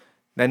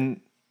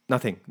 then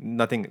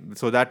nothing.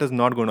 So that is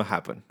not going to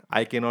happen.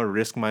 I cannot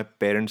risk my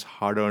parents'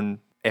 hard-earned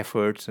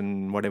efforts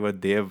and whatever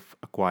they've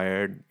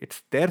acquired.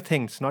 It's their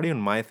thing. It's not even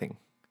my thing,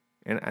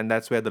 and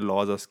that's where the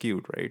laws are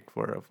skewed, right?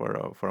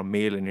 For a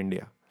male in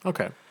India.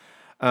 Okay.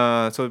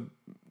 So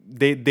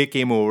they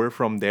came over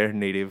from their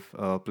native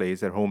place,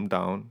 their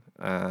hometown,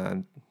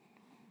 and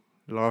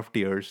a lot of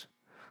tears.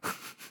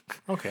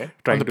 Okay.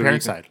 Trying On the to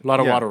parent side, a lot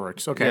of Yeah.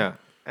 waterworks. Okay. Yeah,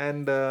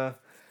 and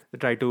they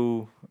try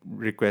to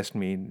request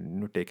me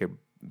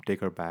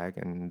take her back,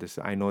 and this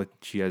I know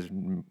she has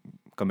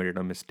committed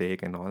a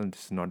mistake and all. And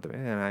this is not the way,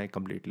 and I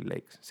completely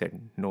like said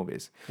no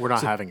ways. We're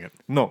not having it.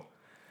 No.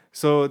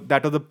 So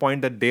that was the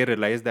point that they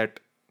realized that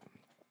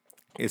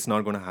it's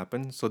not going to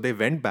happen. So they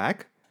went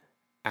back,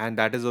 and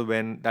that is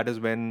when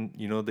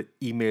the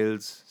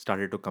emails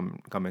started to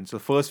come in. So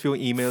the first few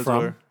emails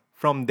From? were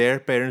from their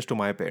parents to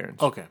my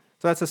parents. Okay.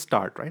 So that's a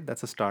start, right?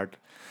 That's a start.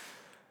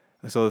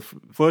 So the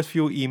first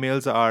few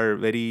emails are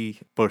very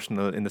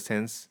personal in the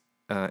sense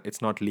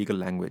it's not legal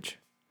language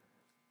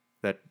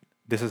that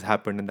this has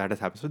happened and that has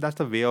happened. So that's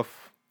the way of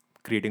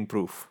creating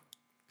proof.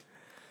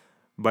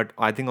 But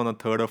I think on the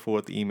third or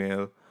fourth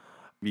email,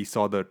 we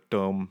saw the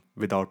term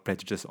without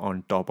prejudice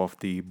on top of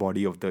the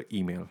body of the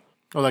email.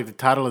 Oh, like the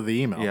title of the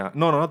email. Yeah,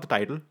 no, not the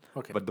title.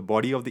 Okay. But the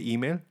body of the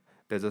email.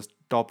 There's a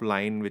top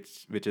line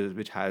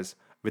which has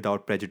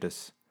without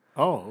prejudice.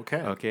 Oh,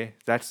 okay. Okay,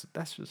 that's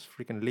just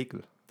freaking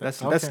legal.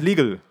 That's Okay.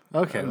 legal.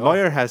 Okay, A well.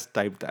 lawyer has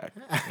typed that.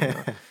 you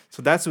know.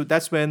 So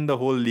that's when the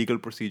whole legal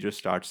procedure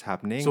starts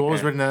happening. So what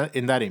was and- written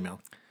in that email?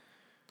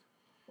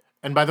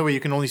 And by the way, you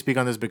can only speak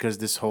on this because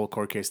this whole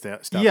court case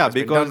stuff. Yeah, has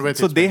been done because with,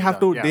 so it's they been have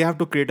done. to they have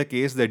to create a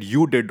case that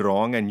you did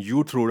wrong and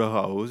you threw the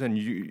house and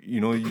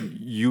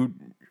you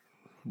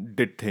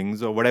did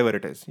things or whatever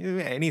it is,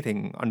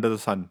 anything under the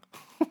sun.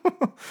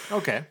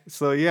 Okay.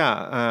 So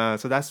yeah,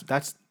 so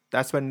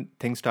that's when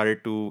things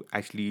started to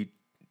actually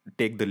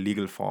take the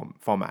legal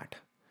format,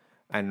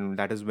 and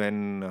that is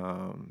when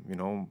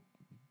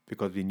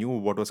because we knew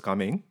what was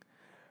coming,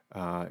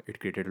 it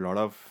created a lot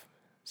of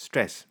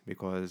stress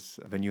because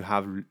when you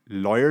have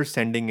lawyers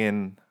sending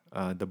in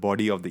the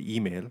body of the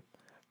email,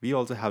 we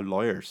also have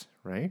lawyers,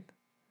 right?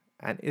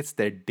 And it's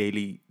their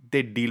daily.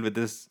 They deal with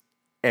this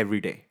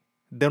every day.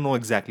 They know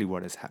exactly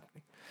what is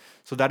happening.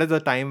 So that is the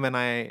time when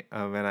I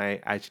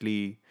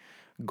actually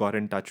got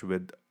in touch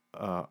with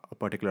a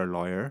particular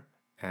lawyer,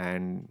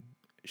 and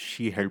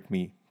she helped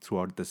me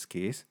throughout this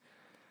case.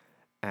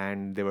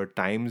 And there were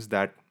times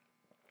that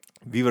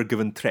we were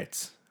given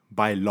threats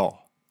by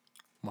law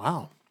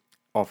Wow.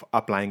 of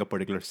applying a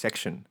particular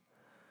section.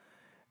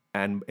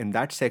 And in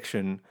that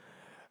section,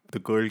 the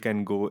girl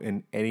can go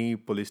in any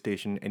police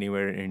station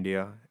anywhere in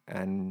India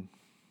and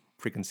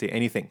freaking say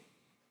anything.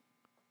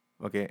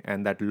 Okay,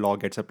 and that law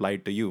gets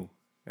applied to you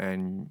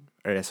and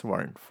arrest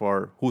warrant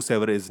for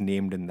whosoever is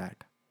named in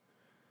that.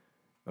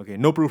 Okay,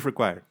 no proof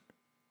required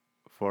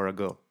for a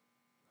girl.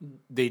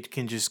 They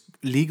can just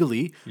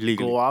legally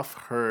go off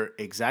her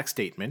exact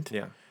statement.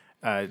 Yeah.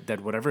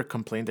 That whatever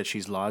complaint that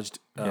she's lodged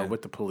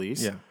with the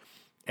police, Yeah.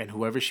 and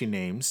whoever she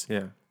names,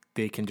 Yeah.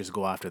 they can just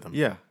go after them.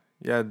 Yeah.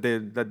 Yeah.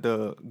 That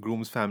the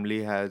groom's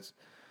family has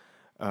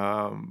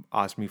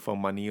asked me for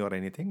money or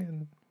anything,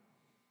 and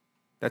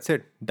that's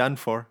it. Done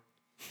for.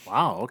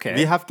 Wow. Okay.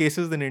 We have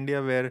cases in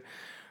India where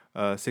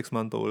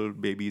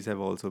 6-month-old babies have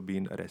also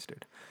been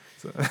arrested.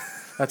 So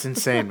That's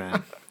insane,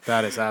 man.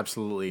 That is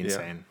absolutely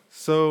insane.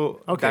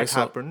 So Okay, that so-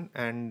 happened,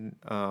 and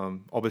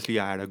obviously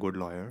I had a good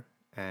lawyer,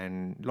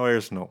 and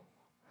lawyers know.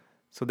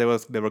 So there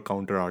were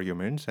counter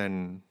arguments,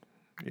 and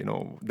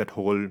that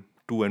whole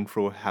to and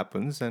fro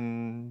happens,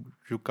 and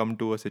you come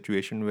to a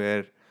situation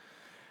where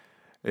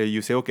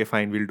you say, okay,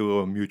 fine, we'll do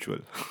a mutual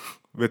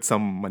with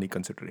some money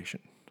consideration.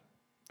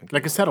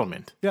 Like a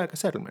settlement. Yeah, like a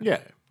settlement. Yeah.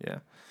 Yeah.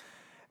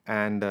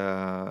 And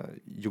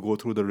you go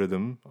through the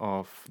rhythm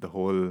of the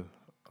whole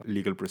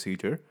legal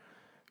procedure.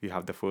 You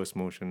have the first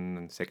motion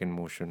and second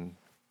motion,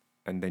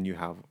 and then you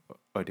have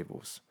a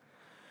divorce.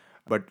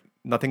 But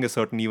nothing is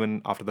certain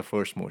even after the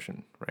first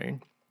motion, right?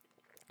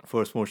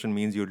 First motion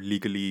means you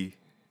legally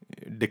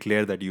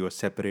declare that you are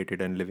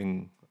separated and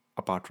living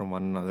apart from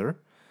one another.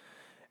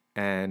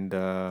 And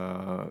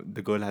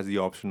the girl has the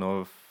option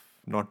of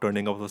not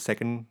turning up the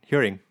second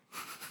hearing.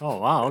 Oh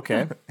wow.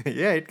 Okay.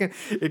 Yeah,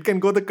 it can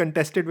go the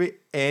contested way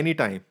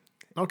anytime.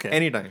 Okay.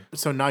 Anytime.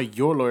 So now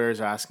your lawyers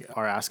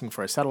are asking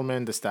for a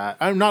settlement.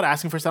 I'm not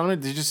asking for a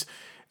settlement. They just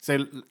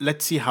say,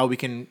 let's see how we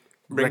can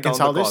Bring down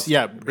reconcile the this. cost.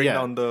 Yeah. Bring yeah.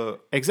 down the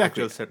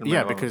Exactly. actual settlement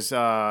Yeah, amount. because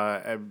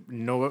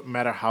no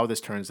matter how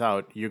this turns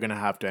out, you're gonna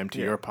have to empty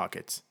your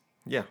pockets.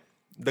 Yeah.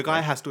 The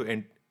guy has to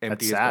That's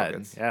empty his sad.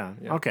 pockets. Yeah.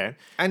 Okay.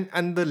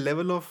 And the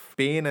level of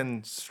pain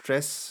and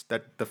stress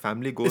that the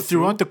family goes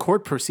Throughout through. the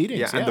court proceedings.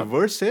 Yeah, and the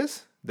verse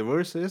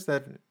is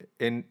that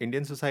in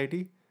Indian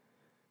society,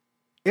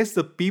 it's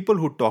the people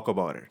who talk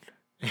about it.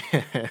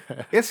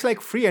 It's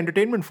like free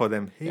entertainment for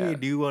them. Hey, Yeah.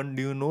 do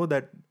you know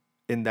that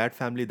in that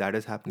family that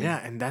is happening? Yeah,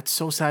 and that's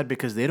so sad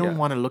because they don't Yeah.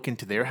 want to look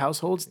into their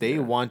households. They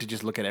want to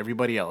just look at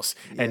everybody else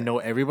and know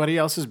everybody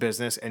else's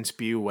business and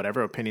spew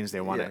whatever opinions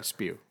they want Yeah. to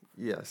spew.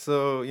 Yeah.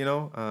 So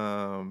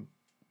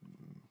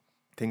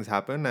things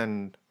happen,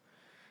 and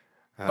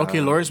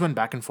Okay, lawyers went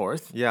back and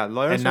forth. yeah,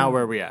 lawyers. And now went-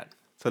 where are we at?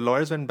 So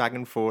lawyers went back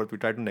and forth. We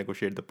tried to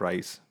negotiate the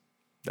price.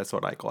 That's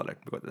what I call it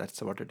because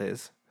that's what it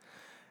is.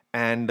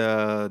 And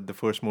the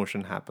first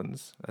motion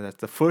happens. That's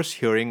the first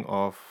hearing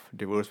of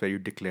divorce where you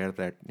declare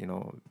that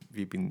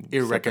we've been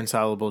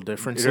Irreconcilable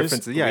differences.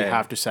 Differences, yeah, we yeah.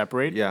 have to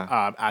separate.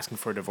 Yeah. Asking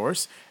for a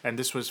divorce, and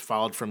this was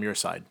filed from your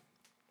side.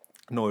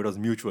 No, it was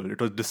mutual. It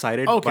was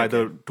decided Okay, by okay.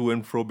 the to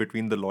and fro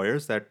between the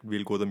lawyers that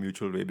we'll go the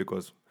mutual way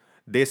because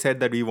they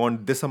said that we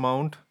want this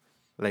amount,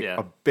 like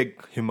Yeah. a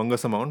big,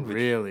 humongous amount.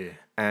 Really?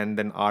 And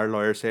then our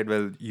lawyer said,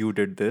 well, you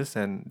did this,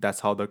 and that's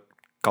how the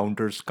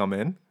counters come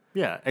in.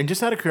 Yeah. And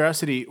just out of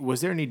curiosity,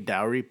 was there any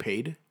dowry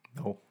paid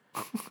No,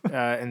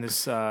 in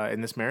this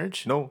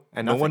marriage? no,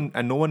 and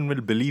no one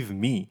will believe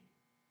me,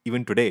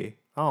 even today,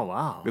 Oh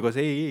wow. because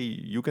hey,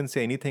 you can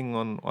say anything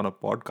on a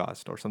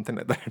podcast or something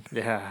like that.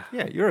 Yeah.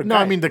 Yeah, you're a No,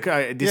 guy. I mean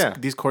these Yeah.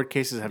 these court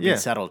cases have Yeah. been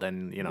settled,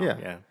 and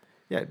Yeah.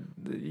 Yeah,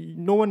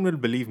 no one will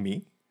believe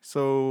me.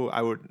 So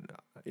I would,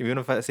 even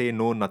if I say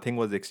no, nothing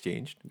was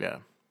exchanged. yeah.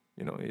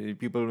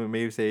 People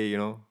may say,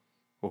 well,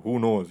 who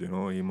knows?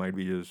 He might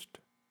be just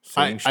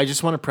saying. I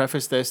just want to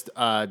preface this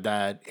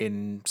that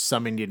in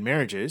some Indian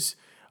marriages,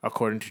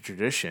 according to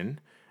tradition,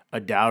 a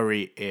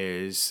dowry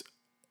is,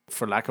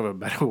 for lack of a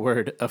better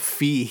word, a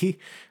fee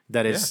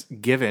that is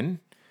given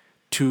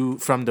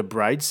from the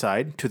bride's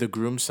side to the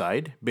groom's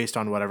side based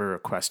on whatever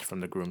request from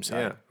the groom's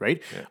side, Yeah.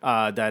 right?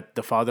 That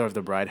the father of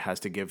the bride has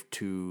to give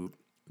to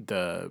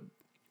the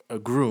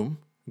groom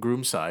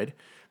side.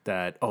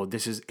 That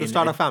this is To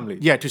start a family.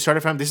 Yeah, to start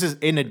a family. This is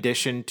in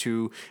addition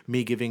to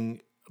me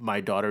giving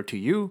my daughter to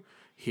you.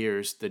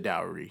 Here's the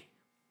dowry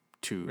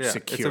to Yeah,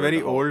 secure. it's a very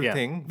the whole- old yeah.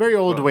 thing, Very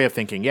old but- way of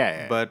thinking.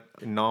 Yeah. But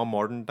in now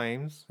modern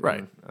times,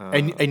 right.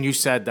 And you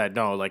said that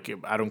no, like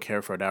I don't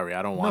care for a dowry.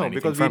 I don't want no,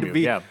 anything because from you.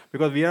 Yeah.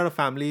 because we are a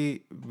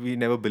family, we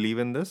never believe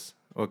in this.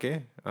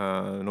 Okay,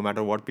 no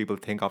matter what people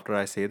think after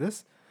I say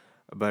this,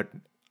 but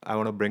I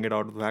want to bring it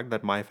out of the fact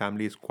that my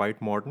family is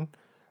quite modern.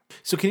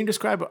 So can you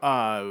describe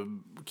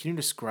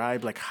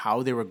like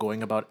how they were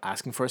going about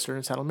asking for a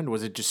certain settlement?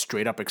 Was it just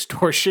straight up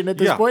extortion at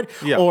this Yeah, point?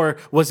 yeah. Or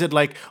was it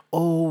like,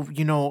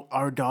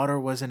 our daughter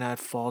wasn't at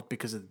fault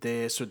because of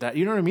this or that?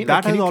 You know what I mean?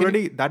 Like,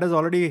 That has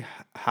already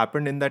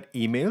happened in that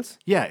emails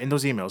yeah, in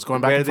those emails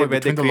going back where and they forth where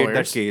they between the create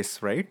lawyers. that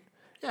case, right?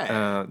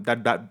 Yeah.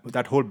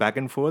 That whole back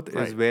and forth is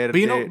Right. where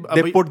But you they, know,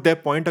 they but- put their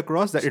point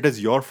across that it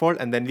is your fault,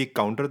 and then we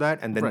counter that,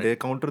 and then Right. they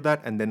counter that,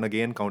 and then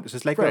again counter. It's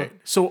just like Right.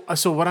 So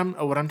what I'm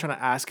trying to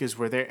ask is,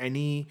 were there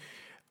any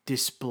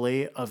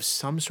display of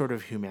some sort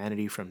of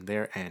humanity from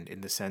their end in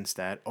the sense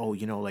that,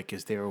 like,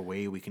 is there a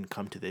way we can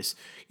come to this,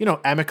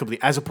 amicably,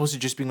 as opposed to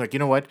just being like, you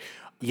know what,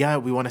 yeah,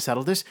 we want to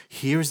settle this.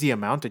 Here's the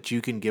amount that you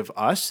can give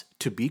us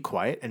to be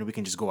quiet, and we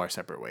can just go our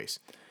separate ways.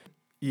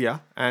 Yeah,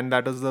 and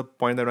that is the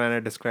point that when I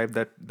described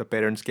that the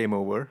parents came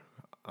over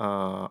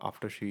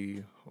after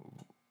she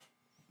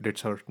did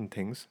certain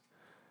things.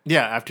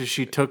 Yeah, after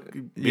she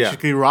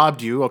basically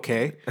robbed you,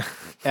 okay,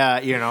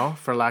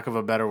 for lack of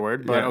a better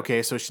word, but Yeah.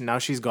 okay, so now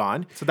she's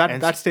gone. So that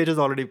And that stage is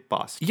already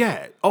passed.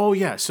 yeah, oh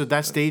yeah, so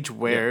that stage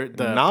where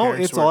the Now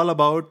parents it's were- all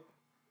about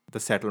the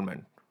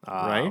settlement,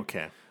 right?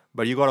 okay.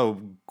 But you gotta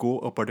go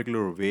a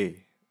particular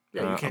way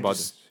Yeah, you can't about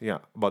just-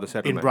 about the in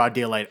settlement. broad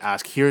daylight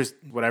ask, here's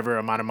whatever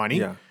amount of money.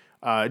 Yeah.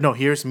 No,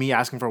 here's me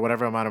asking for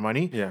whatever amount of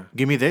money. Yeah.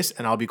 Give me this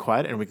and I'll be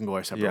quiet and we can go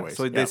our separate Yeah. ways.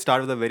 So they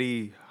start with a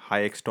very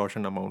high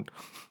extortion amount.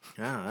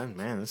 Yeah,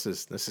 man, this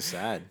is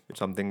sad. It's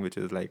something which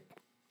is like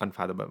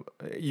unfathomable.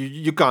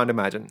 You can't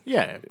imagine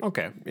Yeah,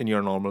 okay. in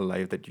your normal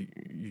life that you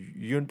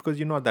because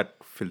you're not that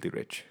filthy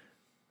rich.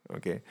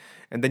 Okay.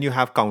 And then you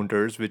have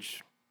counters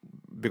which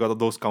because of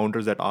those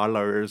counters that our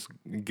lawyers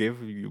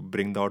give, you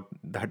bring out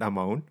that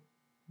amount.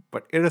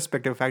 But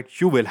irrespective of fact,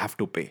 you will have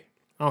to pay.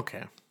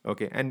 Okay.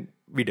 Okay. And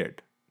we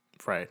did.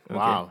 Right.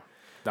 Wow.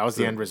 That was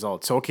the end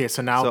result. So okay,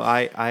 so now So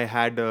I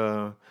had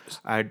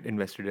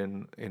invested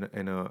in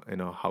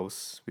a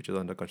house which is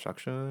under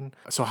construction.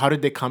 so how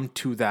did they come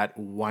to that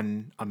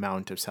one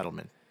amount of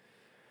settlement?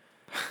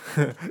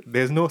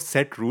 There's no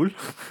set rule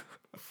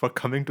for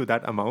coming to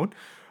that amount,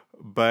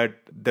 but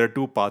there are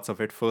two parts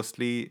of it.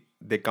 Firstly,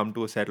 they come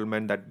to a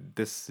settlement that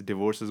this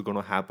divorce is going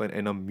to happen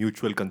in a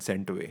mutual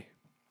consent way.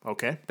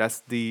 Okay. That's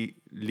the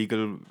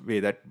legal way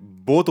that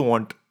both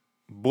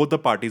the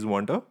parties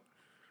want a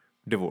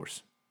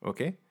divorce.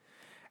 Okay.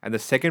 And the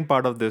second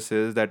part of this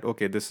is that,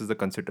 okay, this is the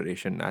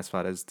consideration as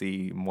far as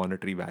the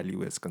monetary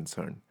value is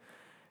concerned.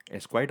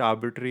 It's quite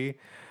arbitrary.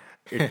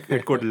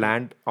 It could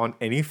land on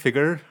any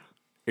figure.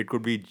 it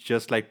could be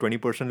just like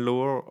 20%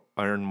 lower,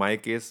 or in my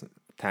case,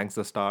 thanks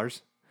the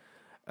stars,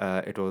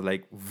 it was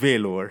like way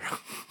lower.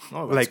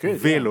 Oh, that's Like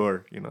good. way Yeah.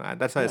 lower, and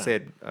that's why I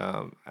said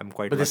I'm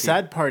quite But the lucky.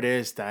 sad part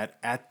is that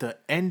at the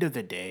end of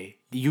the day,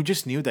 you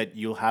just knew that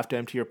you'll have to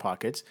empty your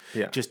pockets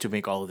Yeah. just to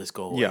make all of this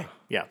go away. Yeah.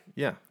 Yeah.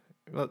 Yeah.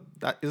 Well,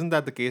 that isn't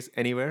that the case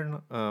anywhere?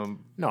 No?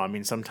 No, I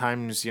mean,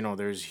 sometimes,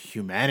 there's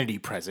humanity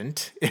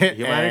present.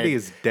 Humanity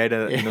is dead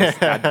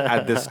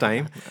at this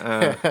time.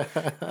 Yeah,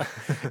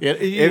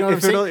 you If know what I'm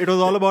it saying?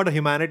 was all about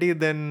humanity,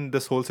 then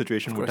this whole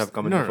situation would have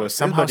come in the first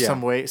place. Somehow, But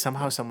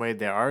yeah. some way,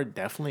 there are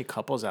definitely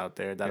couples out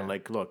there that are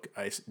like, look,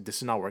 this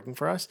is not working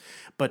for us.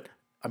 But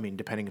I mean,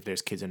 depending if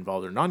there's kids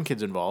involved or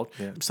non-kids involved,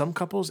 some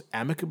couples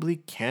amicably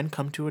can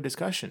come to a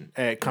discussion,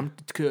 come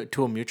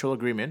to a mutual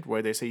agreement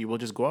where they say, you will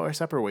just go our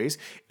separate ways.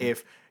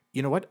 If,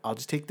 you know what, I'll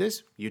just take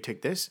this, you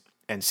take this,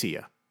 and see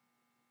ya.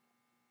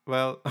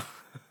 Well,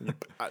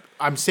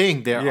 I'm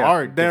saying there yeah,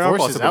 are there are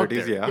divorces out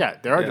possibilities. there. Yeah,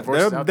 there are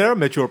divorces out there there. are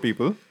mature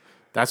people.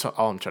 That's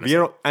all I'm trying to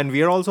say.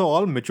 We are also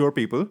all mature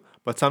people,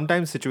 but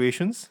sometimes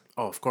situations.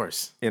 Oh, of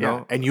course. You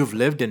know. And you've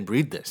lived and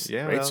breathed this,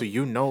 Yeah, right? well- So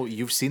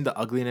you've seen the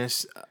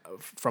ugliness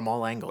from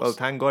all angles. Well,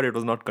 thank God it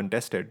was not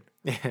contested.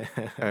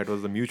 It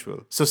was a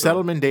mutual. So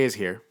settlement day is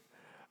here.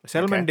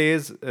 Settlement Okay. day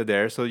is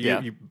there. So Yeah.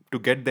 you to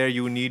get there,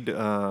 you need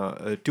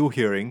two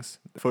hearings: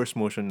 the first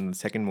motion and the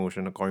second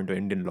motion, according to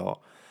Indian law.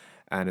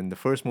 And in the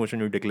first motion,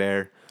 you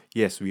declare,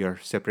 yes, we are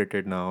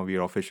separated now. We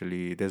are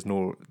officially there's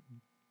no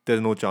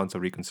chance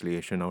of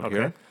reconciliation out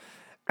here.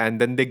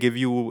 And then they give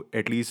you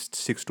at least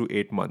 6 to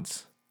 8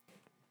 months,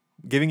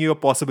 giving you a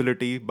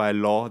possibility by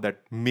law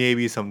that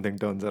maybe something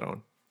turns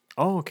around.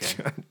 Oh,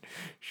 okay.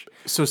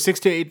 So 6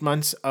 to 8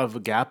 months of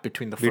a gap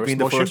between the first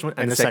motion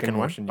and the second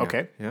one. motion. Yeah.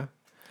 Okay. Yeah.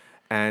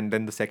 And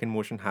then the second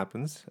motion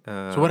happens.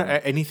 So what?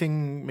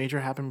 Anything major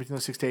happened between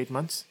those 6 to 8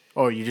 months,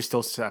 or you just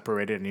still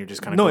separated and you're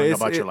just kind of No, going it's,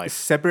 about your it's life?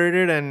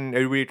 separated, and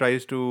everybody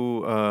tries to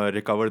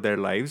recover their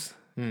lives.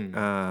 Hmm.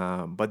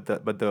 But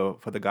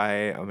for the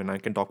guy, I mean, I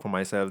can talk for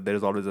myself. There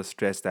is always a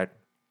stress that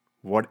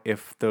what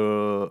if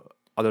the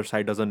other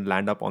side doesn't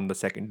land up on the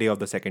second day of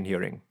the second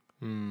hearing?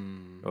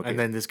 Okay. And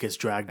then this gets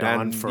dragged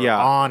on And for yeah,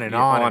 on and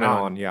yeah, on on and and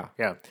on. on, yeah.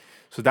 Yeah.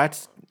 So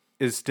that's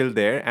is still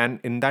there, and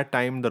in that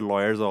time, the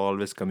lawyers are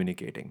always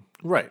communicating.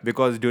 Right.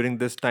 Because during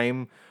this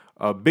time,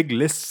 big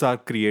lists are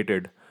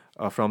created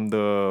from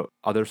the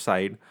other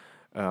side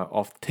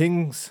of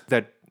things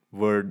that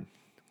were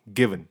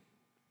given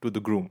to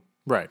the groom.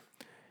 Right.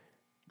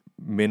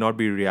 May not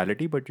be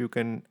reality, but you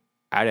can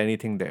add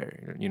anything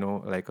there.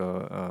 Like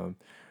a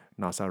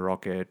NASA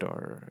rocket,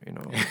 or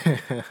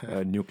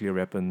nuclear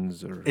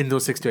weapons, or In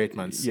those 6 to 8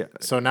 months. Yeah.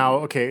 So now,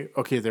 okay,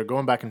 they're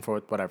going back and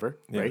forth, whatever,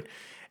 right?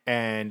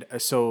 And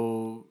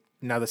so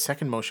now the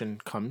second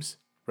motion comes,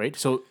 right?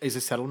 So is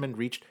a settlement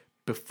reached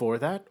before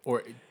that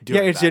or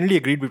during it's that? generally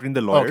agreed between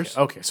the lawyers.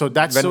 Okay. So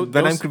that's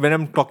When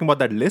I'm talking about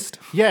that list,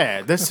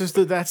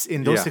 that's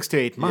in those Yeah. 6 to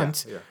 8 Yeah,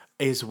 months yeah.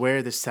 is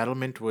where the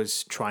settlement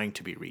was trying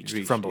to be reached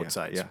from both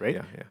sides, yeah, right?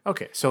 yeah.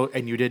 Okay. So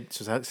and you did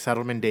so that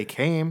settlement day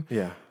came.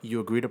 Yeah.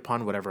 You agreed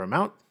upon whatever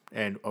amount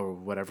or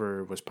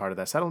whatever was part of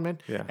that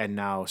settlement. Yeah. And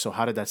now, so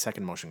how did that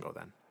second motion go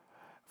then?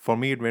 for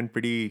me, it went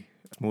pretty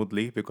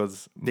smoothly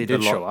because They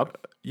did show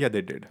up? Yeah,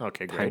 they did.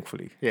 Okay, great.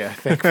 Thankfully. Yeah,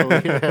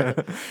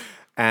 thankfully.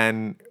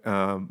 And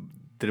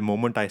the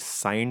moment I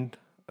signed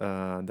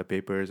the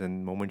papers,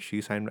 and the moment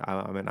she signed,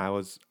 I mean, I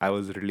was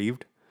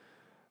relieved.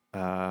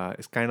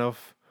 It's kind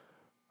of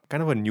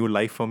a new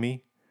life for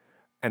me,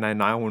 and I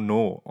now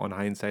know on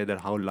hindsight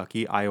that how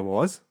lucky I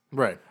was.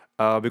 Right.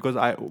 Because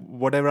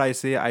whatever I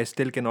say, I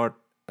still cannot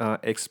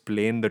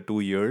explain the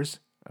 2 years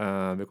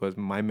because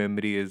my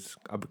memory is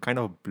kind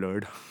of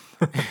blurred.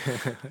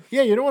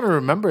 Yeah, you don't want to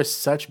remember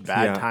such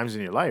bad Yeah. times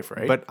in your life,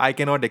 right? But I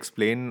cannot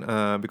explain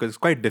because it's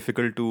quite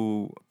difficult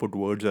to put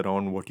words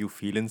around what you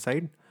feel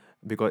inside,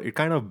 because it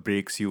kind of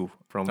breaks you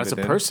from as a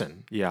within.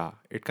 person. Yeah,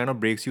 it kind of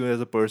breaks you as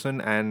a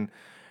person, and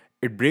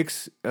it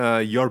breaks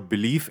your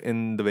belief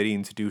in the very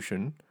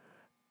institution.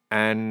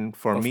 And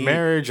for Of me,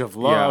 marriage, of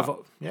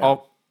love. Yeah.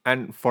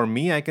 And for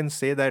me, I can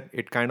say that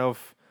it kind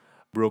of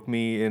broke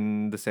me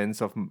in the sense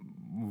of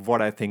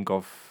what I think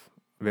of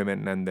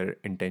women and their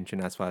intention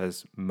as far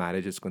as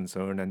marriage is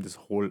concerned, and this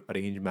whole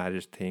arranged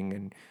marriage thing,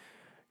 and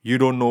you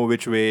don't know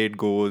which way it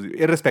goes,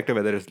 irrespective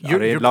whether it's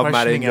You're love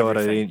marriage questioning or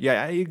everything. arranged.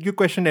 Yeah, you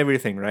question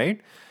everything, right?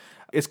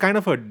 It's kind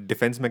of a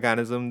defense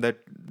mechanism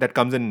that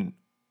comes in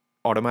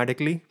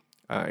automatically.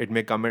 It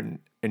may come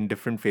in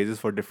different phases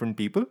for different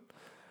people,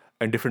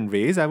 in different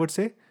ways, I would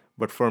say.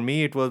 But for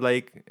me, it was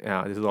like,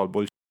 yeah, this is all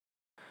bullshit.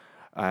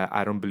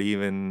 I don't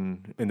believe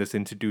in this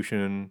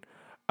institution.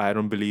 I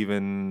don't believe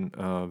in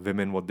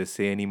women, what they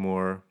say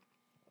anymore.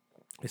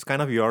 It's kind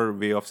of your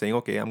way of saying,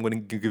 okay, I'm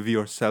going to give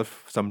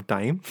yourself some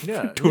time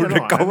Yeah, to yeah, no, I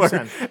recover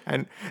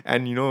understand.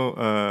 and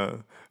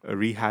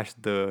rehash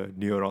the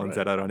neurons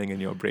that are running in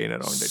your brain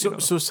around it.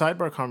 So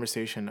sidebar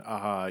conversation.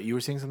 You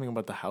were saying something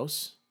about the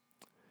house.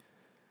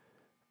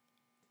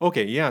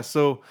 Okay, yeah.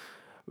 So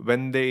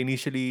when they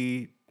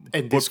initially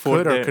And put this forth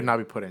could or their- could not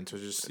be put in. So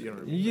just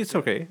It's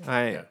okay.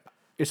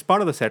 it's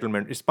part of the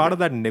settlement. It's part of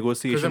that Because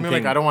negotiation I mean,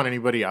 thing. like, I don't want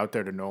anybody out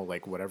there to know,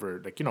 like,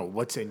 whatever, like,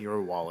 what's in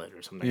your wallet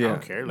or something. I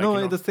don't care. Like,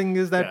 No, the thing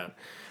is that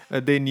yeah.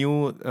 they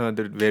knew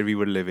that where we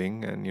were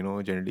living, and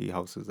generally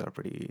houses are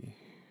pretty.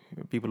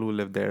 People who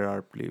live there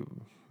are pretty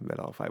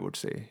well off, I would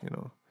say.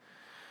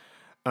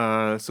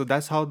 So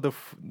that's how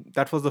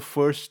that was the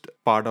first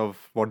part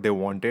of what they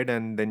wanted,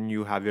 and then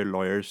you have your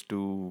lawyers to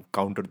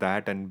counter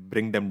that and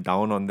bring them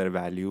down on their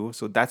value.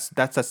 So that's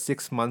a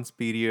 6 months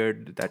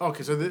period. That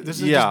Okay, so this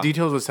is just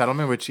details of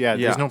settlement, which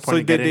there's no point So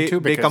to get into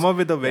they because come up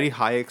with a very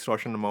high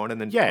extortion amount,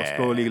 and then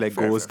slowly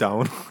fair, goes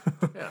down.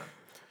 yeah.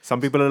 Some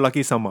people are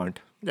lucky, some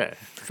aren't. Yeah,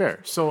 fair.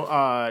 So,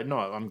 no,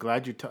 I'm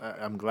glad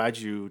I'm glad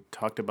you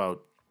talked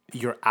about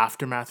your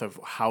aftermath of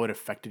how it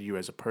affected you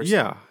as a person.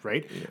 Yeah.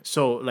 Right. Yeah.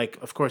 So, like,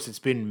 of course, it's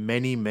been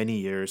many, many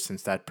years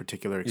since that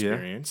particular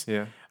experience.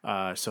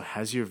 Yeah. So,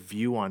 has your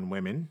view on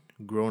women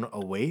grown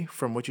away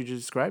from what you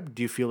just described?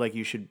 Do you feel like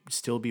you should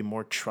still be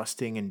more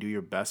trusting and do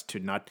your best to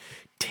not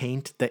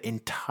taint the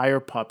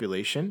entire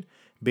population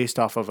based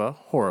off of a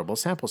horrible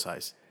sample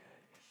size?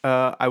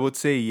 I would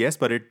say yes,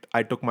 but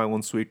I took my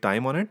own sweet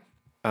time on it.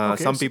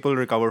 Some people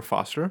recover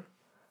faster.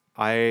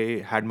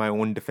 I had my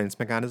own defense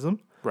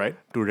mechanism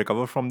to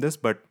recover from this,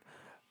 but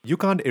you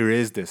can't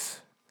erase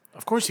this.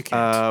 Of course you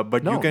can't.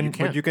 But No, you can. you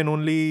can't. But you can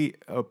only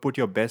put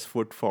your best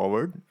foot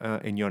forward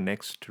in your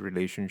next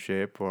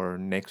relationship or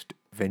next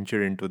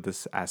venture into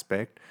this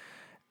aspect,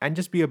 and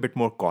just be a bit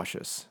more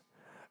cautious.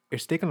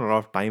 It's taken a lot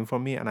of time for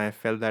me, and I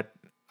feel that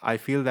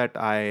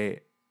I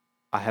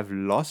have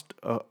lost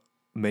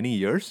many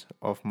years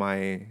of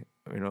my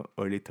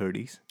early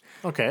 30s.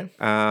 Okay.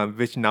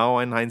 Which now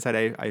in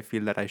hindsight I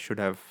feel that I should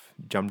have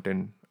jumped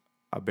in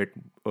a bit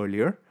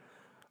earlier.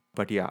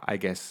 But yeah, I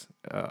guess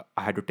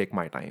I had to take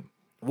my time.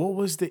 What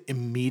was the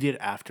immediate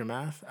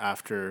aftermath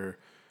after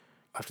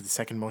the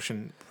second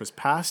motion was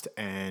passed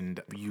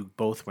and you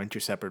both went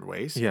your separate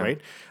ways,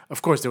 right?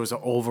 Of course, there was an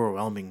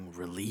overwhelming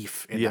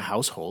relief in the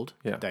household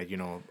that,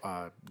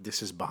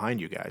 this is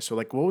behind you guys. So,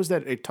 like, what was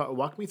that?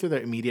 Walk me through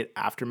the immediate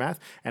aftermath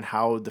and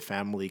how the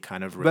family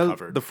kind of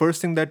recovered. Well, the first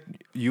thing that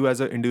you as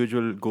an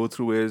individual go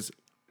through is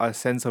a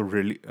sense of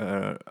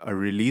a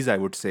release, I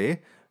would say.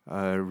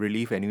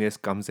 Relief anyways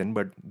comes in,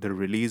 but the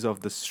release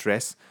of the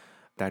stress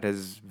that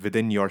is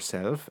within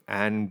yourself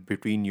and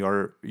between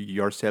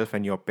yourself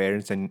and your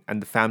parents and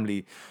the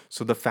family.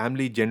 So the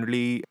family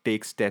generally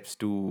takes steps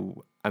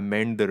to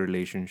amend the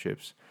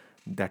relationships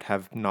that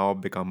have now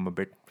become a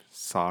bit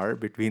sour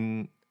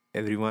between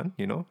everyone,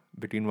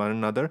 between one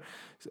another.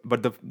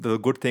 But the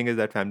good thing is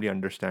that family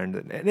understands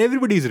it, and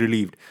everybody is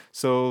relieved.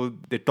 So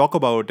they talk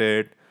about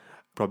it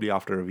probably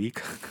after a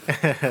week.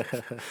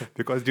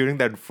 Because during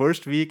that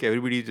first week,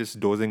 everybody's just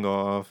dozing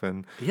off,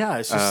 and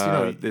it's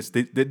just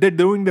they're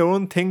doing their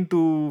own thing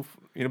to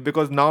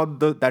because now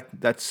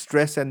that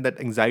stress and that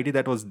anxiety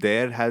that was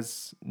there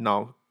has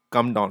now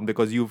come down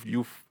because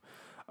you've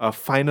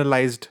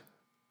finalized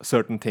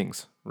certain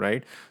things,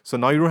 right? So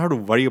now you don't have to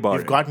worry about it.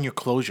 You've gotten your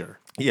closure.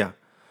 Yeah.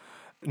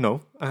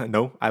 No,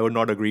 I would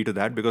not agree to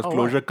that because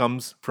closure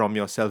comes from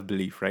your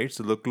self-belief, right?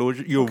 So the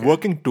closure, you're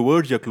working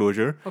towards your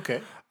closure.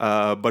 Okay.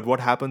 But what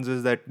happens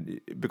is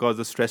that because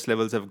the stress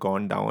levels have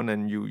gone down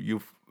and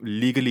you've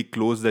legally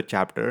closed the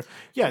chapter.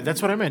 Yeah,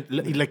 that's what I meant.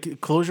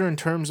 Like closure in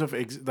terms of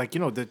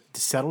the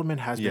settlement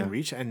has been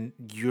reached, and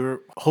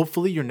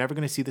hopefully you're never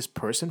going to see this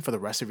person for the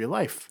rest of your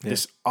life.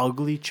 This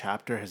ugly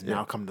chapter has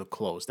now come to a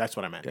close. That's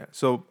what I meant. Yeah.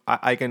 So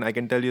I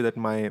can tell you that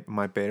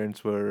my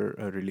parents were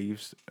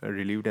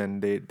relieved,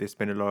 and they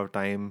spent a lot of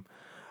time,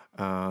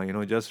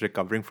 just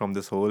recovering from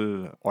this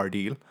whole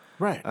ordeal.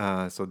 Right.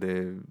 So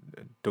they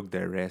took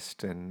their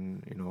rest,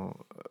 and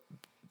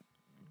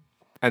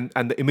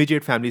and the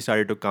immediate family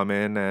started to come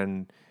in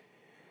and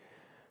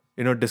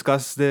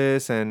discuss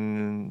this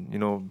and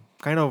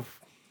kind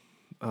of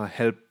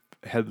help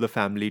the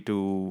family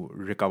to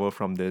recover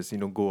from this.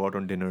 Go out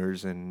on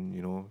dinners and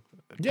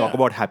talk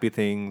about happy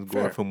things,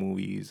 go out for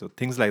movies or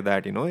things like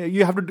that.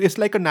 You have to. It's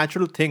like a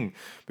natural thing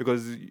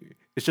because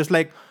it's just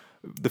like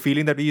the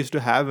feeling that we used to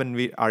have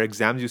when our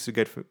exams used to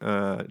get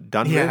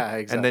done with,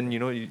 exactly. and then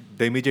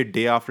the immediate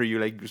day after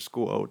you just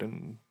go out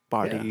and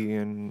party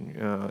and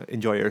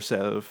enjoy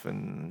yourself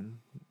and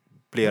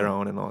play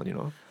around and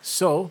all.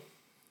 So,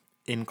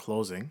 in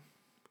closing,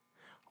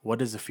 what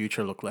does the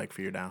future look like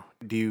for you now?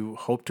 Do you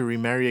hope to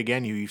remarry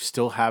again? You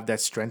still have that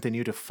strength in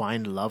you to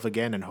find love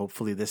again, and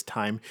hopefully this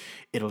time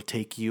it'll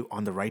take you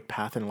on the right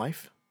path in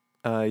life?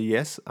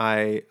 Yes,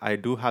 I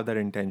do have that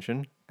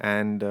intention,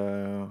 and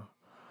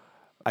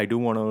I do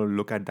want to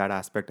look at that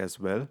aspect as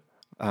well.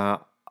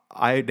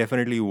 I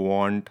definitely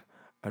want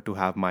to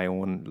have my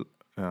own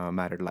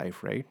married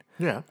life, right?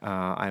 Yeah.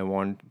 I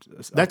want.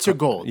 That's your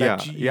goal. You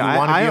want to be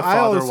a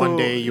father one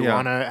day. You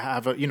want to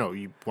have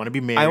you want to be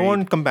married. I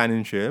want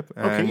companionship.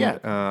 And, okay.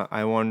 Yeah.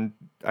 I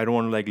don't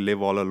want to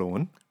live all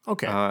alone.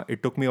 Okay.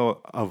 It took me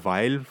a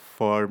while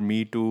for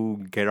me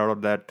to get out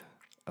of that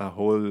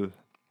whole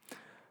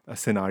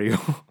scenario.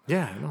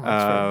 Yeah. No,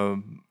 that's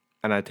fair.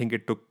 And I think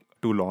it took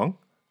too long.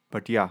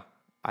 But yeah,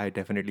 I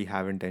definitely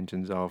have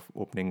intentions of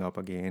opening up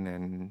again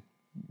and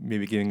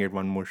maybe giving it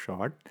one more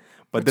shot.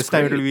 But That's this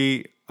time it great. will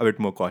be a bit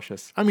more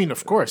cautious. I mean,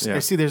 of course. Yeah.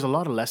 See, there's a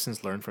lot of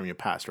lessons learned from your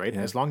past, right?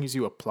 Yeah. As long as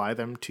you apply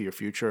them to your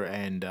future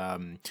and,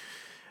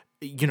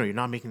 you're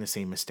not making the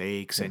same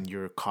mistakes and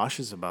you're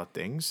cautious about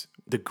things.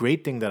 The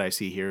great thing that I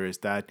see here is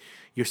that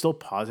you're still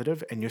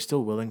positive and you're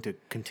still willing to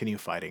continue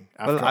fighting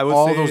after I would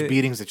all those say-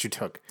 beatings that you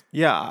took.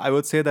 Yeah, I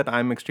would say that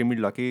I'm extremely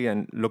lucky,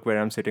 and look where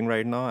I'm sitting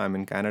right now. I'm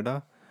in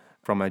Canada.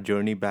 From my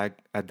journey back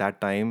at that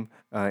time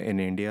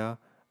in India,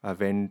 I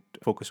went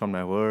focused on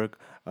my work.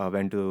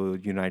 Went to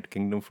United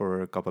Kingdom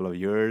for a couple of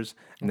years,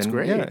 and That's then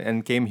great.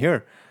 and came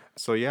here.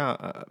 So yeah,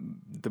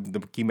 the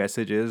key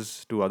message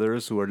is to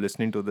others who are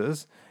listening to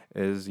this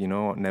is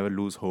never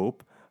lose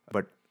hope.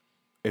 But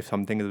if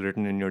something is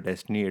written in your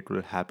destiny, it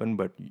will happen.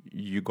 But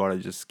you gotta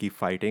just keep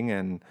fighting.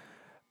 And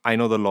I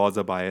know the laws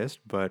are biased,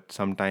 but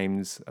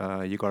sometimes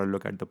you gotta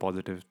look at the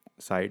positive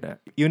side.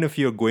 Even if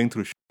you're going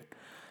through shit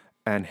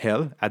and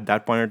hell at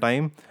that point in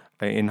time,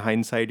 in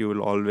hindsight, you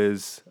will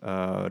always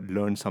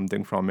learn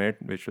something from it,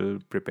 which will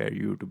prepare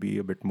you to be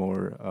a bit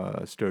more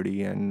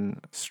sturdy and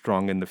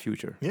strong in the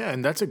future. Yeah,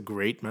 and that's a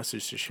great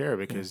message to share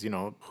because,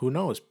 who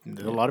knows?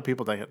 There's a lot of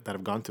people that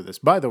have gone through this.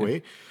 By the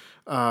way,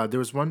 there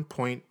was one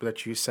point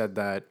that you said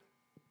that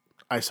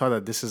I saw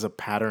that this is a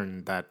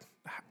pattern that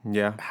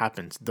Yeah,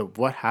 happens.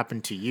 What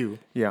happened to you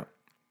yeah.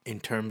 in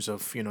terms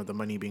of, the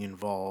money being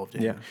involved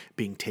and Yeah.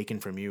 being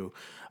taken from you,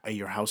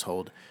 your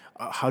household.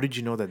 How did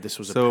you know that this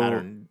was a So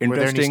pattern? Were there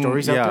any interesting,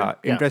 stories yeah,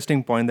 out there?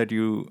 interesting point that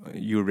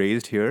you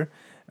raised here.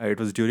 It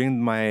was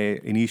during my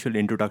initial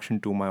introduction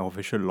to my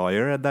official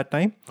lawyer at that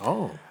time.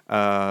 Oh,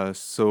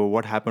 So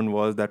what happened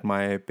was that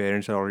my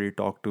parents had already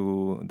talked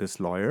to this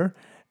lawyer,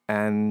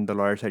 and the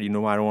lawyer said, I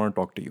don't want to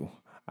talk to you.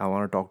 I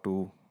want to talk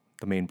to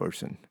the main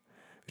person,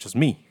 which was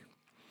me.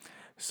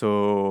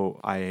 So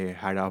I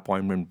had an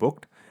appointment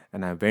booked,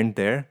 and I went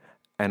there,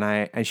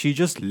 and she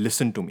just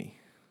listened to me.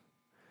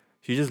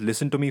 She just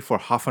listened to me for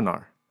half an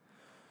hour.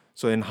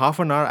 So in half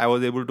an hour, I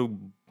was able to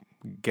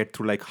get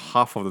through like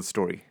half of the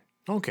story.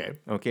 okay.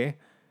 Okay.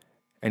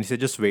 And he said,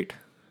 just wait.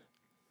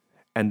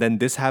 And then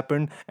this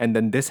happened, and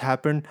then this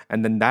happened,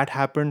 and then that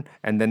happened,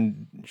 and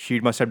then she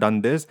must have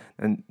done this,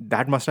 and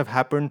that must have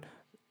happened.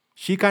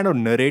 She kind of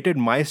narrated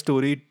my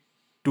story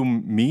to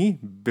me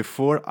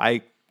before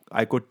I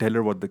could tell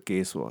her what the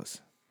case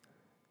was.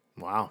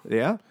 Wow.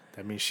 Yeah.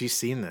 That means she's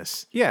seen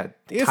this. Yeah.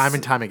 Time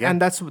and time again.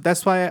 And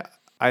that's why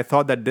I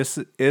thought that this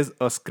is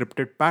a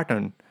scripted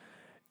pattern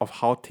of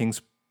how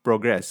things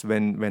progress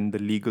when the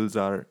legals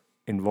are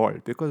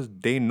involved, because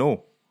they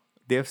know,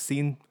 they have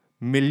seen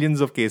millions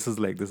of cases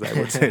like this. I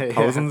would say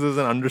thousands is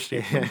an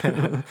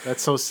understatement.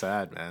 That's so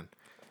sad, man.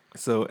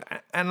 So,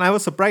 and I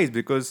was surprised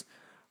because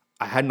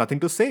I had nothing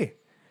to say,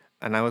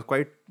 and I was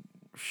quite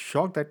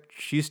shocked that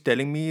she's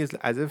telling me is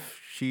as if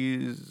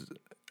she's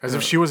As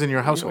if she was in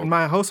your household. in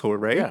my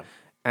household, right? Yeah.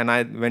 And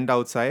I went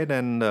outside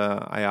and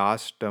I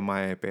asked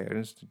my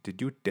parents,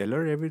 "Did you tell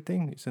her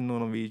everything?" He said, "No,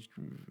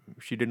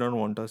 she did not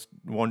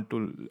want to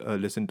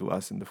listen to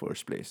us in the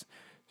first place.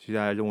 She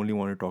said, I only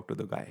want to talk to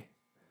the guy."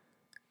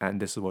 And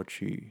this is what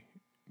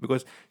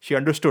because she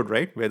understood,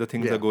 right, where the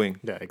things Yeah. are going.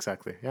 Yeah,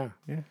 exactly. Yeah.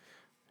 Yeah.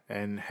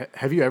 And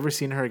have you ever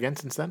seen her again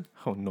since then?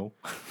 Oh no.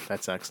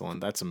 That's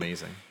excellent. That's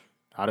amazing.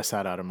 Out of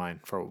sight, out of mind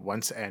for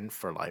once and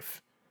for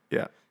life.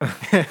 Yeah.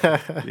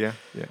 Yeah.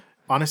 Yeah.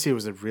 Honestly, it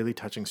was a really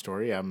touching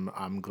story.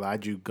 I'm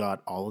glad you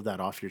got all of that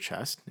off your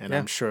chest, and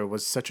I'm Yeah. sure it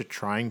was such a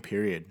trying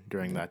period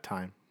during that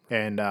time.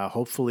 And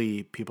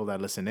hopefully, people that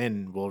listen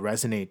in will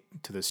resonate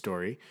to this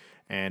story,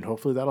 and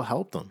hopefully that'll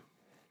help them.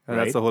 And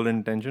Right? that's the whole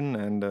intention.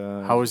 And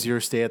How was your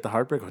stay at the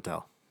Heartbreak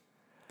Hotel?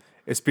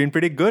 it's been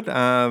pretty good.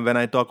 When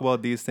I talk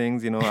about these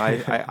things,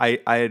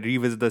 I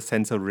revisit the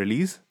sense of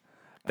release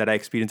that I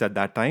experienced at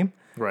that time.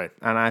 Right.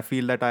 And I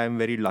feel that I am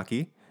very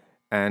lucky.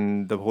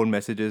 And the whole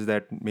message is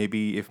that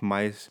maybe if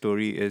my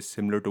story is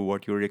similar to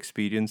what you're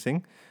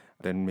experiencing,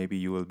 then maybe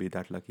you will be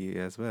that lucky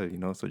as well.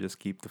 So just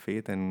keep the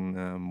faith and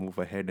move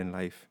ahead in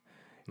life.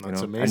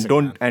 That's And amazing,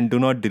 don't man. and do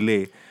not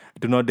delay.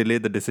 Do not delay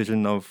the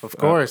decision of. Of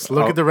course,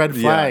 look at the red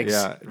flags,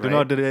 Yeah. Do right?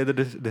 not delay the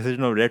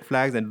decision of red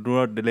flags, and do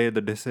not delay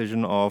the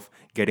decision of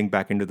getting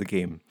back into the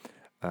game.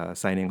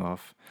 Signing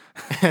off.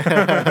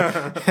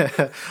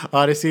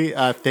 Odyssey,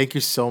 thank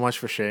you so much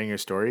for sharing your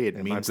story. It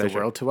means the pleasure.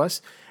 world to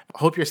us.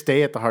 Hope your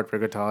stay at the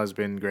Heartbreak Hotel has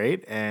been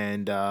great.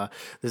 And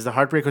this is the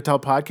Heartbreak Hotel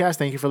podcast.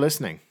 Thank you for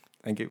listening.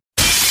 Thank you.